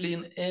 actually,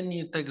 in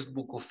any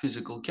textbook of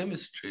physical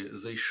chemistry,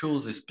 they show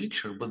this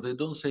picture, but they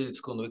don't say it's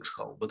convex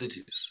hull, but it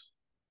is.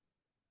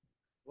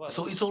 Well,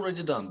 so it's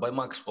already done by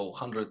Maxwell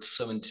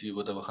 170,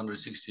 whatever,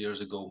 160 years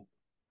ago.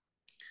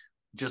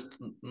 Just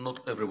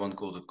not everyone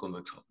calls it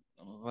convex hull.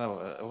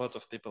 Well, a lot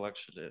of people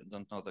actually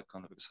don't know that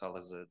convex hull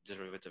is a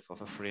derivative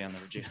of a free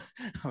energy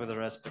with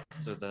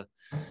respect to the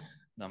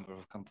number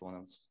of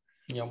components.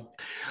 Yeah.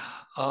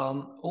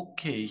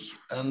 Okay.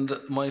 And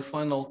my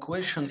final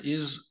question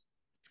is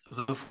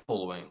the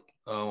following.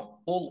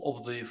 All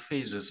of the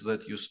phases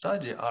that you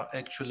study are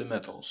actually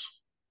metals.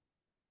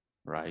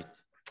 Right.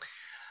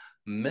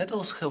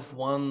 Metals have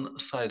one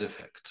side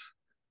effect,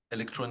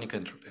 electronic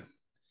entropy.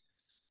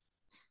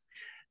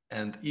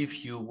 And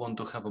if you want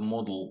to have a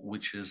model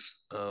which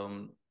is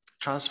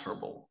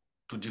transferable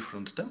to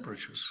different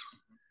temperatures,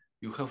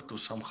 you have to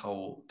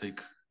somehow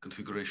take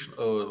configuration,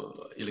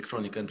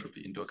 electronic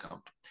entropy into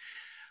account.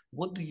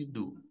 What do you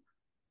do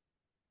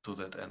to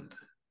that end?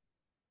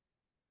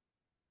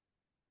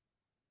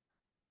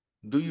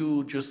 Do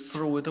you just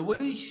throw it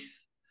away?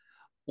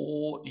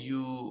 Or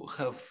you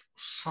have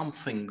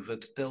something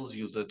that tells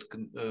you that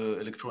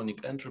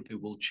electronic entropy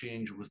will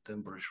change with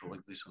temperature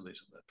like this and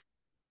this and that?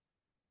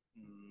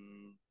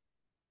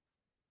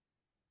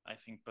 I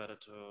think better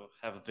to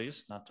have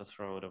this, not to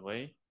throw it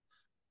away.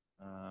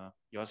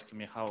 You're asking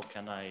me how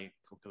can I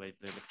calculate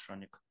the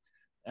electronic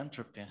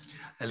entropy?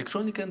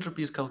 Electronic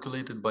entropy is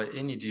calculated by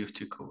any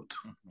DFT code.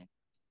 Mm-hmm.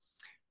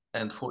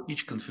 And for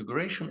each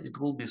configuration, it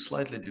will be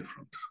slightly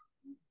different.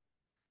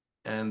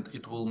 And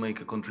it will make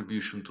a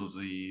contribution to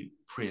the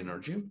free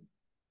energy,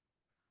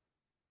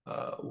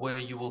 where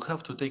you will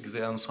have to take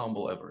the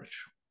ensemble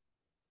average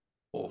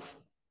of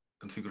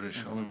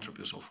configurational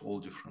entropies of all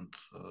different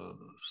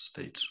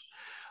states,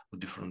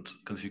 different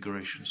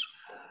configurations.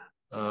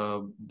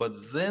 But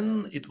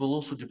then it will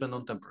also depend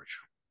on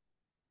temperature.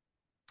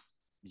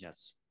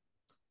 Yes.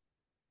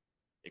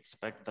 I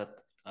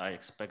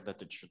expect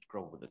that it should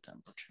grow with the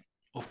temperature.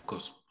 Of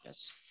course.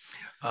 Yes.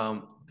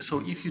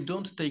 So if you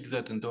don't take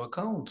that into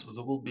account,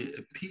 there will be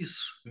a piece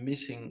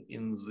missing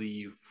in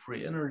the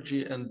free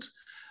energy and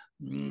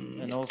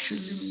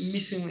actually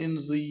missing in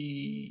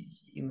the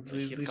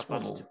heat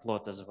capacity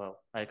plot as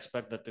well. I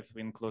expect that if we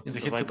include the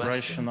capacity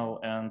vibrational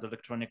and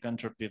electronic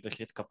entropy, the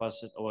heat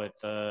capacity or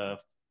the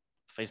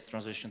phase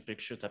transition peak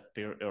should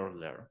appear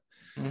earlier,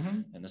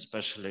 and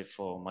especially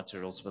for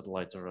materials with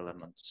lighter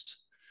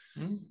elements.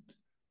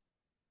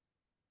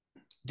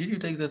 Did you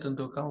take that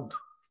into account?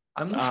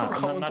 I'm not sure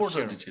how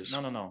important it is.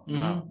 No,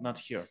 not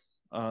here.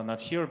 Not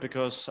here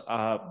because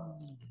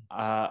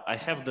I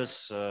have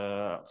this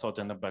thought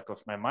in the back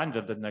of my mind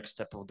that the next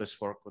step of this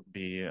work would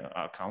be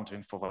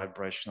accounting for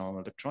vibrational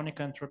and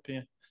electronic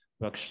entropy.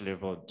 We actually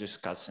were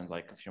discussing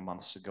like a few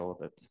months ago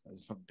that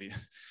this would be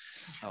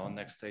our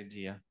next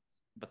idea,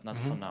 but not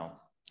for now.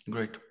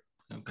 Great.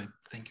 Okay,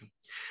 thank you.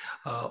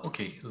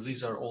 Okay,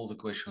 these are all the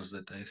questions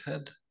that I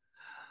had.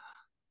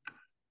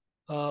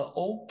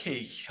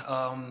 Okay.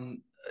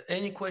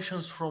 Any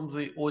questions from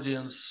the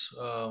audience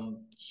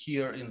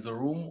here in the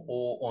room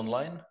or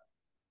online?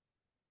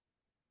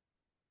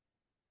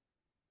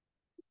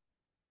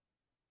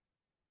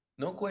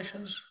 No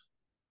questions?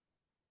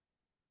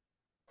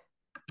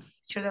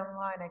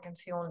 Online, I can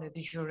see only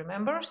the jury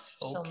members.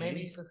 Okay. So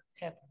maybe if we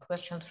have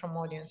questions from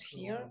audience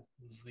here,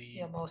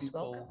 you're most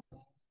welcome.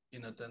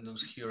 In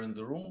attendance here in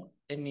the room,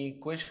 any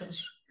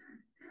questions?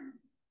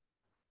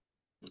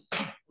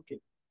 Okay.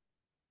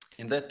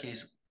 In that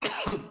case,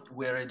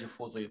 we're ready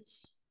for the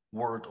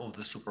word of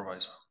the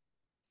supervisor,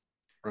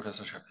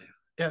 Professor Shapiev.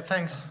 Yeah,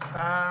 thanks.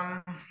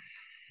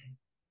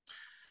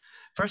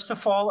 First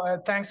of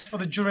all, thanks for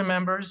the jury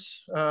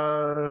members,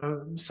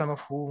 some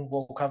of whom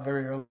woke up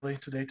very early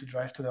today to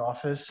drive to the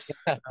office,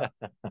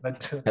 but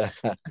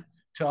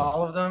to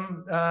all of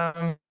them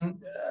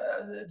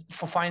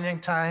for finding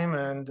time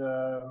and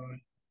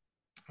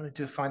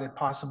to find it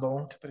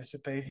possible to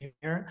participate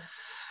here.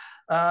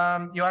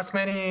 You asked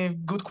many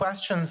good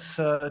questions,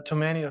 to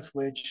many of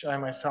which I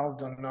myself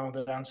don't know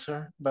the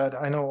answer, but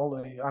I know all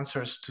the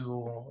answers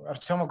to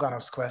Artem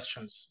Oganov's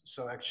questions.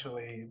 So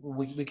actually,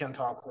 we can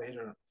talk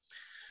later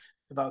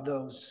about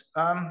those.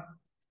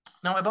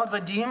 Now about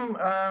Vadim,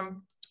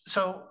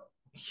 so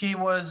he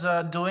was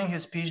doing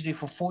his PhD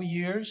for 4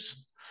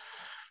 years.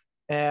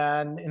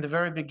 And in the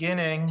very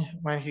beginning,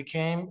 when he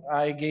came,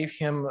 I gave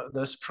him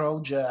this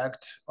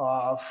project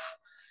of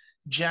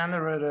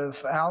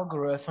generative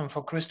algorithm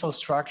for crystal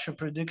structure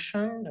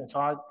prediction. I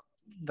thought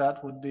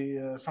that would be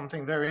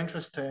something very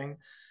interesting.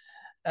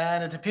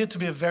 And it appeared to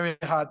be a very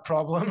hard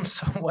problem.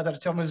 So what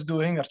Artem is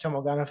doing, Artem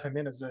Oganov, I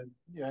mean, is a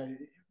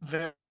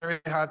very,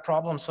 very hard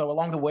problem. So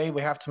along the way,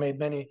 we have to make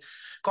many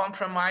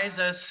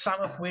compromises,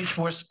 some of which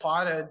were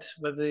spotted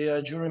with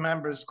the jury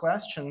members'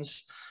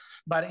 questions.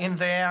 But in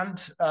the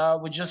end,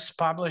 we just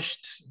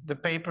published the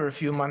paper a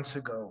few months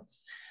ago.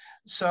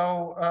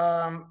 So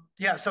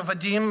yeah, so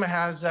Vadim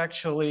has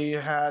actually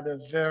had a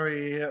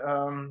very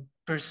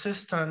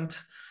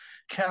persistent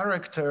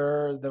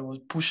character that was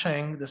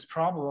pushing this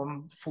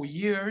problem for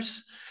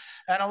years.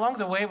 And along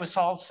the way, we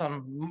solved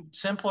some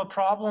simpler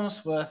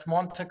problems with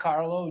Monte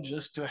Carlo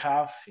just to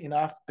have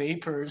enough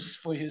papers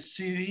for his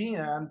CV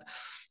and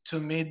to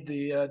meet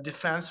the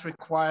defense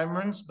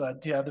requirements.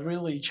 But yeah, the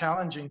really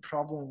challenging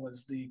problem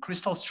was the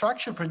crystal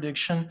structure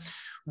prediction,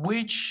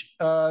 which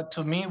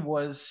to me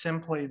was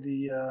simply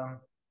the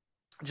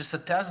just a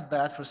test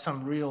bed for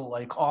some real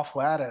like off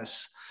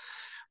lattice,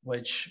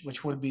 which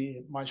would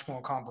be much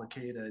more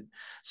complicated.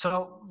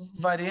 So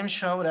Vadim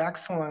showed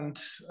excellent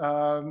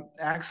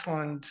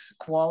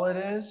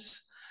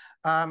qualities.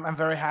 I'm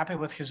very happy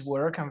with his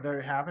work. I'm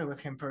very happy with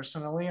him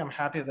personally. I'm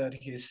happy that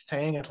he's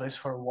staying at least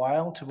for a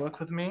while to work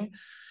with me.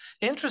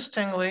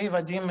 Interestingly,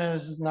 Vadim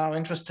is now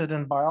interested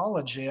in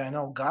biology. I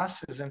know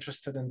Gus is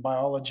interested in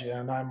biology,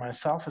 and I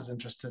myself is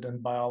interested in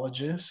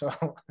biology. So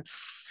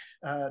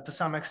to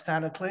some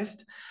extent, at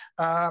least.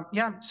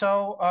 Yeah,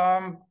 so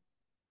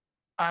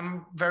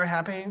I'm very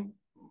happy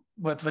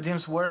with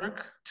Vadim's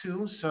work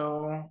too.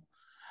 So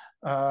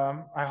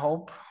I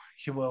hope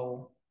he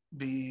will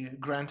be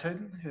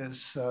granted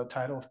his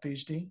title of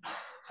PhD.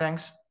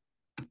 Thanks.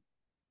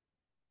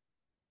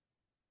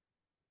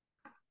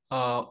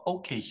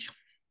 Okay.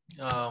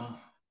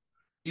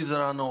 If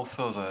there are no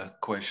further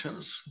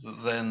questions,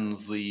 then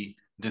the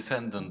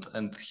defendant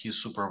and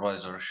his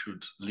supervisor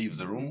should leave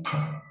the room.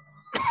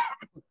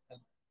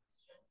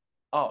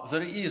 Oh,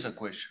 there is a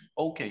question.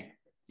 Okay.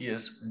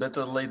 Yes,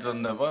 better late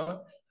than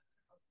never.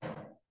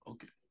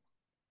 Okay.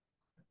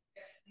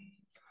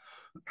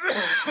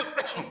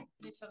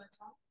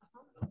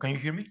 Can you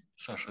hear me?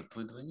 Sasha,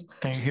 твой двойник.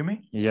 Can you hear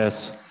me?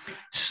 Yes.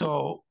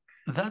 So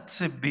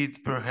that's a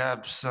bit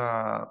perhaps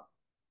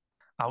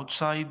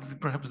outside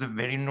perhaps the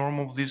very norm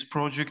of this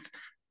project.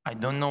 I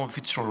don't know if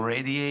it's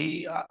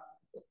already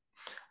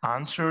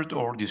answered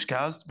or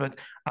discussed, but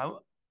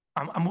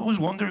I'm always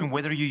wondering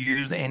whether you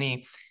used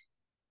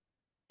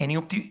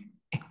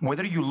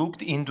whether you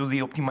looked into the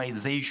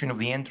optimization of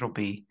the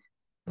entropy,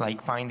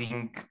 like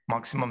finding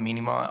maximum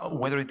minima,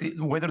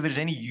 whether there's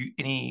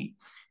any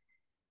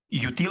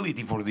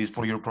utility for this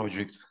for your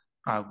project.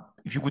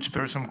 If you could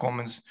spare some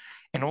comments.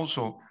 And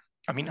also,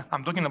 I mean,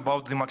 I'm talking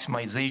about the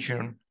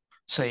maximization,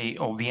 say,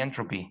 of the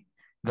entropy.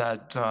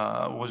 That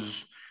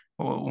was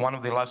one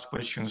of the last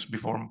questions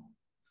before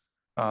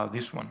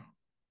this one.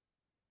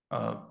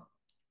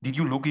 Did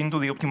you look into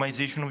the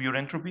optimization of your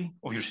entropy,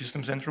 of your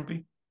system's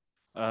entropy?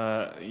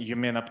 You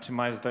mean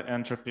optimize the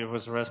entropy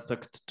with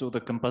respect to the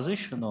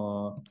composition,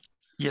 or?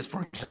 Yes,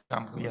 for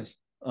example, yes.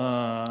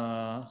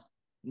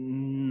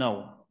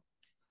 No.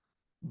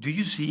 Do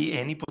you see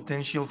any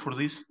potential for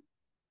this,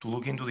 to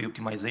look into the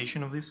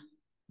optimization of this?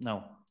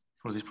 No.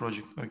 For this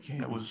project? Okay,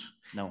 I was...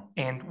 No.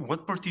 And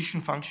what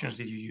partition functions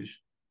did you use?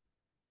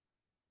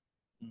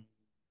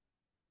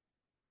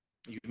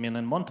 You mean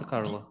in Monte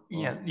Carlo?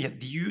 Yeah, yeah.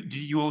 Do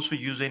you also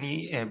use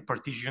any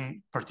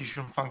partition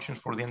functions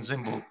for the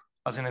ensemble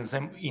as an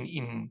ensemble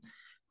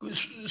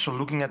so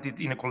looking at it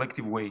in a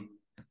collective way?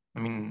 I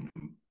mean,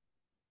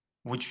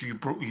 which you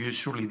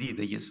surely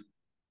did, I guess.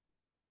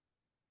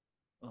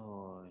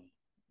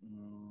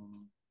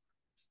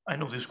 I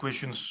know these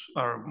questions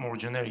are more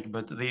generic,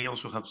 but they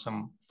also have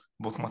some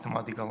both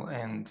mathematical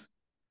and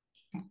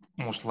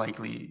most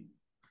likely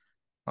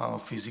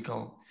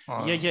physical.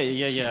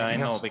 Yeah. I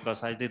know,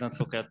 because I didn't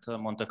look at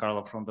Monte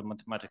Carlo from the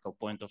mathematical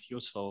point of view,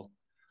 so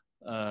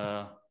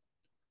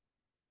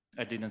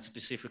I didn't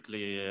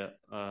specifically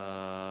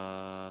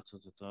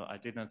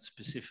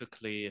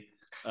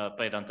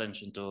paid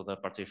attention to the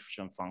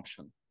partition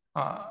function.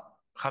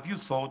 Have you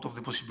thought of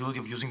the possibility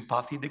of using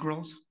path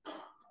integrals?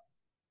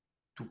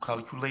 to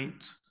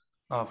calculate?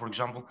 For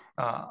example,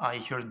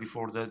 I heard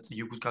before that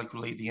you could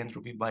calculate the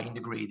entropy by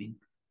integrating,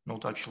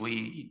 not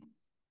actually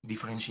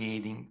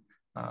differentiating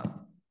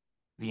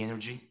the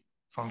energy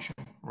function,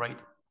 right?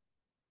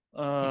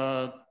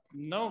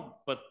 No,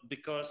 but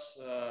because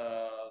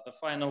the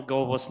final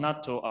goal was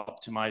not to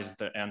optimize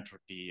the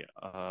entropy,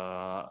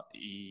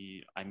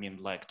 I mean,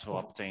 like to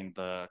obtain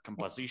the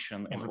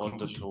composition in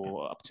order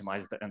to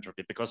optimize the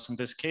entropy. Because in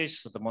this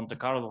case, the Monte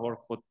Carlo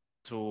work would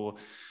to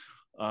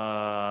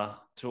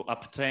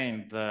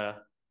obtain the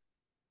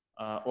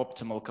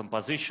optimal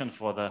composition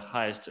for the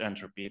highest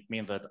entropy. It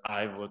means that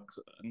I would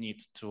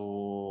need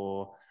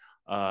to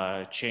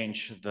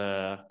change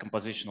the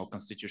compositional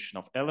constitution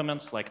of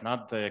elements, like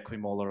not the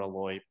equimolar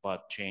alloy,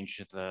 but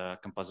change the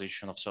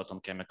composition of certain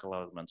chemical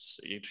elements.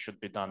 It should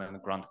be done in a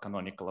grand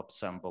canonical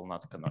ensemble,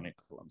 not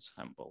canonical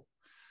ensemble.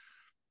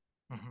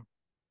 Mm-hmm.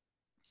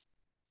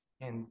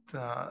 And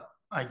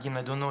again,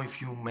 I don't know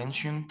if you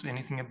mentioned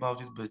anything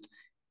about it, but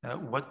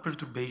what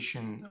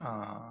perturbation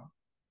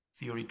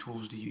theory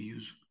tools do you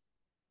use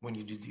when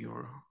you did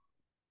your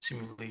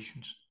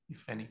simulations,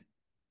 if any?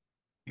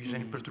 Use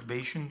any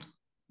perturbation?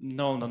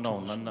 No,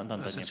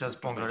 not such as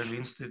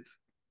Poincaré-Lindstedt,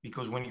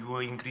 because when you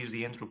increase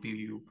the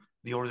entropy,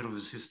 the order of the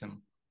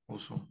system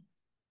also.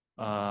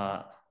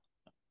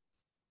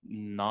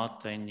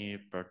 Not any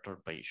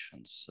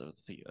perturbations,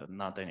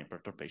 not any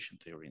perturbation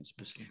theory in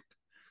specific.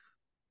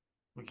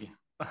 Okay.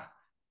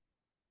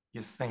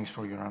 Yes, thanks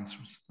for your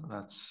answers.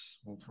 That's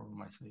all from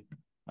my side.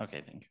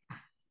 Okay, thank you.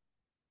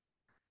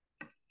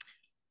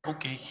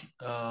 Okay.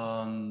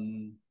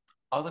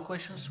 Other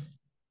questions?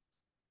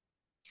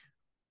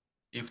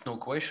 If no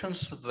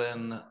questions,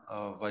 then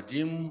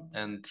Vadim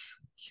and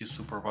his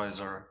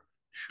supervisor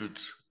should,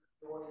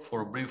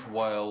 for a brief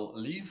while,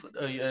 leave,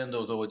 and the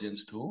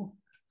audience too,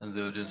 and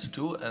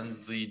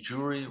the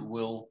jury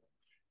will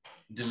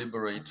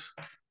deliberate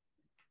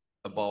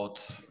about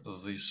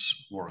this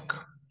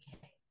work.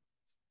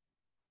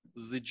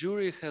 The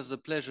jury has the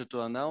pleasure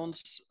to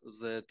announce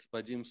that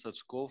Vadim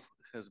Sotskov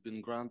has been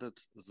granted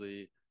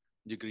the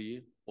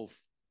degree of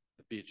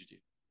a PhD.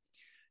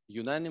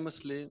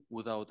 Unanimously,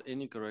 without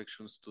any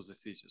corrections to the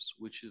thesis,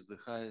 which is the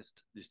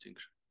highest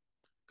distinction.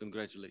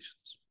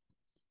 Congratulations.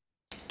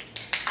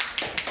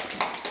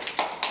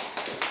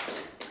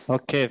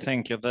 Okay,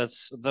 thank you.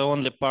 That's the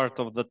only part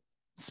of the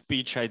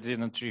speech I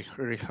didn't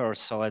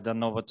rehearse, so I don't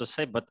know what to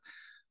say. But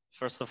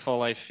first of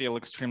all, I feel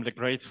extremely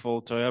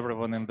grateful to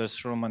everyone in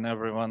this room and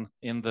everyone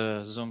in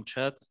the Zoom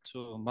chat,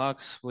 to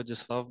Max,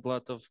 Vladislav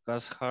Blatov,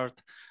 Gus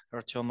Hart,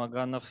 Artyom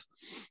Aganov,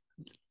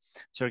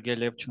 Sergey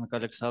Levchenko,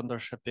 Alexander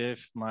Shapev,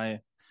 my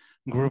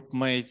group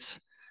mates.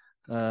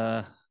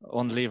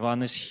 Only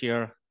Ivan is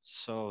here.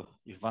 So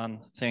Ivan,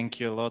 thank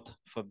you a lot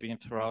for being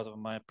throughout of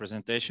my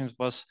presentation. It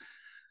was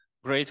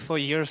great 4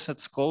 years at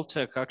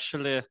Skoltech.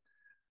 Actually,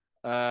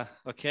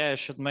 okay, I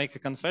should make a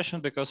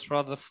confession, because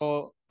throughout the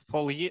 4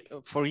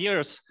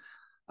 years,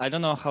 I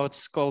don't know how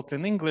it's called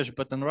in English,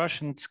 but in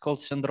Russian it's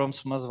called syndrome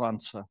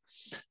samozvanца.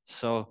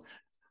 So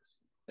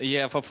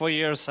yeah, for 4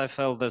 years I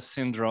felt this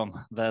syndrome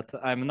that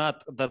I'm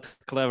not that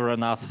clever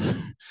enough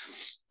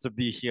to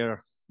be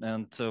here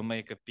and to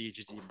make a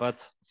PhD.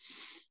 But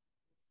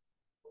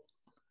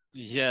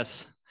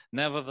yes,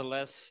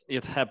 nevertheless,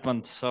 it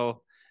happened.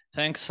 So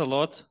thanks a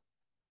lot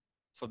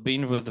for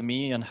being with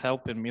me and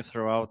helping me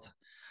throughout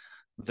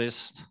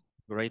this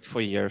great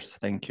 4 years.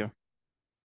 Thank you.